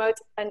naive to promote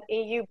an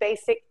EU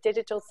basic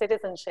digital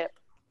citizenship?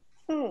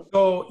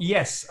 So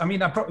yes, I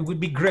mean, it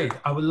would be great.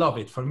 I would love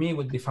it. For me, it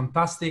would be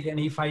fantastic. And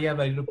if I have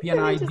a European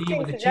ID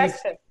with the chip,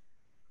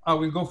 I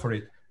will go for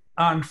it.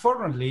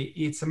 Unfortunately,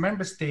 it's a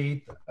member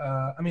state.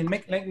 I mean,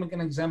 make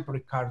an example,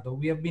 Ricardo.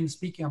 We have been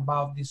speaking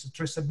about this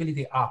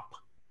traceability app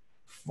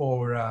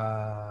for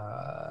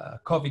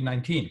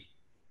COVID-19.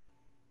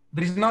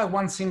 There is not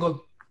one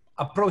single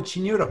approach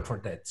in Europe for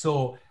that.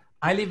 So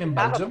I live in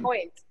Belgium. You have a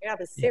point. You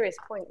have a serious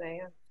point there,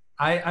 yeah.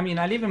 I mean,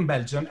 I live in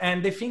Belgium,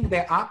 and they think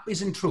the app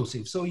is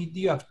intrusive. So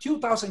you have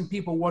 2,000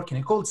 people working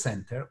in a call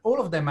center. All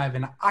of them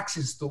having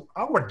access to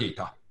our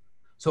data.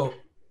 So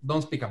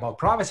don't speak about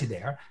privacy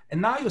there.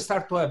 And now you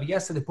start to have,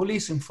 yesterday, the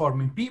police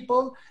informing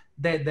people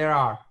that there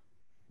are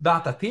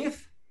data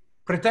thieves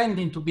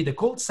pretending to be the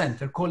call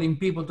center, calling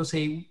people to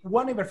say,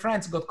 one of your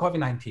friends got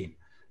COVID-19.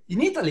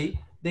 In Italy,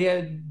 the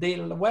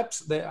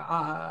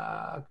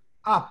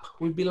app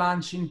will be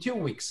launched in 2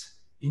 weeks.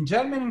 In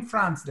Germany and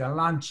France, they are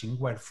launching,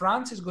 where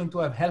France is going to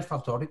have health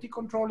authority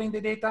controlling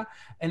the data,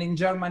 and in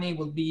Germany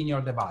will be in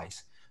your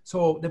device.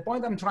 So the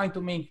point I'm trying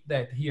to make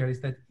that here is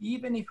that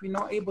even if we're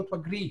not able to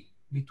agree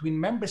between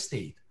member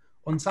states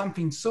on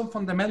something so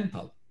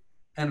fundamental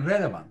and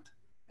relevant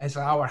as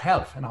our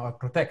health and our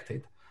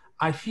protected,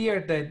 I fear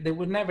that they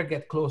will never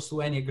get close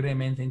to any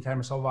agreement in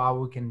terms of how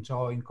we can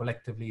join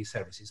collectively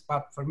services.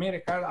 But for me,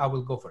 Ricardo, I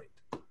will go for it.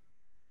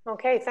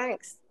 Okay,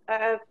 thanks.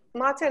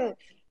 Martin,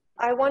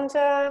 I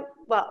wonder,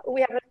 well,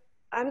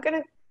 I'm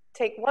going to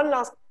take one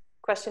last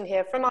question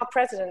here from our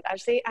president,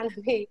 actually, and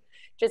we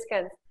just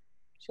can,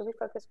 should we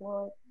focus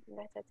more on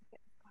meta?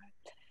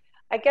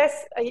 I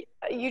guess,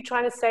 are you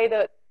trying to say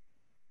that,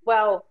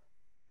 well,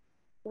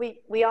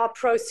 we are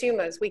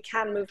prosumers, we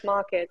can move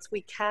markets,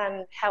 we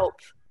can help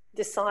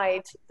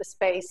decide the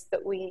space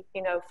that we,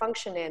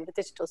 function in, the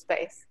digital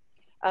space,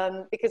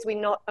 because we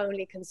not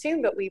only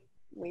consume, but we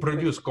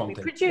produce content.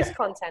 We produce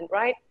content,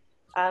 right?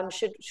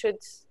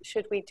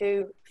 Should we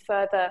do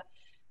further?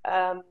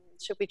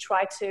 Should we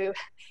try to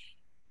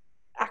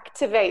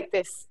activate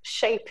this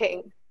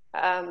shaping,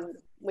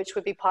 which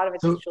would be part of a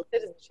digital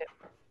citizenship?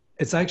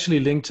 It's actually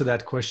linked to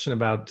that question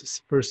about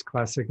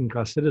first-class,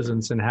 second-class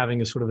citizens and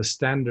having a sort of a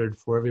standard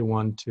for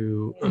everyone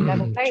to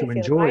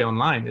enjoy right?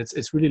 Online.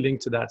 It's really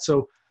linked to that.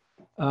 So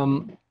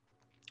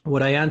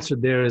what I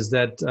answered there is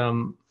that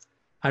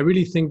I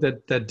really think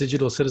that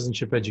digital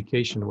citizenship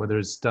education, whether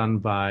it's done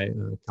by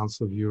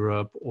Council of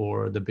Europe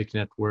or the Big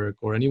Network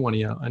or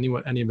anybody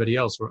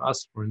else, or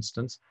us, for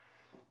instance,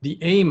 the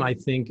aim, I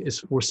think, is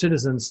for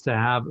citizens to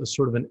have a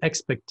sort of an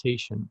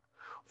expectation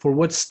for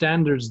what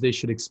standards they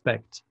should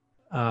expect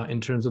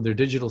in terms of their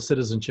digital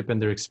citizenship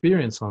and their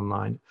experience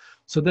online,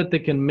 so that they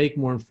can make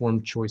more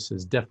informed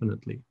choices,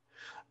 definitely.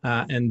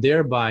 And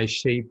thereby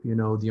shape,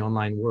 the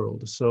online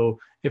world. So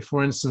if,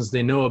 for instance,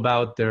 they know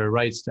about their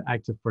rights to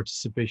active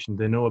participation,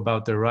 they know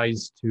about their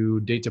rights to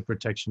data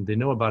protection, they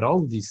know about all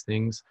of these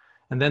things,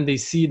 and then they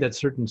see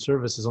that on certain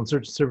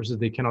services,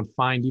 they cannot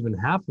find even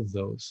half of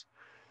those,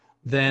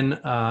 then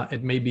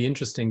it may be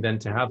interesting then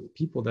to have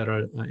people that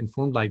are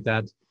informed like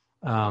that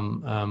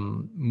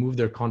move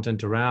their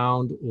content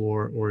around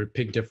or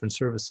pick different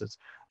services.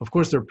 Of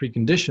course, there are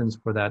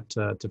preconditions for that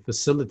to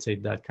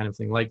facilitate that kind of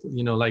thing. Like,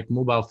 like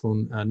mobile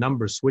phone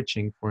number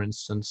switching, for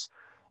instance,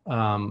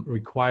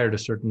 required a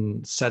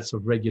certain sets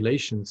of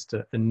regulations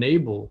to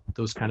enable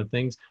those kind of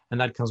things. And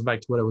that comes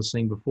back to what I was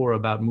saying before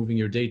about moving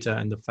your data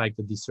and the fact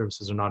that these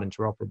services are not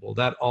interoperable.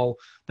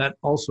 That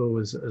also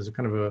is a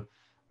kind of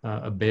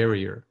a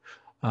barrier.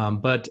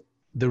 But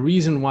the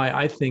reason why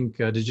I think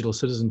digital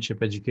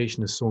citizenship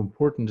education is so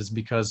important is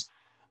because,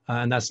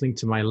 and that's linked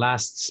to my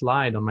last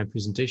slide on my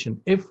presentation,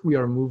 if we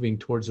are moving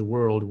towards a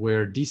world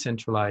where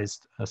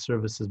decentralized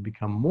services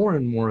become more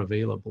and more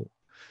available,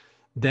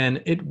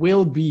 then it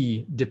will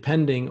be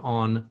depending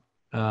on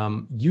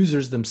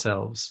users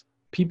themselves,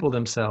 people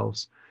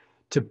themselves,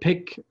 to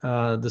pick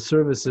the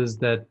services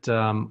that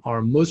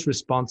are most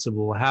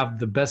responsible, have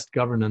the best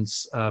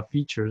governance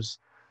features,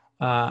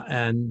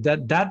 and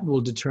that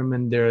will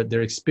determine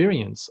their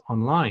experience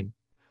online.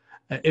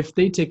 If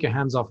they take a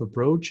hands-off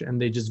approach and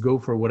they just go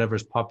for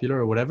whatever's popular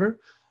or whatever,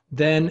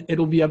 then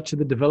it'll be up to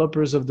the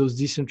developers of those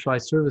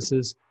decentralized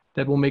services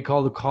that will make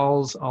all the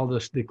calls,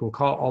 they will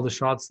call all the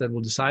shots, that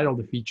will decide all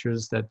the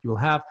features that you'll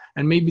have.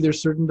 And maybe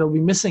there's certain they'll be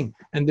missing.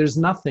 And there's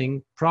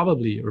nothing,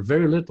 probably, or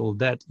very little,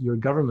 that your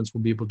governments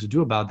will be able to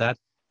do about that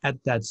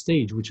at that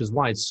stage, which is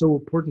why it's so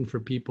important for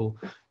people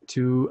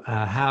to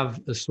have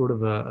a sort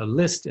of a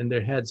list in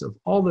their heads of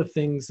all the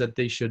things that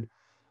they should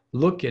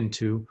look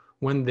into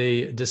when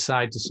they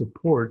decide to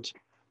support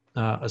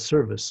a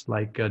service.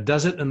 Like,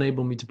 does it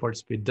enable me to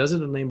participate? Does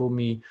it enable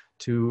me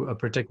to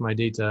protect my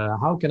data?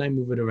 How can I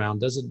move it around?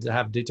 Does it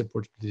have data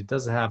portability?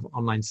 Does it have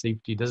online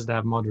safety? Does it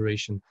have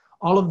moderation?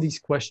 All of these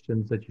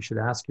questions that you should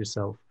ask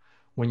yourself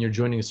when you're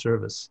joining a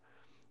service.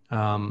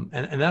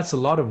 And that's a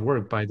lot of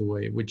work, by the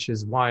way, which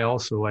is why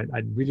also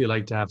I'd really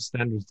like to have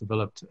standards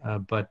developed,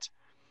 but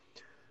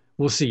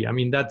we'll see. I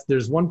mean,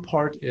 there's one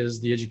part is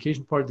the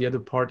education part. The other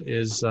part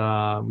is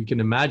we can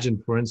imagine,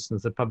 for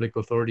instance, that public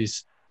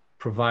authorities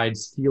provide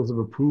seals of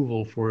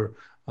approval for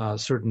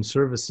certain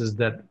services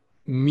that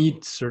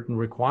meet certain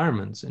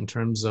requirements in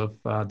terms of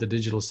the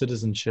digital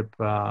citizenship,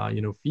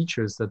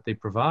 features that they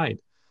provide.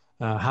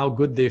 How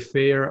good they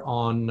fare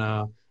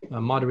on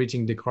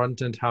moderating the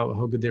content, how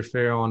good they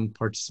fare on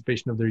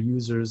participation of their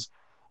users.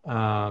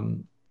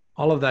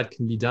 All of that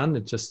can be done.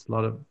 It's just a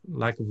lot of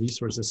lack of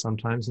resources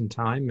sometimes, and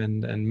time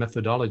and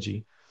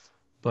methodology.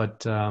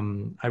 But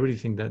I really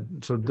think that,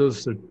 so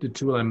those are the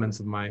two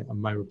elements of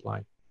my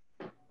reply.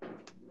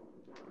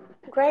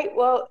 Great.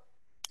 Well,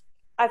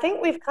 I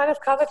think we've kind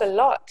of covered a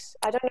lot.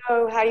 I don't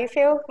know how you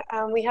feel.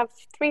 We have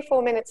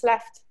 3-4 minutes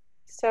left.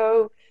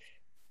 So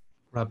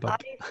wrap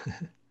up. I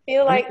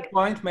feel like...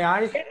 Point, may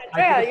I?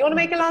 Andrea, you want to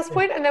make a last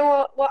point and then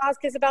we'll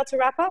ask Isabel to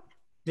wrap up?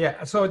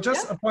 Yeah, so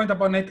just a point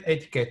about net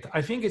etiquette.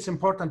 I think it's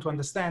important to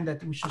understand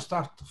that we should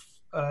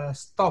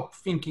stop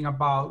thinking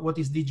about what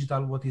is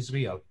digital, what is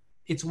real.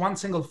 It's one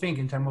single thing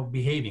in terms of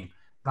behaving.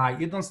 Like,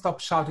 you don't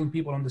stop shouting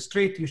people on the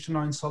street, you should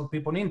not insult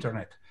people on the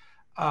internet.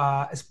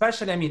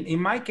 Especially, I mean, in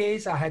my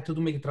case, I had to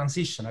make a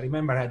transition. I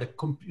remember I had a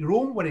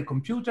room with a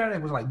computer, it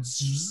was like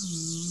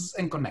zzz,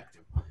 and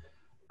connected.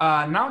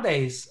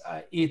 Nowadays,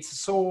 it's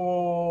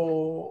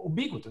so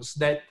ubiquitous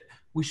that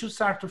we should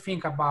start to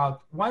think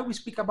about why we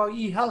speak about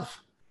e-health.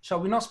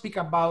 Shall we not speak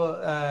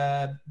about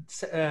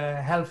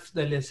health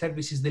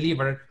services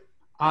delivered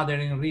other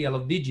in real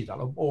or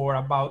digital, or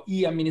about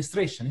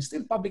e-administration? It's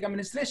still public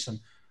administration.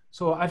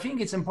 So I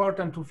think it's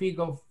important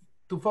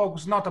to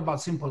focus not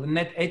about simple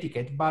net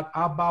etiquette, but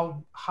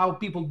about how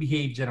people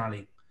behave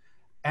generally.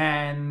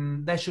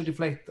 And that should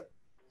reflect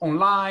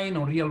online,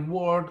 on real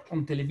world,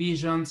 on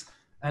televisions.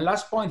 And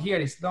last point here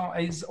is,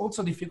 it's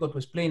also difficult to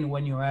explain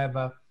when you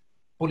have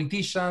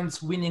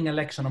politicians winning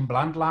election on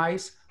blunt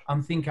lies.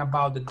 I'm thinking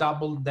about the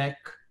double-deck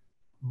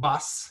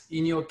bus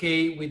in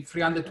UK with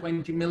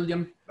 320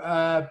 million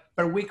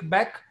per week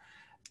back.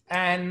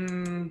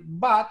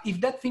 But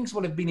if that things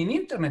would have been in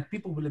internet,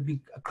 people would have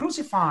been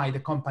crucified the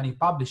company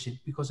published it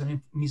because of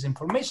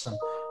misinformation.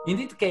 In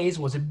this case,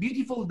 it was a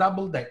beautiful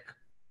double-deck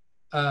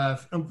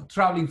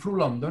traveling through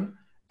London,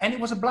 and it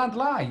was a blunt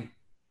lie.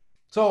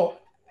 So,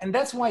 and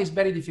that's why it's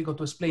very difficult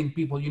to explain to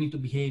people, you need to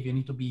behave, you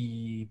need to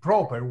be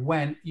proper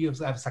when you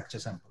have such a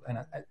sample. And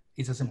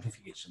it's a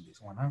simplification,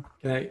 this one, huh?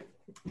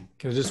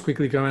 Can I just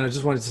quickly comment? I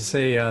just wanted to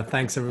say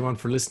thanks everyone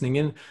for listening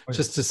in.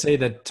 Just to say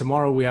that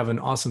tomorrow we have an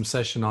awesome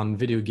session on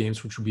video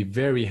games, which will be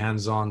very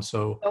hands-on.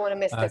 So I don't want to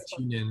miss this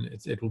tune in.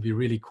 It will be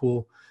really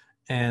cool.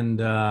 And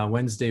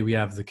Wednesday we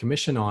have the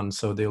Commission on,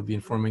 so they'll be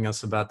informing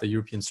us about the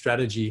European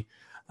strategy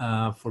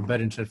for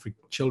better internet for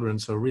children.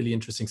 So really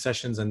interesting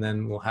sessions, and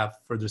then we'll have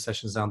further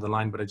sessions down the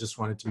line. But I just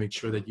wanted to make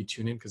sure that you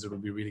tune in because it will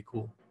be really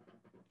cool.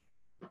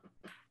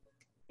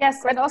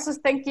 Yes, and also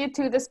thank you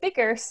to the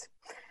speakers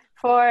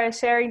for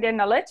sharing their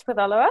knowledge with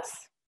all of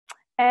us.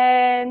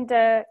 And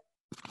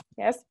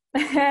yes,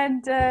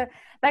 and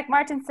like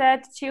Martin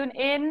said, tune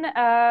in.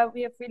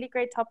 We have really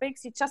great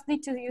topics. You just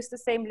need to use the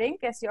same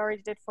link as you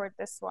already did for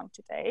this one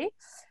today.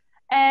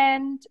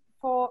 And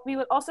we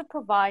will also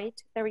provide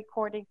the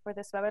recording for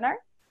this webinar.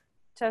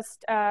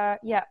 Just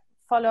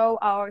follow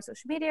our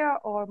social media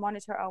or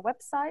monitor our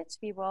website.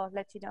 We will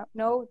let you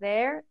know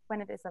there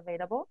when it is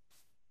available.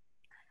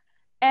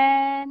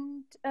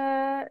 And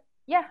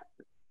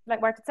like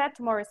Martin said,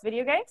 tomorrow is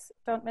video games.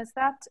 Don't miss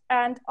that.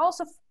 And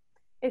also,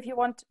 if you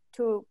want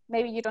to,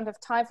 maybe you don't have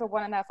time for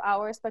 1.5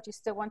 hours, but you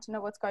still want to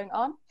know what's going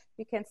on,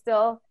 you can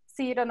still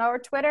see it on our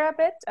Twitter a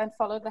bit and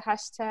follow the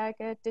hashtag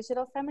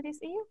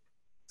 #DigitalFamiliesEU.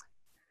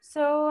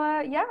 So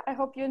yeah, I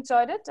hope you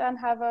enjoyed it and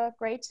have a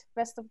great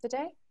rest of the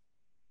day.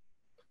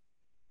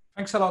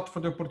 Thanks a lot for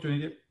the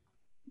opportunity.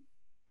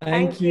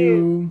 Thank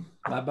you.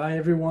 Bye-bye,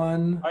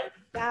 everyone. Bye.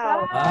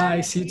 Ciao. Bye.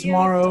 See you See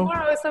tomorrow.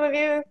 Tomorrow, some of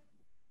you.